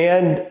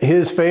and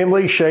his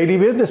family's shady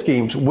business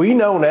schemes. We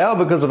know now,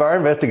 because of our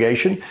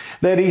investigation,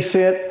 that he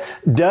sent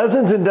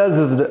dozens and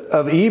dozens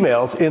of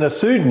emails in a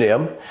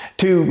pseudonym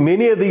to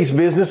many of these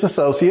business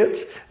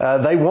associates.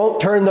 They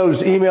won't turn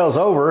those emails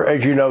over,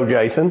 as you know,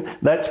 Jason.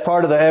 That's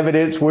part of the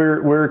evidence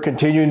we're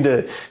continuing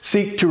to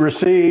seek to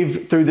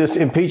receive through this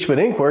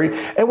impeachment inquiry.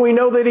 And we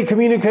know that he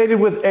communicated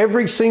with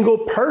every single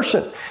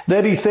person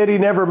that he said he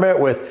never met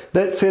with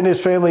that sent his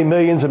family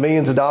millions and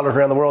millions of dollars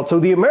around the world. So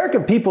the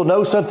American people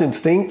know something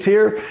stinks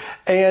here.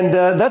 And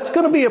that's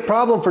going to be a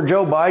problem for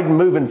Joe Biden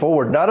moving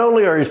forward. Not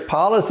only are his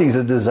policies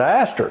a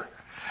disaster,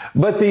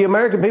 but the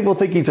American people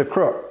think he's a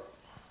crook.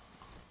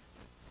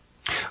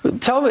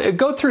 Tell me,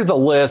 go through the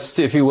list,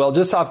 if you will,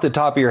 just off the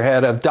top of your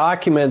head, of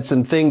documents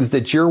and things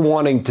that you're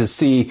wanting to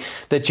see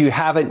that you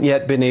haven't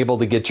yet been able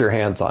to get your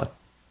hands on.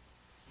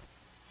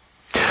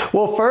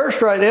 Well,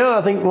 first, right now,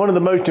 I think one of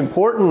the most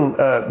important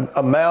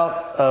amount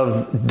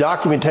of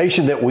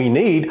documentation that we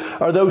need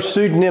are those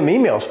pseudonym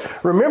emails.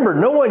 Remember,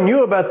 no one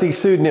knew about these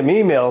pseudonym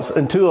emails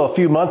until a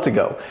few months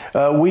ago.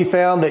 We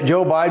found that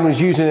Joe Biden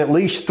was using at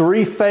least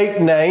 3 fake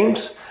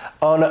names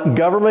on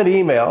government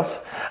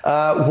emails.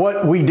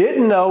 What we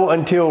didn't know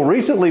until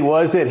recently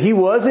was that he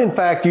was in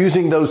fact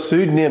using those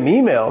pseudonym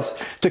emails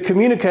to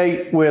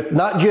communicate with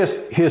not just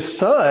his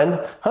son,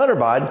 Hunter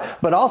Biden,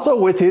 but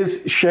also with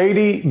his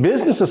shady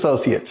business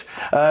associates.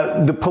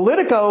 The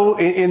Politico,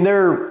 in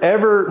their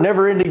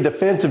never-ending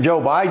defense of Joe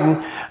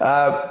Biden,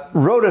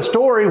 wrote a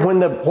story when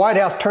the White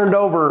House turned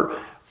over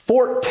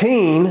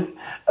 14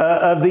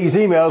 of these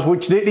emails,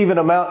 which didn't even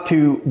amount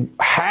to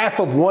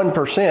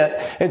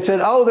 0.5%, and said,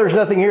 oh, there's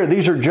nothing here.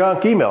 These are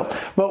junk emails.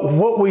 But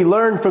what we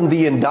learned from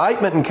the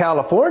indictment in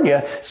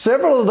California,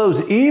 several of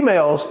those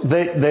emails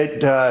that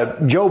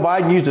Joe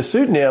Biden used a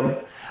pseudonym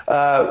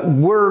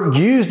were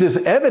used as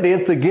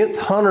evidence against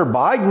Hunter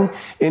Biden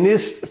in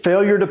his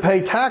failure to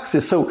pay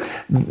taxes. So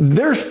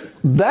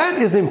that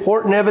is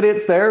important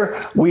evidence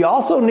there. We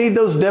also need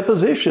those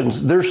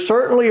depositions. There's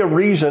certainly a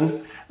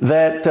reason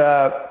that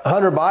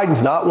Hunter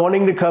Biden's not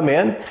wanting to come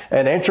in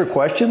and answer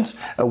questions.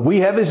 We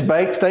have his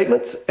bank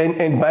statements,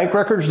 and bank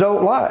records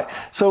don't lie.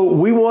 So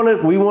we want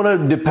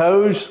to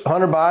depose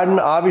Hunter Biden.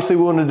 Obviously,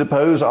 we want to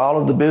depose all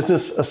of the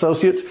business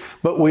associates,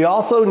 but we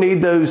also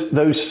need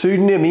those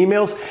pseudonym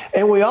emails,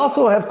 and we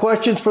also have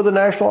questions for the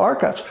National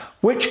Archives.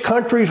 Which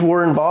countries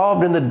were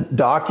involved in the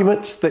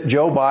documents that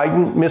Joe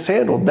Biden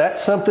mishandled?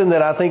 That's something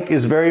that I think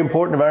is very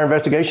important of our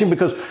investigation,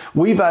 because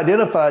we've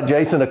identified,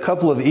 Jason, a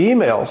couple of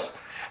emails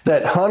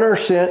that Hunter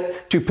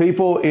sent to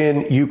people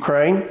in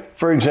Ukraine,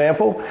 for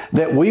example,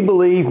 that we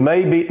believe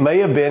may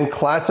have been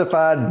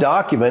classified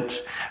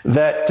documents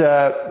that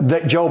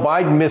Joe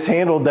Biden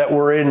mishandled, that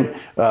were in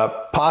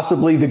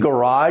possibly the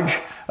garage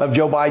of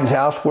Joe Biden's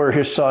house where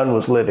his son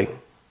was living.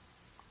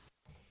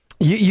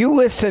 You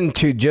listen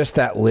to just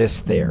that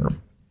list there,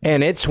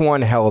 and it's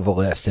one hell of a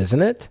list,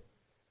 isn't it?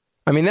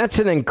 I mean, that's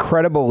an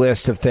incredible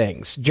list of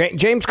things.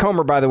 James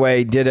Comer, by the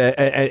way, did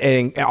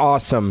an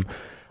awesome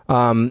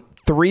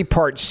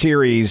 3-part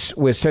series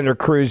with Senator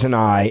Cruz and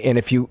I, and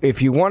if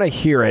you want to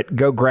hear it,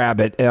 go grab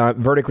it.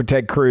 Verdict with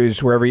Ted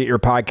Cruz, wherever you get your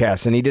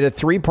podcast. And he did a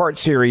 3-part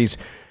series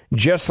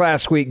just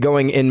last week,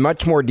 going in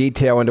much more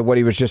detail into what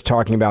he was just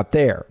talking about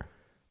there.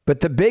 But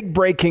the big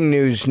breaking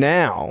news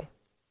now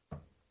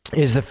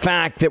is the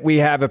fact that we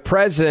have a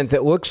president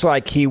that looks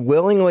like he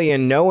willingly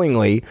and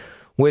knowingly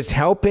was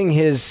helping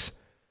his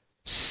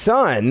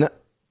son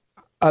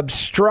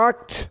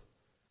obstruct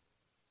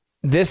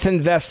this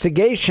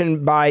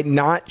investigation by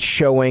not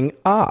showing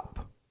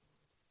up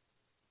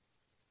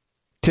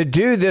to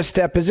do this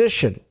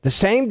deposition. The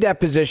same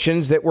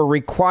depositions that were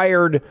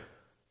required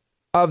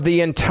of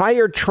the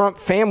entire Trump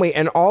family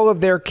and all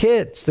of their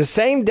kids. The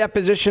same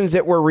depositions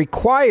that were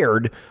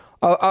required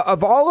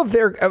of all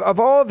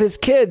of his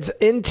kids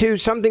into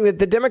something that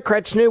the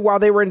Democrats knew while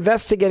they were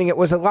investigating it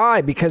was a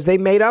lie, because they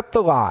made up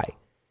the lie.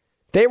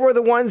 They were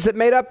the ones that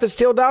made up the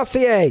Steele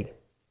dossier.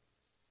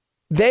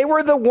 They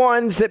were the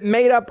ones that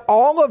made up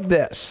all of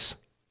this.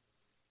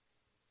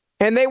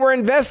 And they were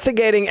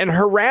investigating and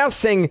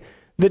harassing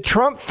the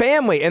Trump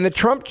family and the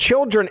Trump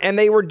children. And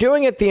they were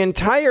doing it the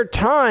entire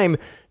time,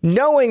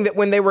 knowing that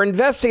when they were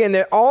investigating,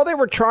 that all they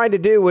were trying to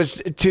do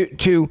was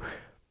to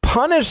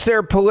punish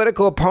their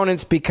political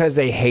opponents because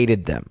they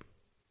hated them.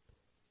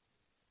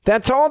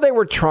 That's all they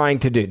were trying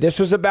to do. This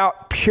was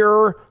about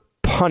pure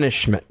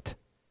punishment.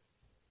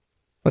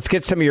 Let's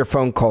get some of your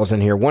phone calls in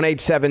here.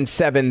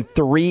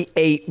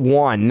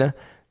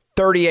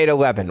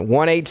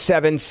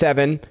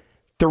 1-877-381-3811.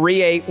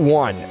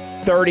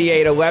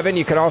 1-877-381-3811.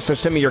 You can also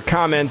send me your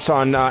comments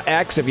on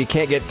X if you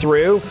can't get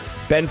through.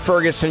 Ben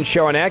Ferguson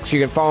Show on X.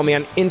 You can follow me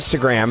on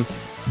Instagram.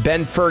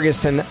 Ben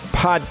Ferguson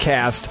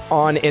Podcast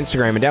on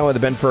Instagram. And download the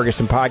Ben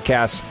Ferguson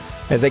Podcast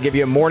as I give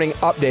you a morning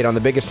update on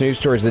the biggest news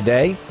stories of the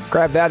day.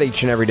 Grab that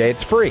each and every day.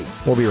 It's free.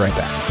 We'll be right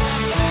back.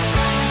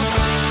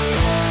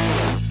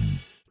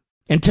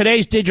 In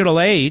today's digital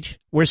age,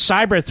 where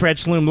cyber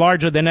threats loom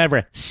larger than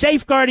ever,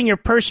 safeguarding your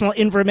personal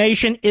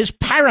information is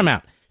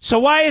paramount. So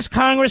why is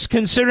Congress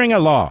considering a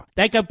law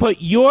that could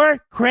put your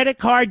credit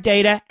card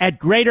data at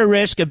greater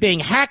risk of being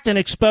hacked and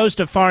exposed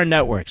to foreign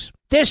networks?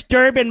 This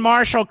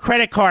Durbin-Marshall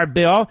credit card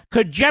bill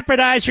could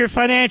jeopardize your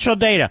financial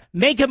data,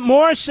 make it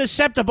more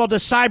susceptible to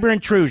cyber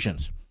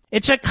intrusions.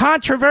 It's a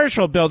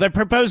controversial bill that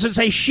proposes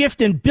a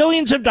shift in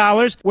billions of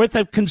dollars worth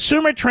of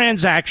consumer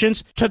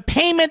transactions to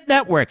payment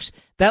networks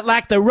that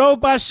lack the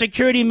robust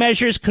security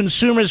measures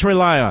consumers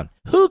rely on.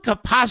 Who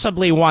could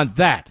possibly want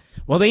that?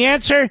 Well, the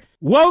answer?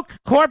 Woke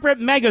corporate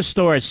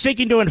megastores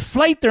seeking to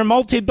inflate their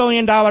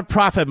multi-billion-dollar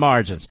profit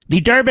margins.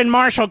 The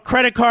Durbin-Marshall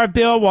credit card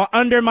bill will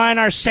undermine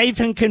our safe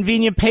and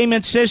convenient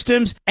payment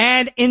systems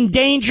and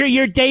endanger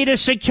your data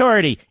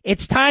security.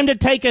 It's time to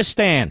take a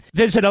stand.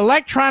 Visit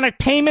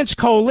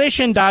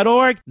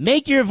electronicpaymentscoalition.org.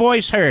 Make your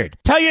voice heard.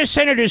 Tell your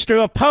senators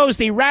to oppose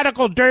the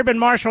radical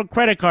Durbin-Marshall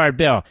credit card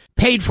bill,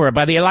 paid for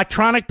by the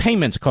Electronic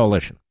Payments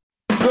Coalition.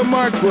 The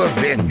Mark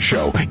Levin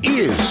Show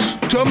is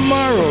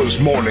tomorrow's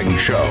morning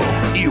show.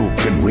 You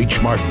can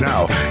reach Mark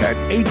now at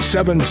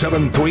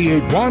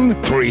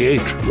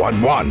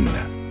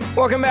 877-381-3811.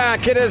 Welcome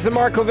back. It is the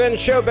Mark Levin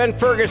Show. Ben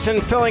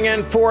Ferguson filling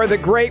in for the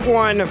great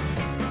one.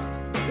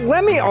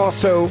 Let me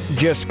also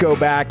just go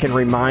back and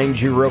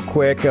remind you real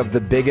quick of the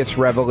biggest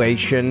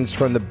revelations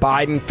from the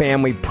Biden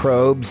family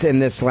probes in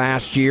this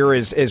last year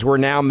as we're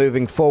now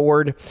moving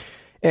forward.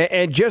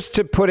 And just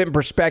to put in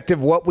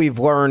perspective what we've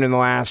learned in the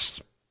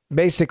last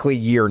basically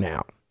year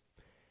now.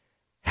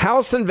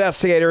 House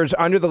investigators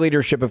under the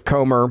leadership of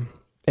Comer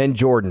and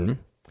Jordan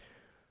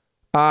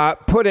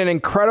put in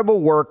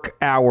incredible work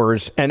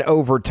hours and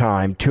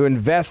overtime to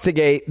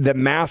investigate the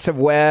massive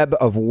web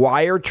of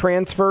wire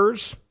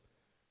transfers.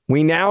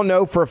 We now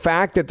know for a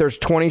fact that there's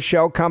 20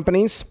 shell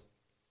companies.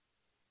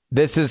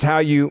 This is how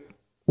you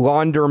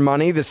launder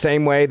money, the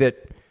same way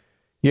that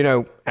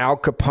Al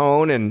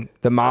Capone and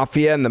the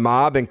mafia and the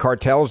mob and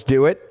cartels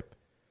do it.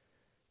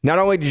 Not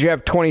only did you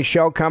have 20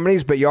 shell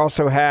companies, but you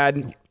also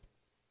had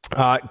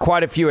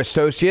quite a few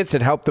associates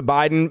that helped the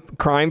Biden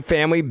crime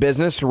family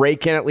business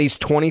rake in at least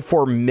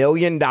 $24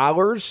 million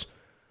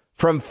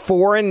from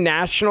foreign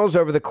nationals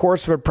over the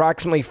course of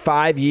approximately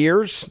 5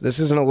 years. This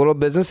isn't a little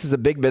business. It's a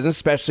big business,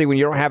 especially when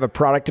you don't have a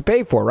product to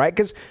pay for, right?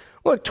 Because,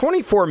 look,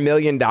 $24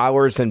 million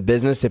in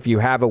business, if you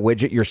have a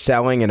widget you're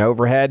selling and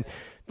overhead,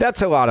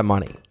 that's a lot of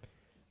money.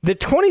 The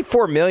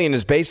 $24 million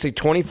is basically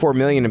 $24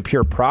 million in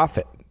pure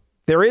profit.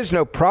 There is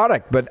no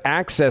product but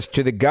access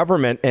to the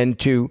government and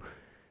to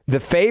the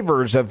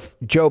favors of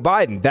Joe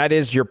Biden. That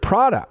is your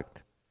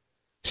product.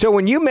 So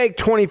when you make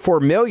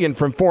 $24 million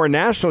from foreign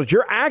nationals,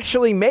 you're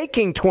actually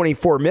making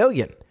 $24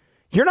 million.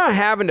 You're not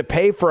having to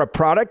pay for a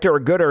product or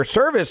a good or a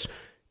service.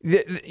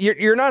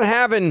 You're not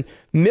having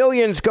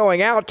millions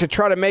going out to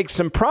try to make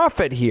some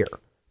profit here.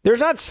 There's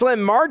not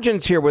slim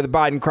margins here with the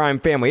Biden crime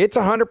family. It's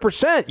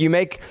 100%. You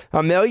make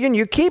 $1 million,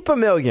 you keep $1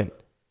 million.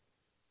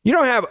 You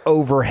don't have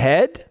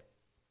overhead.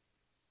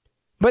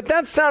 But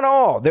that's not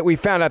all that we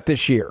found out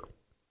this year.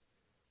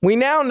 We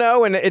now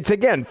know, and it's,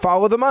 again,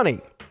 follow the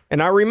money.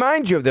 And I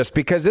remind you of this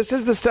because this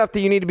is the stuff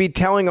that you need to be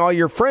telling all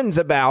your friends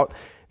about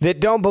that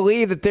don't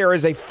believe that there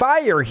is a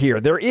fire here.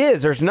 There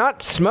is. There's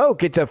not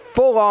smoke. It's a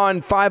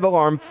full-on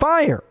 5-alarm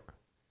fire.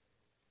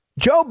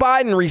 Joe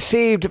Biden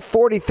received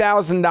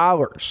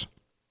 $40,000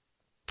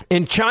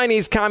 in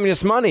Chinese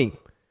communist money,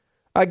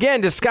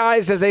 again,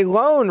 disguised as a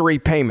loan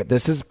repayment.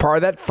 This is part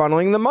of that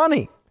funneling the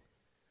money.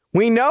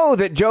 We know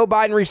that Joe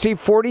Biden received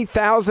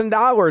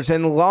 $40,000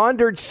 in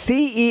laundered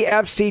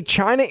CEFC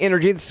China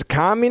Energy, this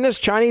communist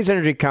Chinese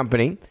energy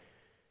company,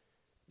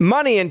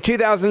 money in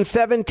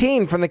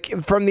 2017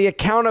 from the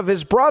account of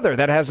his brother.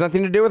 That has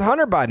nothing to do with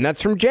Hunter Biden.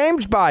 That's from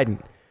James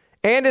Biden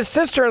and his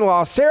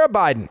sister-in-law, Sarah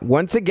Biden,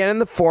 once again in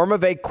the form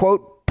of a,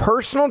 quote,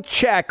 personal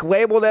check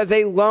labeled as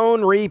a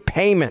loan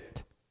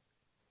repayment.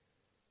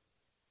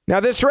 Now,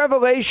 this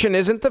revelation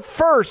isn't the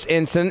first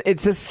incident.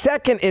 It's the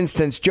second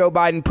instance Joe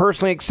Biden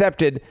personally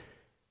accepted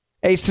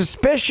a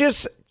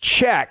suspicious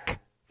check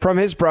from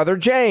his brother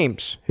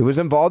James, who was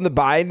involved in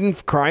the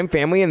Biden crime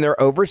family and their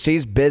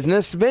overseas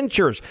business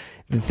ventures.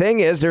 The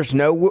thing is, there's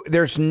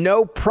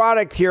no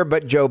product here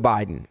but Joe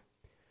Biden.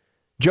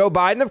 Joe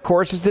Biden, of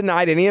course, has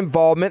denied any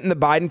involvement in the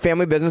Biden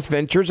family business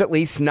ventures at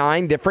least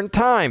 9 different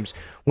times.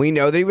 We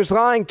know that he was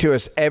lying to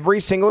us every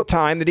single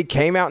time that he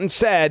came out and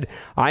said,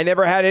 I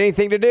never had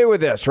anything to do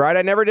with this, right?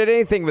 I never did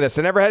anything with this.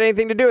 I never had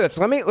anything to do with this.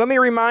 Let me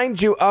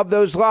remind you of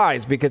those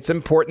lies because it's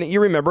important that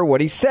you remember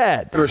what he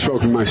said. I never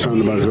spoke to my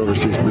son about his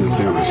overseas business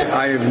dealings.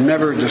 I have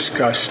never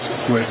discussed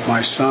with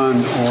my son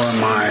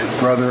or my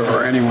brother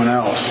or anyone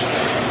else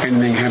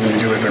anything having to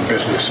do with their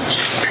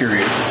businesses,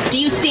 period.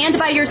 Do you stand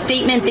by your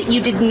statement that you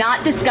did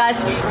not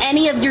discuss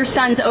any of your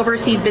son's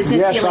overseas business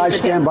dealings? Yes, I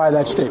stand by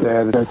that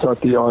statement. I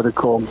thought the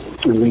article,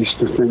 at least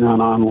the thing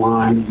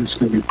online, it's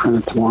going to be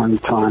printed tomorrow in the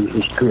Times,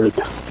 was good.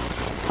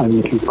 I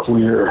think it's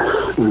clear.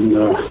 And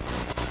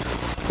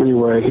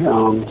anyway,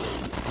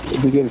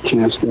 if you get a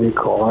chance, give me a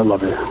call. I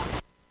love you.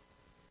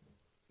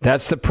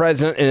 That's the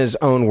president in his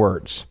own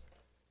words.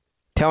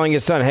 Telling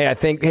his son,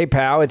 hey,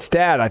 pal, it's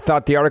dad. I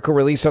thought the article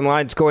released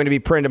online, it's going to be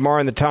printed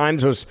tomorrow in the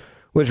Times, was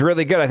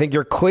really good. I think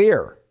you're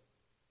clear.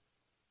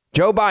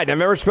 Joe Biden, I've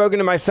never spoken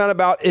to my son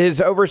about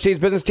his overseas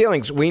business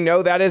dealings. We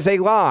know that is a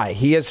lie.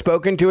 He has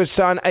spoken to his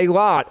son a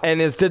lot and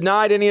has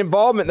denied any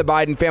involvement in the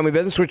Biden family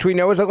business, which we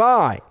know is a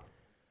lie.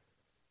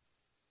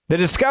 The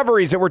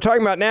discoveries that we're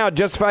talking about now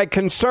justify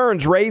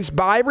concerns raised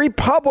by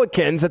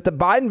Republicans that the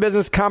Biden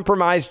business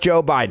compromised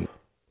Joe Biden.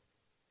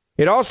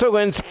 It also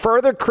lends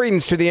further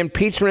credence to the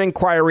impeachment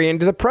inquiry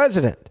into the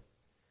president.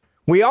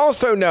 We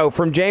also know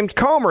from James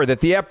Comer that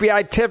the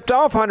FBI tipped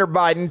off Hunter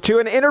Biden to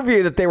an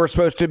interview that they were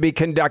supposed to be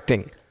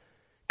conducting,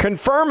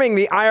 confirming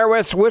the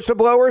IRS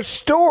whistleblower's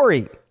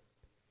story.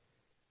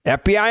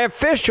 FBI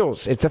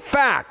officials, it's a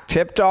fact,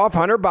 tipped off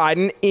Hunter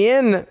Biden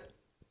in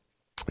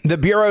the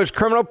Bureau's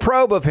criminal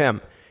probe of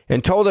him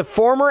and told a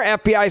former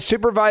FBI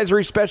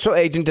supervisory special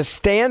agent to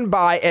stand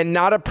by and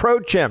not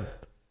approach him.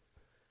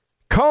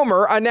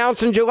 Comer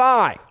announced in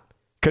July,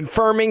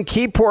 confirming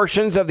key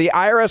portions of the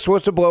IRS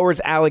whistleblower's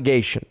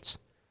allegations.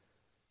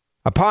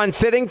 Upon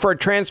sitting for a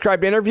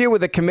transcribed interview with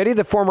the committee,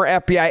 the former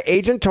FBI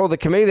agent told the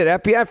committee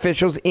that FBI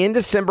officials in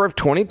December of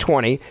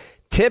 2020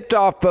 tipped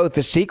off both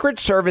the Secret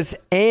Service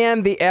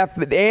and the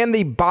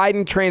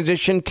Biden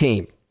transition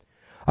team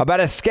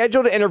about a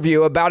scheduled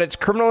interview about its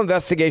criminal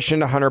investigation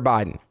into Hunter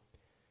Biden.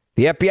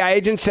 The FBI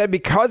agent said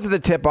because of the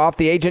tip-off,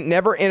 the agent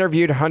never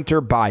interviewed Hunter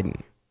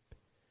Biden.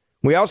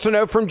 We also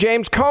know from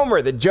James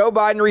Comer that Joe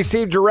Biden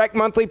received direct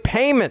monthly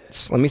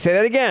payments. Let me say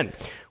that again.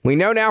 We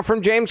know now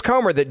from James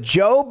Comer that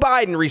Joe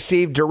Biden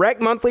received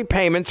direct monthly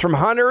payments from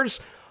Hunter's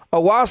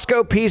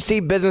Owasco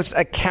PC business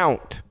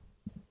account.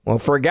 Well,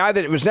 for a guy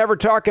that was never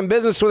talking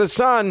business with his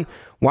son,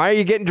 why are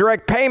you getting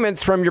direct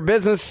payments from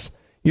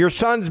your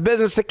son's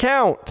business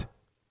account?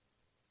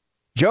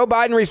 Joe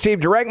Biden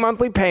received direct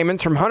monthly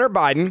payments from Hunter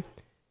Biden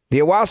The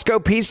Owasco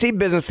PC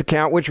business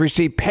account, which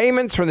received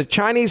payments from the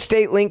Chinese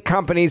state-linked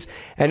companies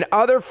and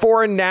other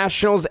foreign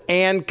nationals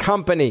and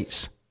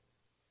companies.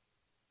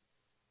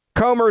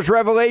 Comer's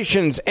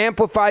revelations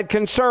amplified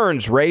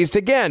concerns raised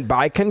again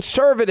by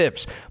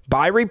conservatives,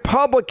 by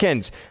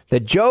Republicans,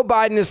 that Joe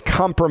Biden is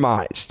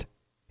compromised.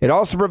 It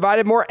also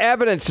provided more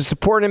evidence to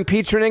support an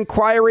impeachment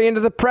inquiry into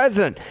the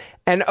president.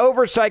 An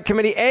oversight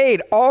committee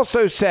aide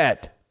also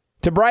said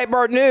to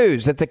Breitbart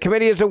News that the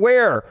committee is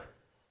aware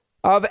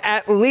of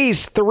at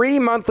least 3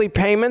 monthly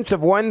payments of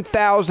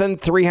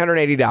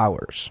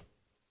 $1,380.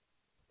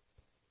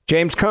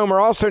 James Comer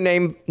also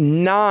named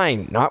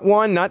 9, not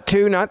 1, not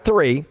 2, not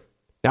 3,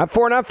 not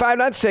 4, not 5,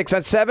 not 6,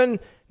 not 7,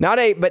 not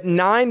 8, but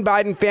 9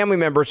 Biden family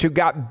members who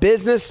got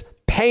business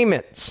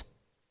payments.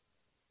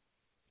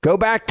 Go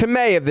back to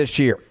May of this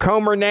year.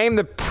 Comer named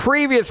the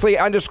previously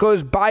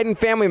undisclosed Biden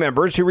family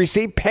members who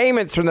received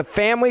payments from the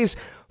family's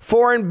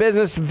foreign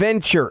business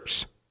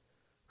ventures.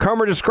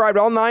 Comer described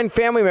all 9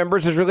 family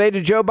members as related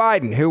to Joe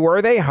Biden. Who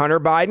were they? Hunter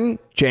Biden,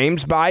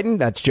 James Biden,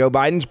 that's Joe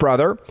Biden's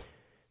brother,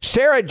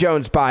 Sarah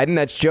Jones Biden,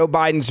 that's Joe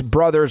Biden's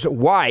brother's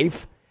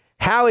wife,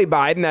 Hallie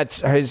Biden, that's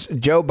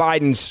Joe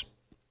Biden's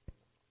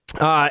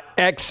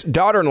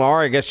ex-daughter-in-law,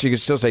 I guess you could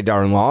still say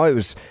daughter-in-law. It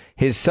was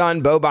his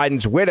son, Beau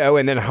Biden's widow,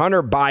 and then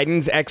Hunter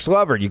Biden's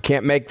ex-lover. You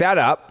can't make that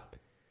up.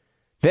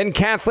 Then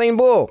Kathleen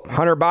Bull,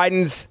 Hunter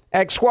Biden's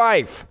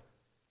ex-wife.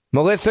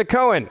 Melissa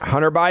Cohen,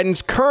 Hunter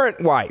Biden's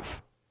current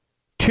wife.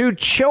 2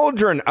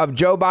 children of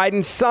Joe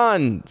Biden's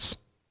sons,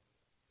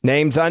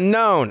 names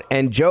unknown,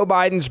 and Joe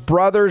Biden's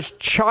brother's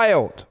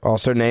child,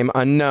 also name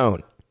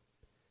unknown.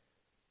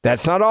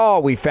 That's not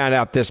all we found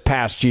out this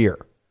past year.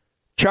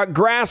 Chuck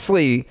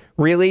Grassley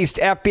released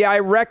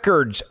FBI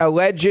records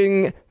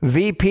alleging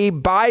VP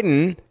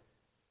Biden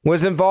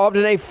was involved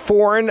in a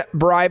foreign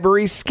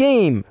bribery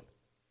scheme.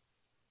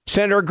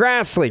 Senator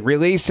Grassley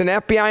released an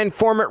FBI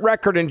informant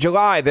record in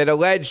July that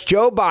alleged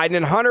Joe Biden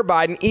and Hunter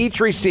Biden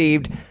each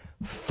received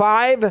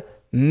 $5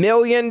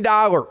 million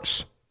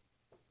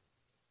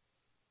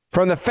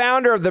from the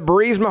founder of the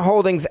Burisma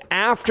Holdings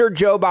after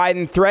Joe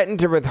Biden threatened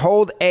to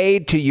withhold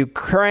aid to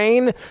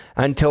Ukraine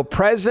until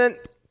President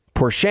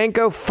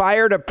Poroshenko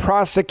fired a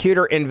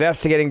prosecutor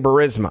investigating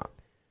Burisma.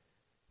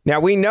 Now,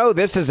 we know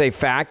this is a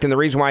fact, and the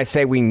reason why I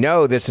say we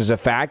know this is a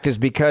fact is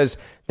because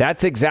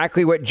that's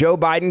exactly what Joe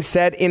Biden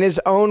said in his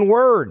own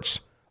words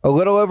a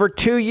little over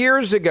 2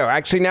 years ago.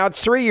 Actually, now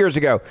it's 3 years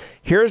ago.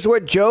 Here's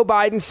what Joe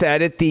Biden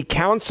said at the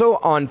Council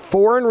on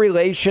Foreign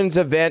Relations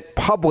event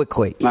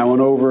publicly. I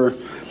went over,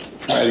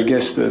 I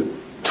guess, the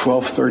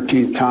 12th,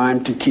 13th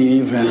time to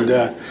Kyiv,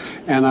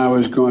 and I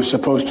was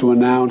supposed to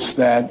announce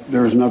that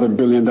there was another $1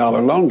 billion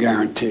loan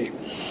guarantee.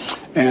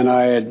 And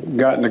I had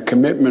gotten a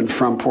commitment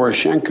from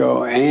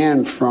Poroshenko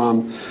and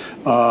from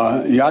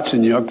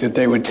Yatsenyuk that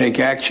they would take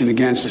action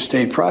against the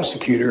state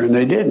prosecutor, and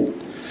they didn't.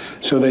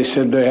 So they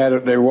said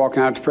they were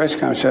walking out to press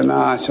conference.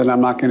 I said, no,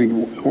 I'm not going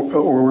to,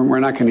 or we're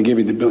not going to give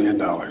you the $1 billion.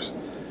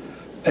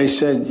 They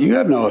said, you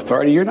have no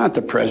authority. You're not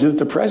the president.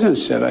 The president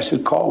said. I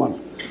said, call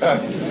him.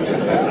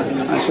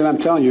 I said, I'm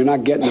telling you, you're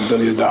not getting the $1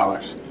 billion.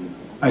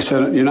 I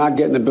said, you're not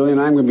getting the $1 billion.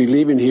 I'm going to be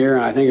leaving here.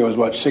 And I think it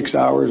was, 6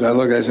 hours? I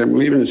said, I'm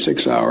leaving in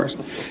 6 hours.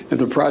 If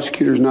the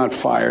prosecutor's not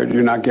fired,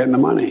 you're not getting the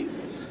money.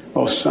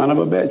 Oh, son of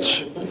a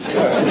bitch.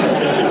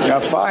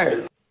 Got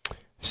fired.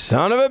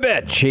 Son of a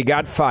bitch. He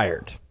got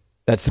fired.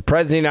 That's the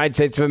President of the United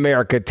States of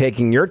America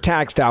taking your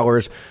tax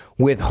dollars,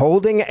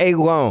 withholding a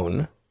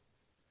loan,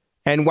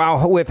 and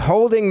while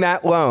withholding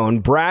that loan,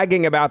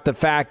 bragging about the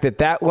fact that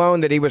that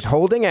loan that he was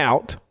holding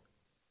out,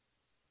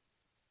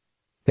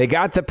 they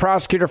got the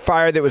prosecutor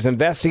fired that was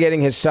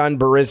investigating his son,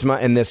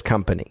 Burisma, and this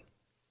company.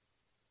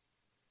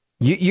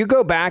 You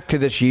go back to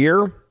this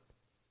year,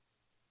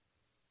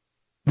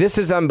 this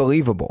is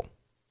unbelievable.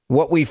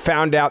 What we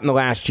found out in the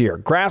last year.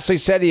 Grassley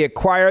said he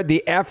acquired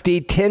the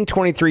FD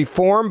 1023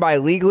 form by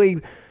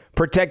legally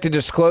protected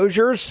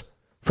disclosures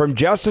from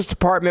Justice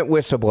Department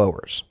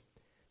whistleblowers.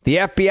 The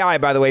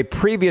FBI, by the way,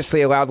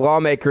 previously allowed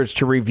lawmakers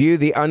to review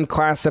the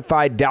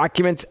unclassified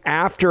documents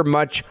after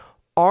much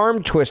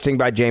arm twisting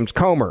by James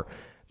Comer,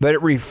 but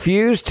it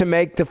refused to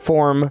make the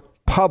form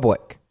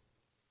public.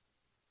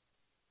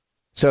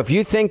 So if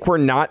you think we're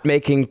not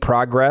making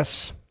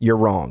progress, you're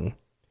wrong.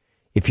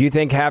 If you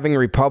think having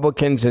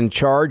Republicans in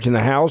charge in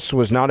the House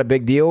was not a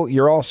big deal,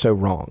 you're also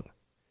wrong.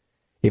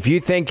 If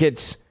you think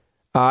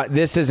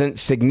this isn't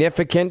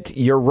significant,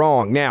 you're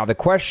wrong. Now, the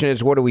question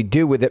is, what do we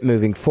do with it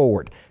moving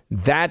forward?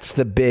 That's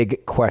the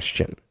big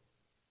question.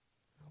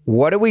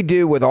 What do we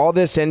do with all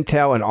this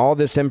intel and all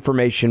this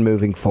information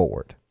moving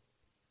forward?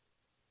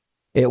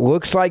 It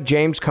looks like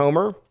James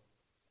Comer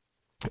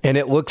and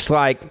it looks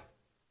like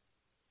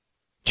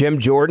Jim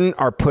Jordan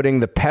are putting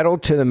the pedal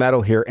to the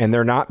metal here, and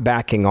they're not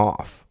backing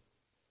off.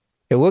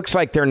 It looks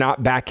like they're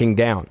not backing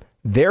down.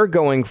 They're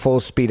going full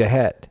speed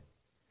ahead.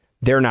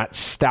 They're not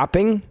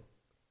stopping.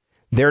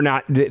 They're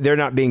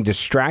not being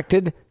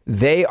distracted.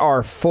 They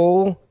are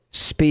full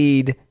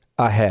speed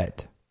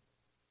ahead.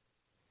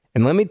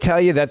 And let me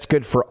tell you, that's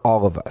good for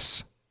all of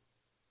us.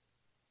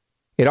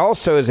 It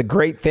also is a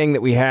great thing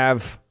that we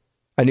have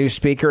a new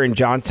speaker in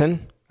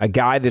Johnson, a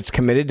guy that's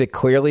committed to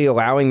clearly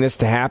allowing this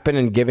to happen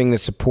and giving the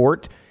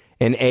support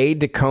and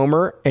aid to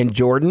Comer and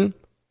Jordan.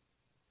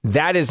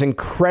 That is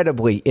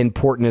incredibly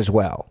important as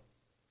well.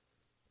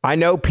 I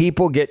know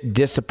people get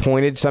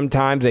disappointed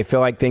sometimes. They feel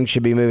like things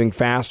should be moving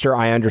faster.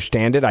 I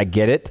understand it. I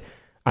get it.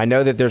 I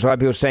know that there's a lot of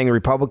people saying the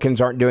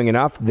Republicans aren't doing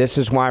enough. This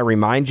is why I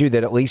remind you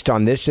that at least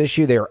on this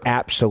issue, they are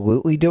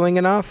absolutely doing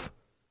enough.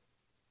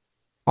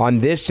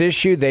 On this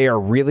issue, they are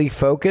really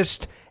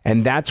focused,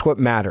 and that's what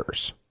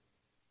matters.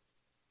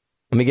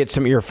 Let me get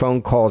some of your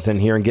phone calls in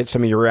here and get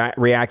some of your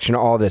reaction to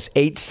all this.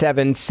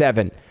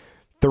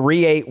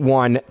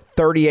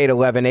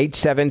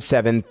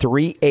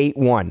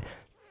 877-381-3811.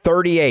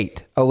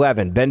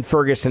 877-381-3811. Ben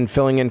Ferguson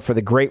filling in for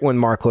the great one,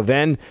 Mark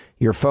Levin.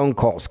 Your phone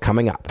calls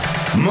coming up.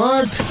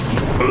 Mark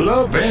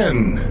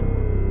Levin.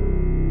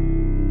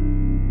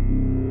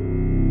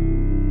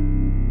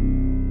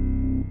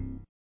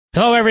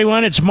 Hello,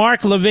 everyone. It's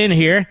Mark Levin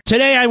here.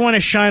 Today, I want to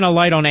shine a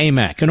light on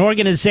AMAC, an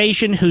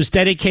organization who's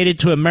dedicated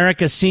to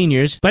America's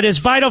seniors, but is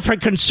vital for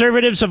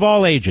conservatives of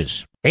all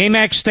ages.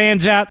 AMAC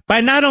stands out by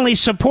not only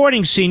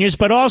supporting seniors,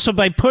 but also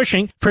by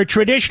pushing for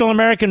traditional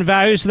American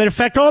values that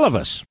affect all of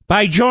us.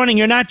 By joining,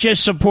 you're not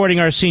just supporting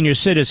our senior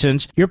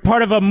citizens, you're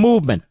part of a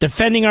movement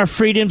defending our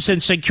freedoms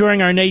and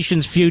securing our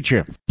nation's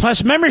future.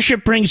 Plus,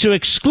 membership brings you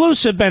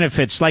exclusive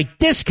benefits like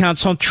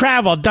discounts on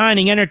travel,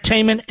 dining,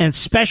 entertainment, and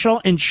special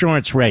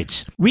insurance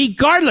rates,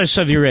 regardless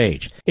of your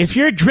age. If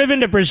you're driven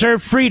to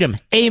preserve freedom,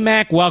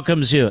 AMAC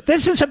welcomes you.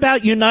 This is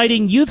about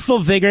uniting youthful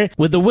vigor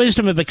with the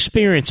wisdom of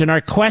experience in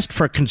our quest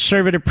for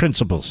conservative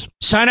principles.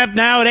 Sign up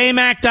now at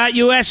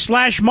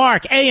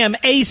amac.us/mark,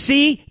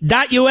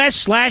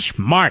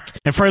 amac.us/mark.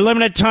 And for a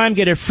limited time,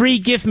 get a free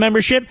gift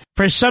membership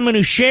for someone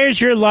who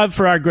shares your love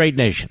for our great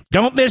nation.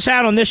 Don't miss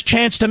out on this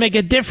chance to make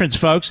a difference,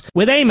 folks,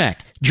 with AMAC.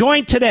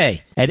 Join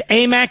today at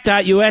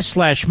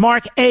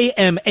amac.us/mark,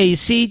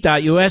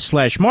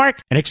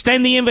 amac.us/mark, and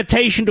extend the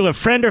invitation to a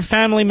friend or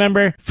family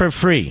member for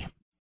free.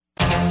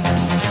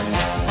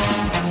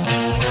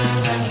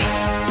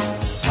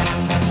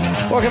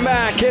 Welcome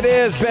back. It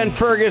is Ben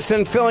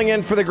Ferguson filling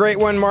in for the great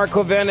one, Mark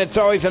Levin. It's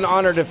always an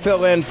honor to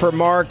fill in for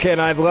Mark,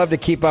 and I'd love to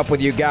keep up with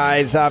you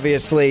guys,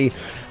 obviously.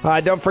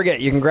 Don't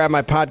forget, you can grab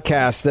my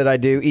podcast that I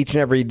do each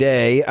and every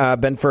day,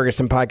 Ben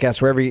Ferguson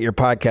Podcast, wherever you get your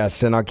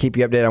podcasts, and I'll keep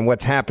you updated on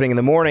what's happening in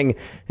the morning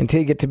until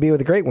you get to be with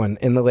the great one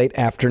in the late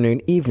afternoon,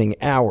 evening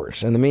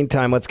hours. In the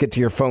meantime, let's get to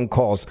your phone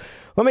calls.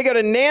 Let me go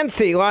to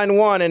Nancy, line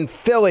 1 in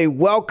Philly.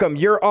 Welcome.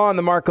 You're on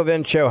the Mark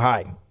Levin Show.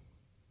 Hi.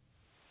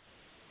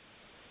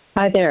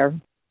 Hi there.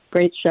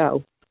 Great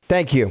show.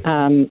 Thank you.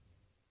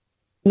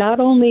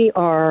 Not only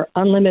are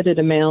unlimited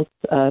amounts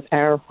of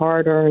our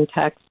hard-earned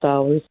tax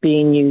dollars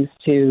being used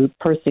to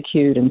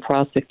persecute and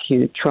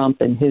prosecute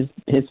Trump and his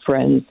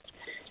friends,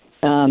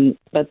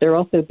 but they're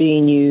also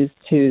being used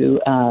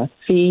to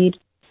feed,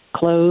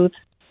 clothe,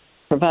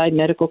 provide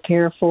medical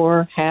care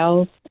for,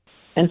 house,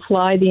 and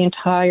fly the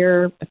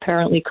entire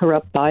apparently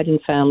corrupt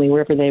Biden family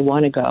wherever they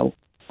want to go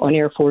on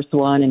Air Force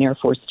One and Air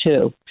Force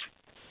Two.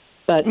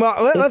 But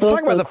let's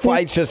talk about the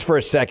flights just for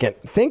a second.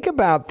 Think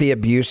about the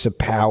abuse of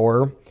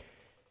power.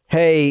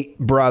 Hey,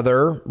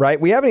 brother, right?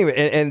 We haven't even,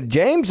 and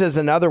James is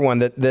another one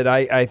that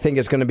I think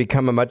is going to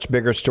become a much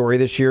bigger story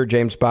this year,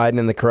 James Biden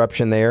and the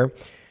corruption there.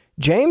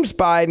 James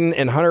Biden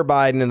and Hunter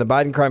Biden and the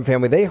Biden crime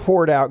family, they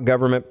hoard out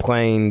government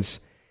planes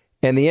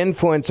and the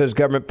influence those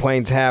government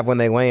planes have when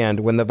they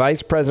land. When the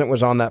vice president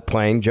was on that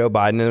plane, Joe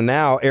Biden, and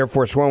now Air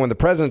Force One, when the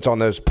president's on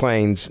those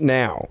planes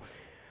now,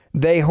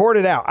 they hoard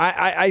it out.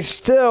 I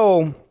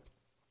still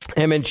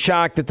am in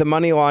shock that the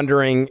money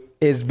laundering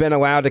has been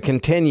allowed to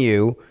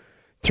continue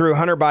through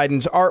Hunter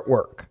Biden's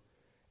artwork.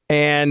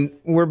 And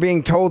we're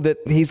being told that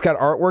he's got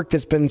artwork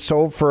that's been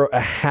sold for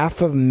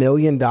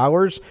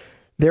 $500,000.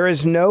 There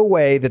is no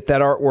way that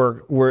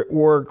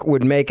artwork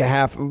would make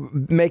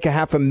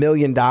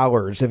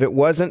 $500,000 if it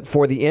wasn't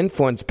for the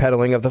influence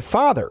peddling of the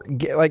father.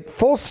 Like,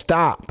 full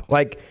stop.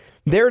 Like,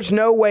 there's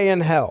no way in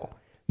hell.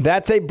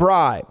 That's a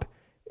bribe.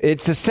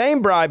 It's the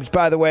same bribes,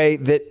 by the way,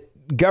 that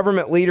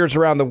government leaders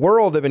around the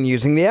world have been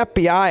using. The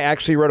FBI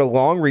actually wrote a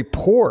long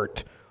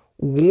report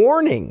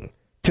warning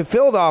to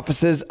field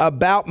offices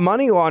about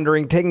money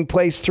laundering taking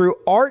place through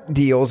art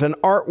deals and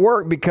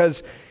artwork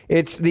because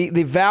it's the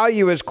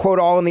value is, quote,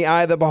 all in the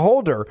eye of the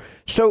beholder.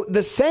 So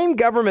the same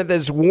government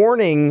that's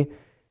warning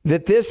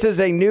that this is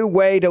a new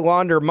way to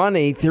launder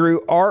money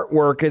through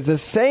artwork is the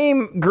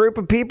same group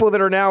of people that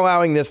are now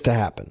allowing this to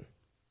happen.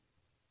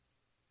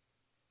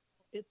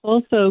 It's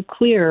also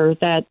clear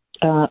that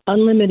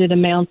unlimited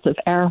amounts of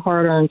our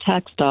hard-earned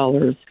tax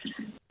dollars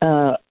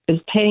is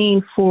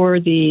paying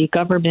for the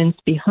government's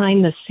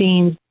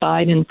behind-the-scenes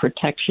Biden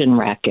protection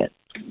racket.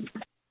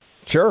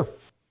 Sure.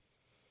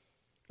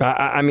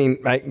 I mean,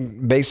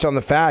 based on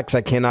the facts, I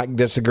cannot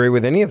disagree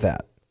with any of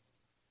that.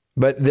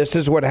 But this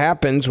is what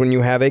happens when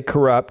you have a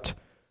corrupt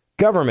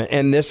government.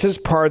 And this is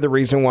part of the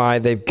reason why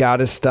they've got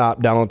to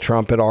stop Donald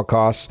Trump at all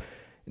costs.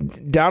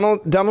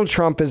 Donald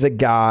Trump is a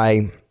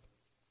guy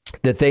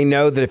that they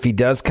know that if he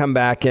does come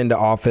back into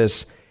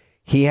office,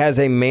 He has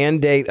a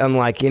mandate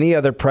unlike any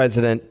other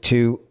president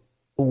to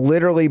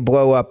literally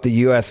blow up the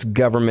U.S.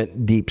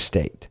 government deep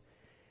state.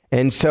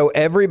 And so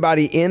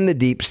everybody in the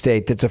deep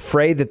state that's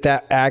afraid that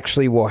that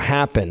actually will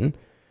happen,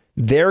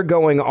 they're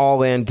going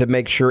all in to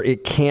make sure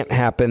it can't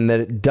happen, that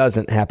it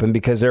doesn't happen,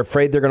 because they're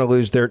afraid they're going to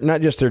lose their,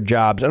 not just their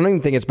jobs. I don't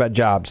even think it's about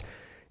jobs.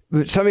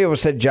 Some people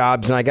said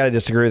jobs, and I got to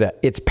disagree with that.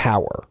 It's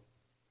power.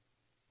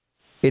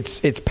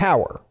 It's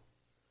power.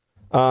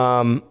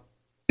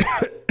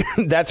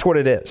 That's what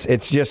it is.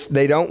 It's just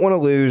they don't want to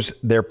lose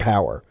their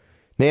power.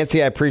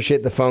 Nancy, I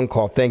appreciate the phone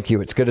call. Thank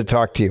you. It's good to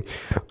talk to you.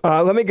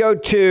 Let me go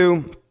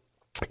to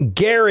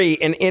Gary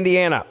in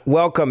Indiana.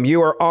 Welcome.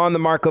 You are on the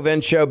Mark Levin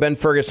Show. Ben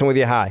Ferguson with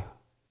you. Hi.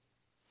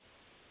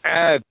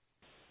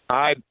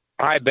 Hi,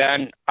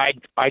 Ben. I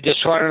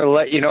just wanted to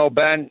let you know,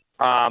 Ben,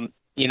 I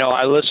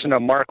listen to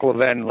Mark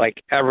Levin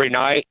like every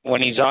night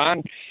when he's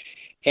on,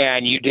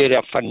 and you did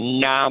a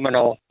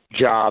phenomenal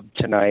job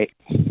tonight.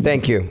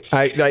 Thank you.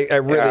 I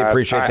really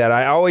appreciate that.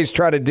 I always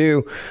try to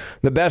do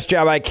the best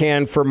job I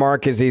can for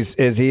Mark as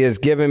he has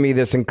given me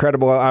this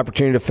incredible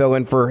opportunity to fill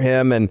in for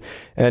him, and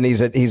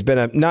he's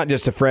been not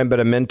just a friend but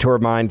a mentor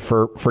of mine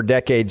for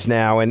decades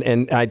now,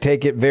 and I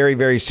take it very,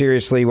 very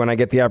seriously when I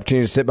get the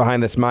opportunity to sit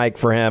behind this mic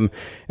for him,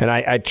 and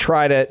I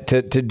try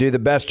to do the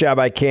best job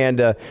I can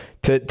to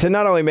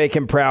not only make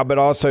him proud but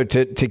also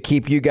to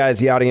keep you guys,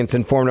 the audience,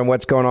 informed on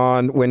what's going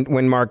on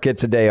when Mark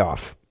gets a day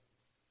off.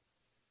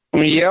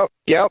 Yep.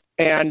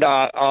 And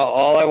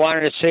all I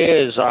wanted to say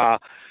is, there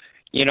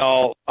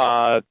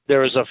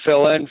was a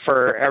fill-in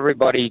for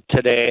everybody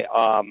today,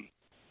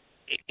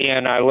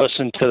 and I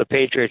listened to the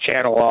Patriot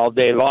Channel all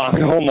day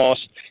long,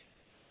 almost.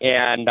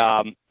 And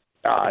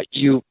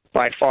you,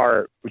 by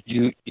far,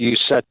 you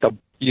set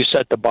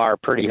the bar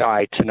pretty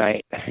high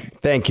tonight.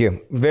 Thank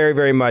you very,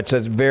 very much.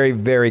 That's very,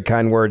 very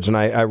kind words, and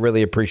I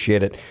really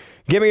appreciate it.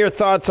 Give me your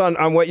thoughts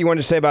on what you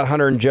wanted to say about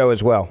Hunter and Joe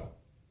as well.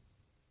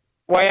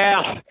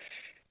 Well,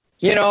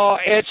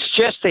 it's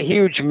just a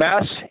huge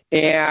mess,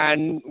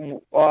 and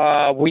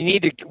we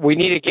need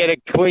to get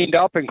it cleaned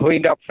up and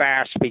cleaned up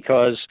fast,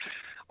 because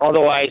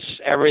otherwise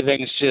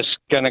everything's just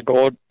going to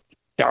go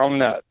down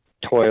the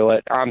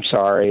toilet. I'm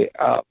sorry.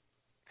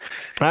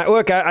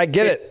 Look, I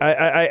get it.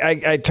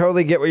 I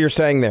totally get what you're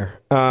saying there,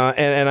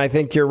 and I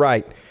think you're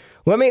right.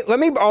 Let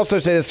me also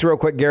say this real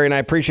quick, Gary, and I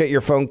appreciate your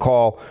phone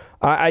call.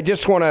 I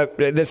just want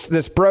to.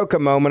 This broke a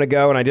moment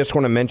ago, and I just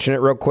want to mention it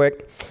real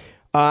quick.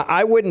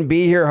 I wouldn't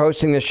be here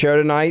hosting this show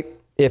tonight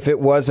if it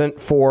wasn't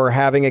for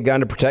having a gun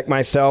to protect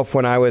myself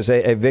when I was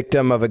a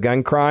victim of a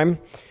gun crime.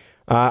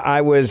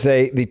 I was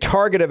the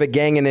target of a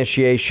gang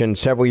initiation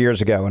several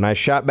years ago, and I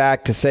shot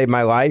back to save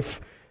my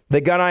life.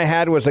 The gun I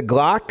had was a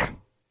Glock.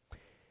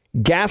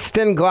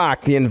 Gaston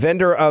Glock, the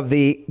inventor of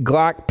the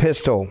Glock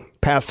pistol,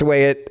 passed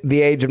away at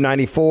the age of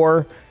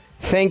 94.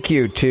 Thank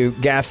you to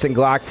Gaston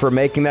Glock for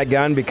making that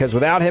gun, because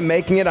without him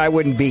making it, I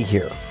wouldn't be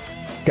here.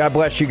 God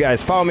bless you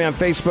guys. Follow me on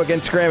Facebook,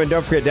 Instagram, and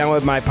don't forget to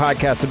download my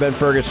podcast, The Ben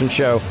Ferguson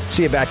Show.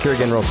 See you back here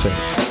again real soon.